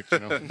project,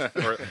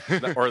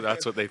 or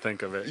that's what they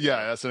think of it.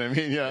 Yeah, that's what I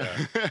mean. Yeah.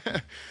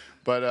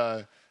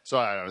 But so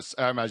I don't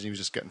know. I imagine he was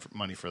just getting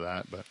money for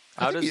that, but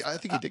I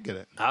think he did get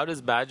it. How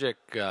does magic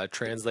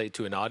translate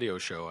to an audio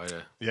show?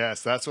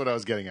 Yes, that's what I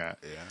was getting at.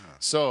 Yeah.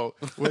 So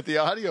with the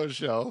audio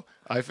show,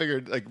 I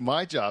figured like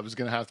my job is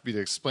going to have to be to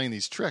explain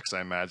these tricks.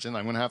 I imagine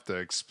I'm going to have to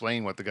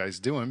explain what the guy's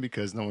doing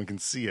because no one can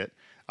see it.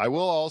 I will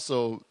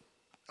also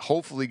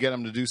hopefully get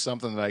him to do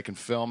something that I can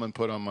film and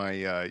put on my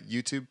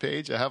YouTube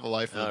page. I have a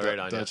Life of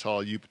the Dutch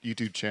Hall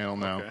YouTube channel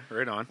now. Okay,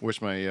 right on.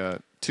 Which my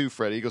 2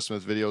 Fred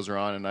Eaglesmith videos are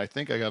on, and I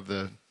think I have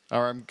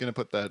I'm going to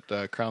put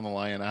that Crown the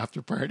Lion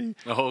after party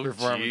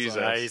performance Jesus.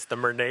 on. Nice, the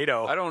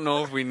Mernado. I don't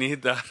know if we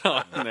need that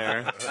on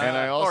there. And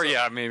I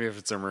also, maybe if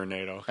it's a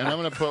Mernado. And I'm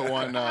going to put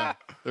one.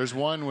 There's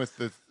one with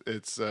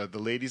the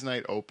ladies'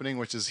 night opening,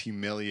 which is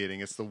humiliating.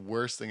 It's the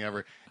worst thing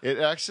ever. It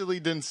actually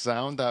didn't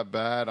sound that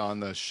bad on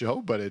the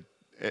show, but it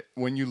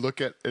when you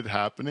look at it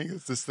happening,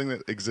 it's this thing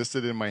that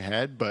existed in my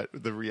head. But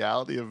the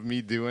reality of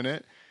me doing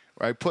it,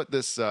 where I put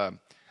this, I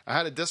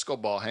had a disco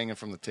ball hanging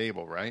from the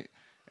table, right?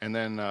 And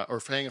then,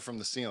 or hanging from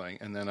the ceiling,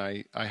 and then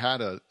I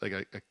had a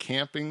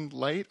camping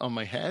light on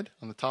my head,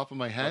 on the top of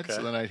my head. Okay.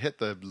 So then I'd hit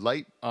the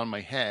light on my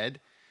head,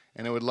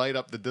 and it would light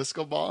up the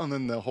disco ball, and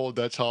then the whole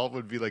Dutch Hall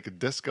would be like a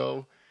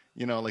disco,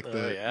 you'd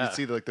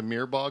see the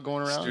mirror ball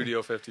going around.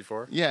 Studio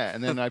 54. Yeah,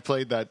 and then I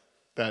played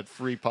that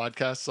free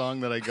podcast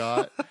song that I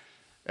got.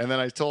 And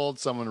then I told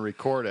someone to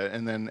record it,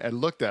 and then I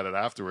looked at it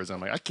afterwards. I'm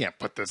like, I can't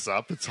put this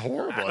up. It's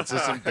horrible. It's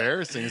just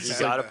embarrassing. It's You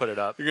just got to put it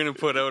up. You're going to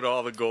put out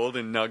all the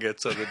golden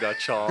nuggets of the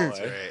Dutch Hall.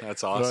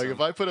 That's awesome. Like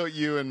if I put out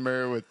you and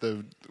Mary with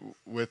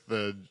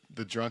the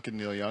drunken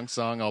Neil Young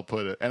song, I'll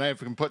put it. And I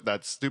can put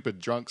that stupid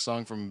drunk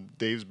song from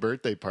Dave's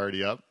birthday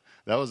party up.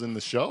 That was in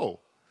the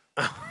show.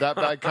 That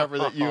bad cover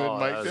that you and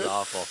Mike that did. was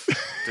awful.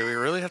 Do we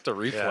really have to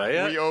replay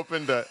it? We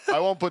opened it. I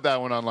won't put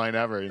that one online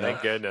ever.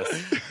 Thank goodness.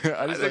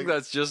 I think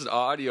that's just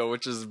audio,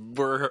 which is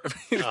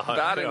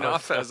bad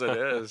enough as it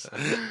is.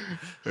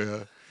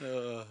 Yeah.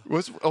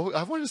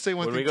 I wanted to say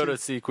one When thing. we go to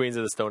see Queens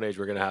of the Stone Age,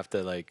 we're going to have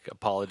to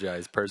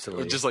apologize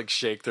personally. Just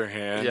shake their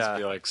hands Yeah. and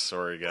be like,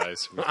 sorry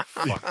guys, we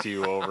fucked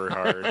you over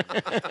hard.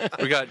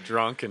 We got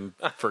drunk and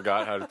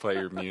forgot how to play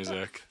your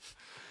music.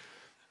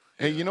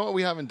 Hey, you know what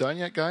we haven't done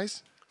yet,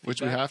 guys? Which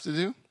we have to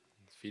do?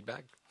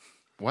 Feedback?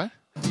 What?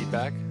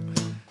 Feedback?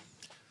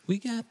 We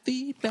got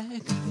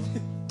feedback.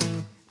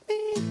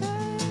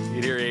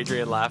 You'd hear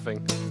Adrian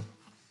laughing.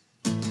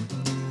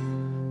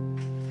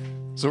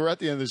 So we're at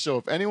the end of the show.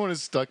 If anyone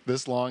has stuck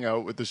this long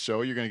out with the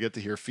show, you're going to get to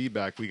hear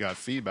feedback. We got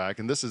feedback.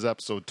 And this is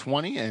episode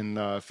 20.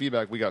 And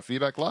feedback, we got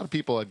feedback. A lot of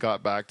people had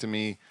got back to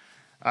me.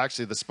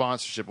 Actually, the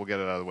sponsorship, we'll get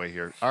it out of the way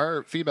here.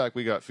 Our feedback,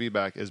 we got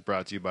feedback is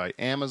brought to you by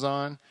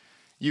Amazon.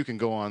 you can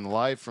go on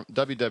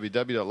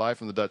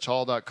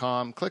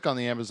www.livefromthedutchhall.com, click on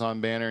the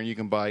Amazon banner, and you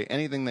can buy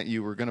anything that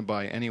you were going to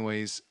buy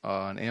anyways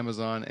on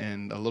Amazon,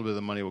 and a little bit of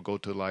the money will go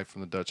to Live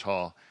from the Dutch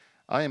Hall.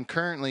 I am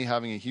currently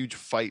having a huge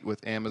fight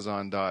with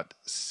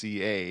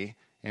Amazon.ca.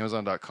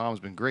 Amazon.com has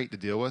been great to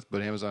deal with,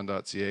 but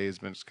Amazon.ca has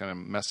been just kind of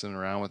messing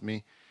around with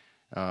me.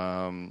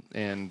 So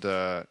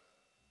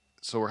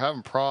we're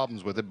having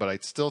problems with it, but I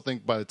still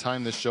think by the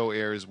time this show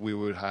airs, we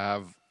would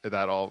have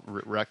that all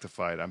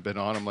rectified. I've been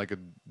on them like a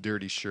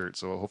dirty shirt,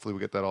 so hopefully we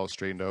get that all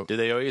straightened out. Do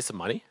they owe you some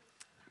money?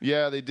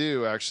 Yeah, they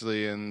do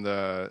actually, and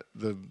the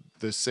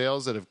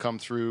sales that have come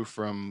through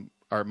from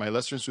my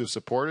listeners who have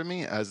supported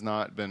me has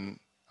not been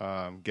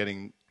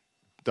getting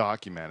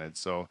documented.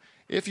 So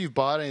if you've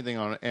bought anything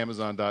on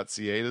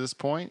Amazon.ca to this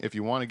point, if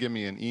you want to give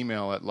me an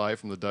email at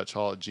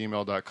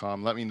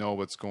livefromthedutchhall@gmail.com, let me know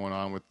what's going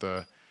on with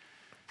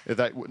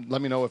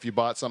let me know if you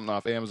bought something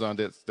off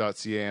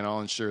Amazon.ca, and I'll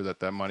ensure that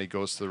money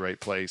goes to the right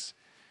place.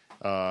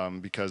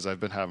 Because I've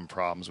been having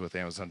problems with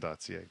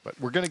Amazon.ca, but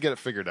we're going to get it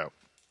figured out.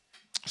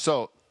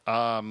 So,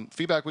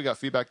 feedback. We got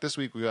feedback this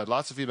week. We got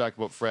lots of feedback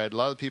about Fred. A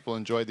lot of people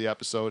enjoyed the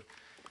episode.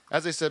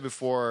 As I said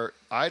before,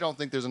 I don't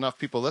think there's enough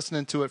people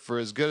listening to it for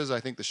as good as I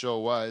think the show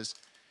was.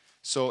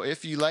 So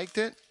if you liked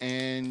it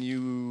and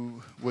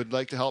you would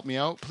like to help me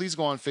out, please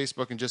go on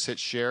Facebook and just hit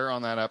share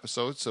on that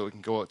episode so it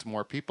can go out to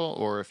more people.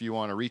 Or if you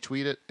want to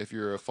retweet it, if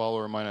you're a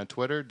follower of mine on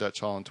Twitter, Dutch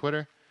Hall on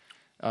Twitter,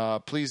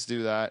 please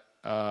do that.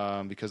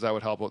 Because that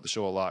would help out the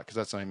show a lot, because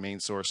that's my main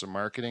source of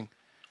marketing.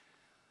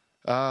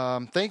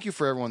 Thank you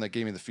for everyone that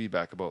gave me the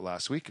feedback about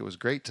last week. It was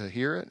great to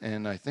hear it,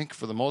 and I think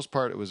for the most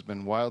part it has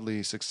been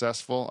wildly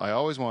successful. I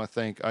always want to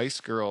thank Ice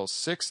Girl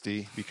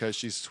 60 because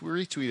she's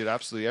retweeted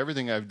absolutely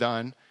everything I've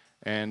done,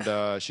 and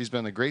she's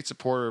been a great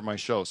supporter of my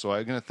show. So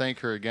I'm going to thank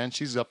her again.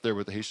 She's up there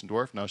with the Haitian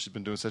Dwarf now. She's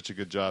been doing such a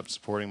good job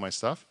supporting my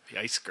stuff. The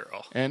Ice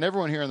Girl. And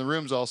everyone here in the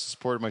room's also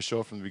supported my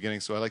show from the beginning,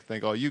 so I'd like to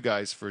thank all you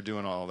guys for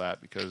doing all of that,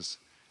 because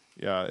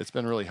yeah, it's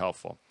been really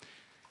helpful.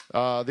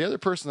 The other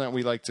person that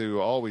we like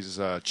to always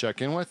check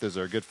in with is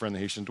our good friend, the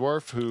Haitian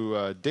Dwarf,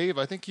 who, Dave,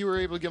 I think you were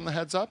able to give him the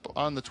heads up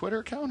on the Twitter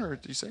account, or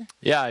did you say?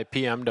 Yeah, I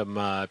PM'd him,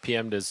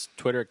 PM'd his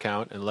Twitter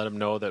account and let him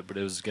know that it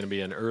was going to be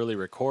an early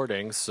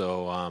recording.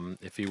 So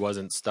if he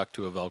wasn't stuck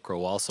to a Velcro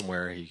wall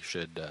somewhere, he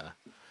should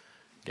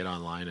get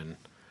online and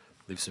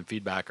leave some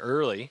feedback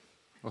early.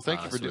 Well,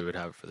 thank you for so we would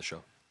have it for the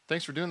show.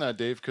 Thanks for doing that,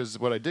 Dave, because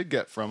what I did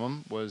get from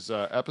him was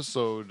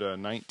episode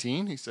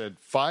 19. He said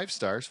 5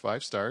 stars,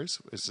 5 stars.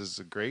 This is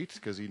great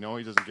because he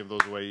doesn't give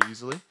those away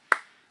easily.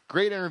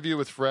 Great interview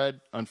with Fred.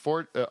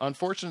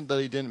 Unfortunate that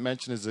he didn't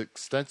mention his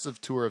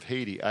extensive tour of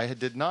Haiti. I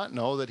did not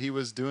know that he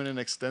was doing an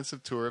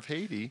extensive tour of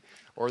Haiti,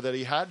 or that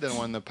he had done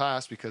one in the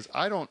past, because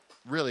I don't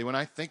really, when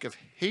I think of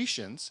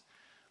Haitians,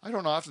 I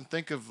don't often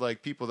think of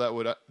like people that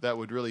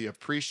would really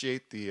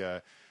appreciate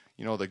the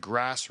the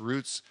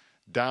grassroots,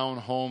 down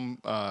home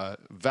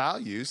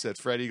values that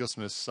Fred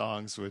Eaglesmith's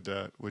songs would.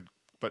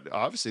 But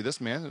obviously, this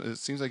man, it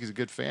seems like he's a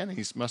good fan.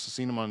 He must have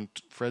seen him on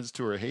Fred's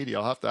tour of Haiti.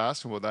 I'll have to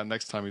ask him about that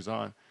next time he's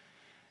on.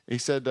 He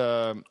said,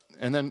 and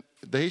then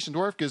the Haitian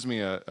Dwarf gives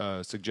me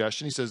a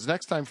suggestion. He says,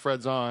 next time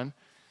Fred's on,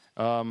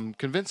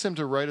 convince him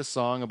to write a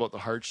song about the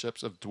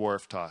hardships of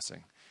dwarf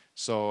tossing.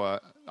 So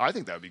I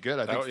think that would be good.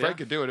 I think Fred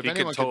could do it. If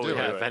anyone could do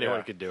it. If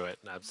anyone could do it,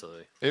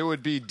 absolutely. It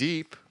would be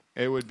deep.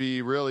 It would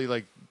be really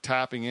like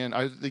tapping in.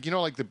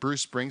 Like the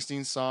Bruce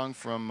Springsteen song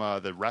from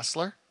The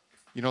Wrestler.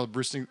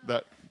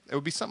 That it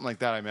would be something like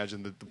that. I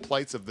imagine the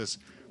plights of this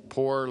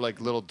poor like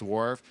little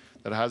dwarf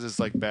that has this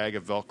like bag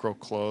of Velcro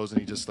clothes,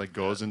 and he just like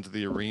goes into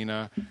the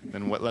arena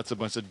and lets a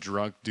bunch of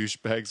drunk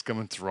douchebags come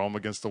and throw him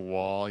against the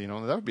wall.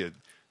 That'd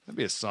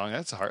be a song.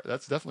 That's hard.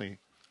 That's definitely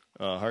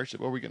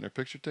hardship. Are we getting our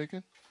picture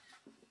taken?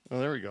 Oh,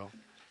 there we go.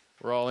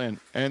 We're all in.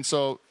 And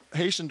so,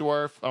 Haitian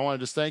Dwarf, I want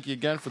to just thank you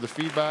again for the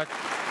feedback.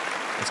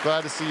 It's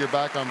glad to see you're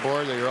back on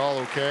board, that you're all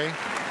okay.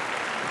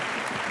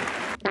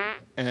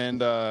 And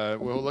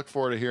we'll look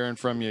forward to hearing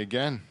from you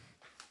again.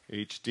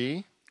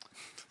 HD.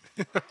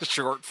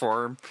 Short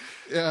form.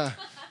 Yeah.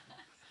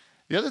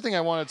 The other thing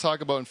I want to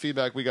talk about in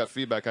feedback, we got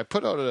feedback. I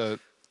put out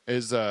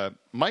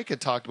Mike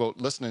had talked about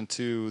listening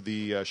to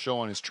the show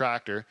on his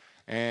tractor,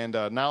 and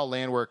now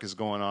land work is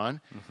going on.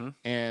 Mm-hmm.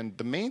 And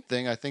the main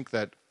thing I think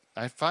that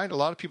I find a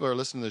lot of people are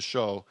listening to the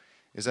show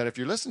is that if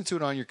you're listening to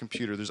it on your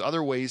computer, there's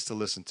other ways to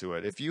listen to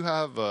it. If you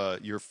have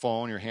your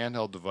phone, your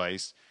handheld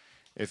device,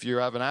 if you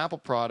have an Apple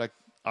product,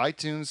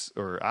 iTunes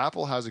or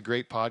Apple has a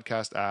great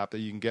podcast app that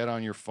you can get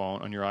on your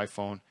phone, on your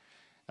iPhone.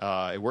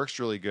 It works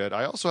really good.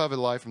 I also have a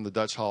Live from the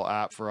Dutch Hall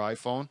app for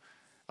iPhone.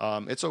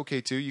 It's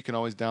okay too. You can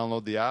always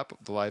download the app,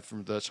 the Live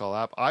from the Dutch Hall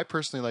app. I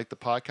personally like the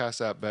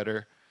podcast app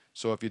better.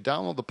 So if you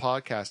download the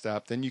podcast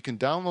app, then you can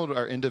download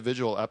our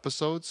individual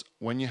episodes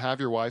when you have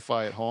your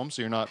Wi-Fi at home,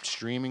 so you're not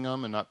streaming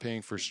them and not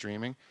paying for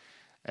streaming.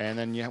 And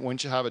then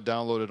once you have it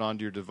downloaded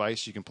onto your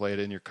device, you can play it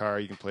in your car,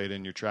 you can play it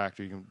in your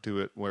tractor, you can do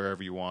it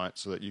wherever you want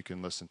so that you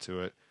can listen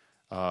to it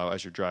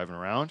as you're driving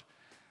around.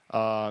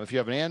 If you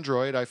have an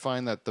Android, I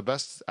find that the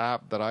best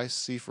app that I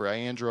see for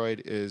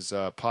Android is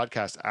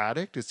Podcast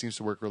Addict. It seems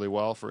to work really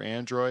well for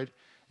Android.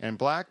 And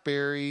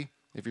BlackBerry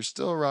if you're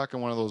still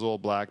rocking one of those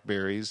old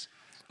Blackberries,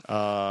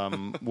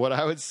 what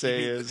I would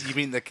say is, you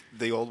mean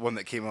the old one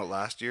that came out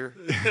last year?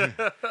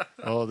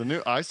 oh, the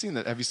new. I've seen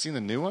that. Have you seen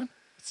the new one?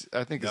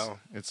 I think No.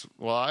 it's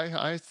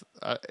well,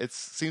 it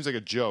seems like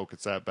a joke.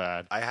 It's that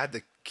bad. I had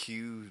the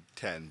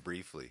Q10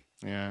 briefly.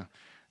 Yeah.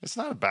 It's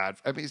not a bad.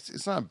 I mean,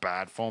 it's not a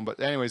bad phone, but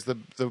anyways, the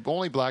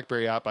only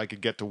BlackBerry app I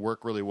could get to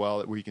work really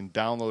well where you can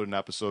download an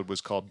episode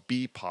was called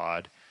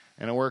BPod,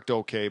 and it worked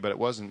okay, but it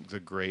wasn't the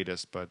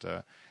greatest. But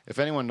if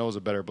anyone knows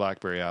a better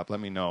BlackBerry app,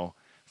 let me know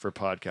for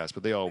podcasts.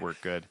 But they all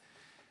work good.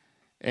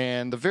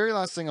 And the very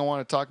last thing I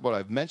want to talk about,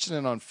 I've mentioned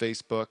it on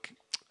Facebook.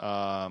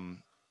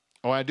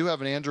 I do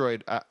have an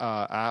Android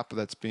app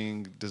that's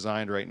being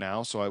designed right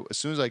now. So as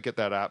soon as I get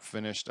that app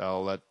finished,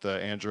 I'll let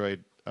the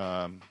Android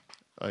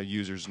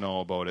users know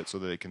about it so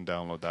that they can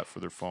download that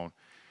for their phone.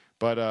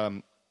 But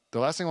the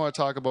last thing I want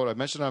to talk about, I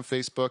mentioned on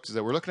Facebook, is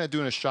that we're looking at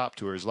doing a shop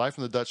tours, Live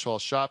from the Dutch Hall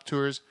shop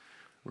tours.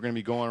 We're going to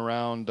be going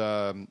around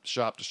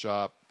shop to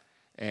shop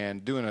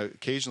and doing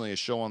occasionally a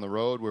show on the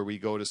road where we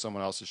go to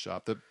someone else's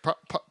shop. The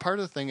part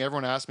of the thing,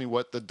 everyone asks me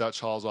what the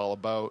Dutch Hall is all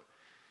about,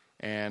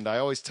 and I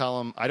always tell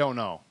them, I don't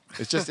know.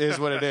 It just is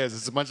what it is.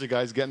 It's a bunch of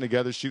guys getting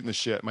together, shooting the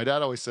shit. My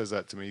dad always says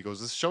that to me. He goes,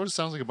 this show just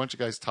sounds like a bunch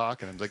of guys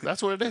talking. I'm like,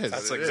 that's what it is.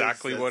 That's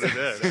exactly what it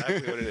is.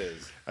 Exactly what it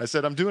is. I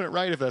said, I'm doing it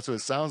right if that's what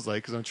it sounds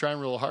like, because I'm trying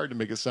real hard to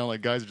make it sound like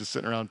guys are just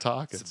sitting around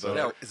talking. It's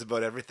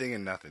about everything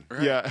and nothing.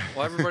 Right. Yeah.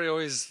 Well, everybody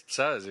always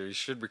says you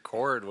should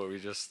record what we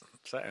just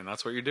said, and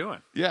that's what you're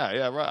doing.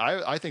 Yeah,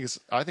 right. I think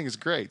it's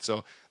great.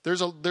 So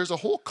there's a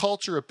whole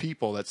culture of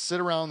people that sit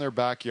around their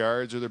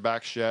backyards or their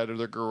back shed or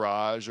their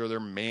garage or their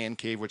man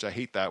cave, which I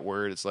hate that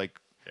word. It's like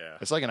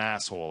it's like an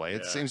asshole.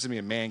 It seems to me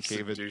a man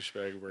cave. It's a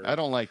douchebag word. I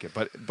don't like it,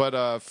 but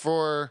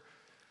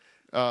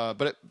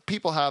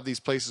people have these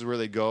places where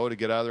they go to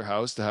get out of their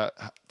house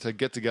to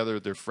get together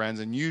with their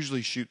friends and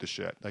usually shoot the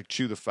shit, like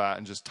chew the fat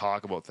and just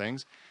talk about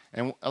things.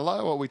 And a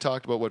lot of what we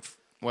talked about,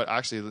 what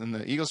actually in the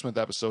Eaglesmith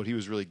episode he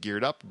was really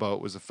geared up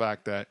about, was the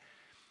fact that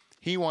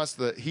what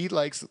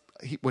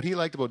he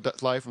liked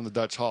about Live from the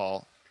Dutch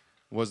Hall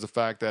was the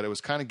fact that it was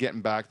kind of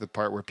getting back to the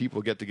part where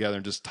people get together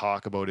and just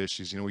talk about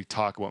issues. You know, we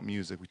talk about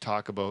music, we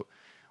talk about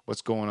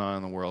what's going on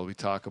in the world, we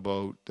talk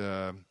about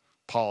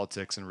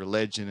politics and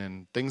religion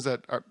and things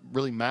that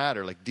really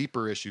matter, like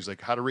deeper issues, like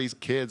how to raise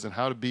kids and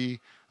how to be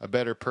a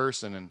better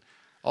person and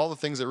all the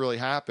things that really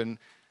happen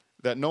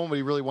that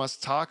nobody really wants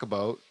to talk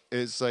about.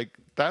 Is like,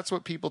 that's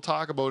what people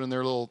talk about in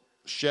their little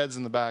sheds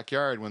in the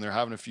backyard when they're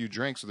having a few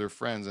drinks with their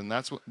friends, and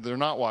that's what they're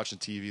not watching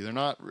TV. They're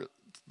not.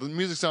 The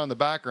music's on in the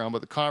background,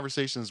 but the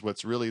conversation is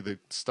what's really the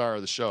star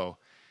of the show.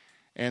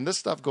 And this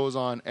stuff goes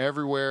on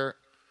everywhere,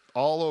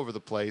 all over the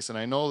place. And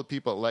I know the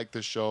people that like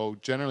this show,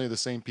 generally the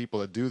same people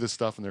that do this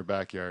stuff in their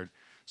backyard.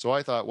 So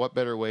I thought, what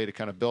better way to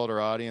kind of build our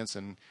audience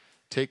and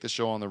take the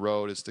show on the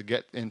road is to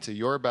get into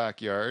your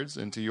backyards,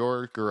 into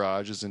your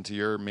garages, into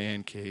your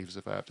man caves,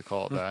 if I have to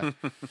call it that,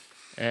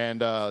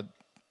 and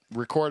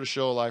record a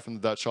show live from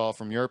the Dutch Hall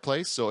from your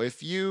place. So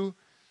if you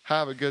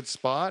have a good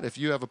spot, if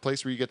you have a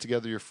place where you get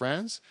together your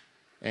friends,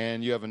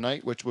 and you have a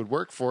night which would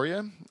work for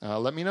you,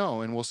 let me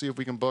know, and we'll see if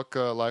we can book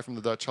Live from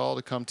the Dutch Hall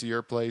to come to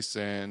your place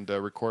and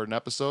record an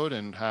episode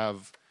and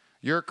have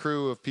your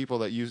crew of people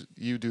that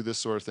you do this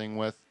sort of thing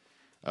with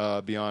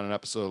be on an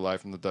episode of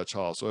Live from the Dutch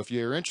Hall. So if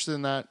you're interested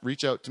in that,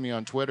 reach out to me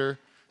on Twitter,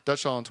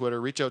 Dutch Hall on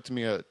Twitter. Reach out to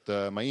me at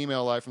my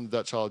email,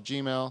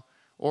 livefromthedutchhall@gmail.com,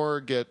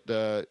 or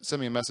send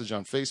me a message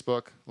on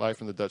Facebook. Live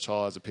from the Dutch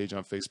Hall has a page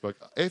on Facebook.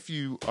 If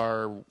you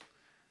are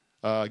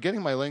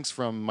getting my links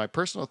from my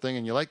personal thing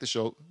and you like the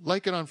show,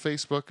 like it on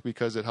Facebook,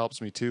 because it helps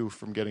me too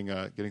from getting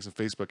some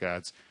Facebook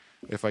ads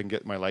if I can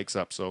get my likes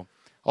up. So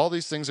all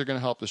these things are going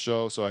to help the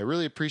show. So I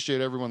really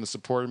appreciate everyone that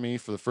supported me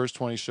for the first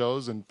 20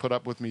 shows and put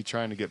up with me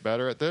trying to get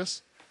better at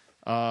this.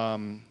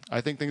 I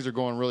think things are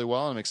going really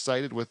well. I'm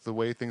excited with the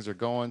way things are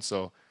going.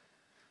 So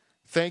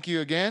thank you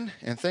again,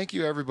 and thank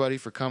you everybody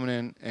for coming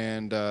in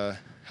and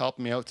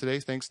helping me out today.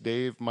 Thanks,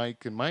 Dave,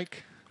 Mike, and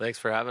Mike. Thanks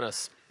for having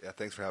us. Yeah,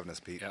 thanks for having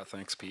us, Pete. Yeah,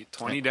 thanks, Pete.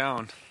 20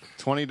 down.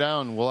 20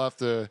 down. We'll have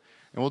to,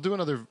 and we'll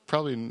do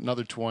probably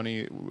another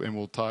 20, and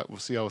we'll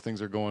see how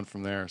things are going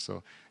from there.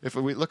 So if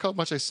we look how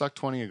much I sucked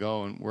 20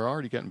 ago, and we're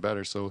already getting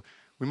better. So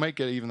we might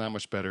get even that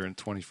much better in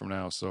 20 from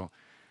now. So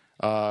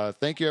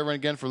thank you everyone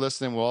again for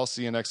listening. We'll all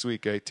see you next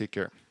week. Take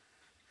care.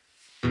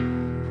 We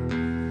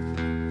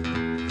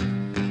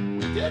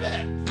did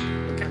it!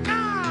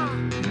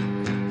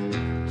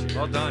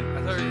 Well done.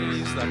 I thought you were going to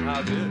use that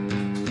how good.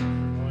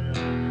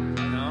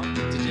 No?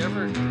 Did you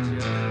ever?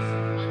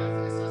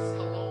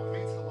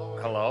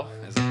 Hello?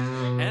 Is it?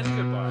 And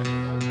goodbye.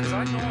 Because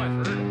I know I've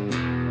heard it.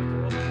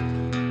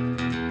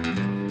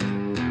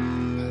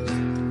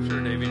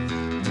 Sure, Davey.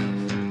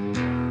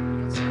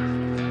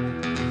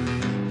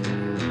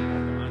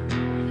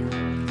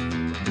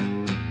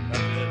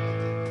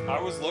 I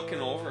was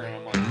looking over and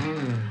I'm like,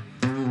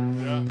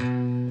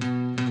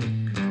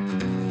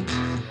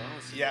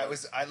 Yeah, it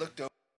was. I looked over.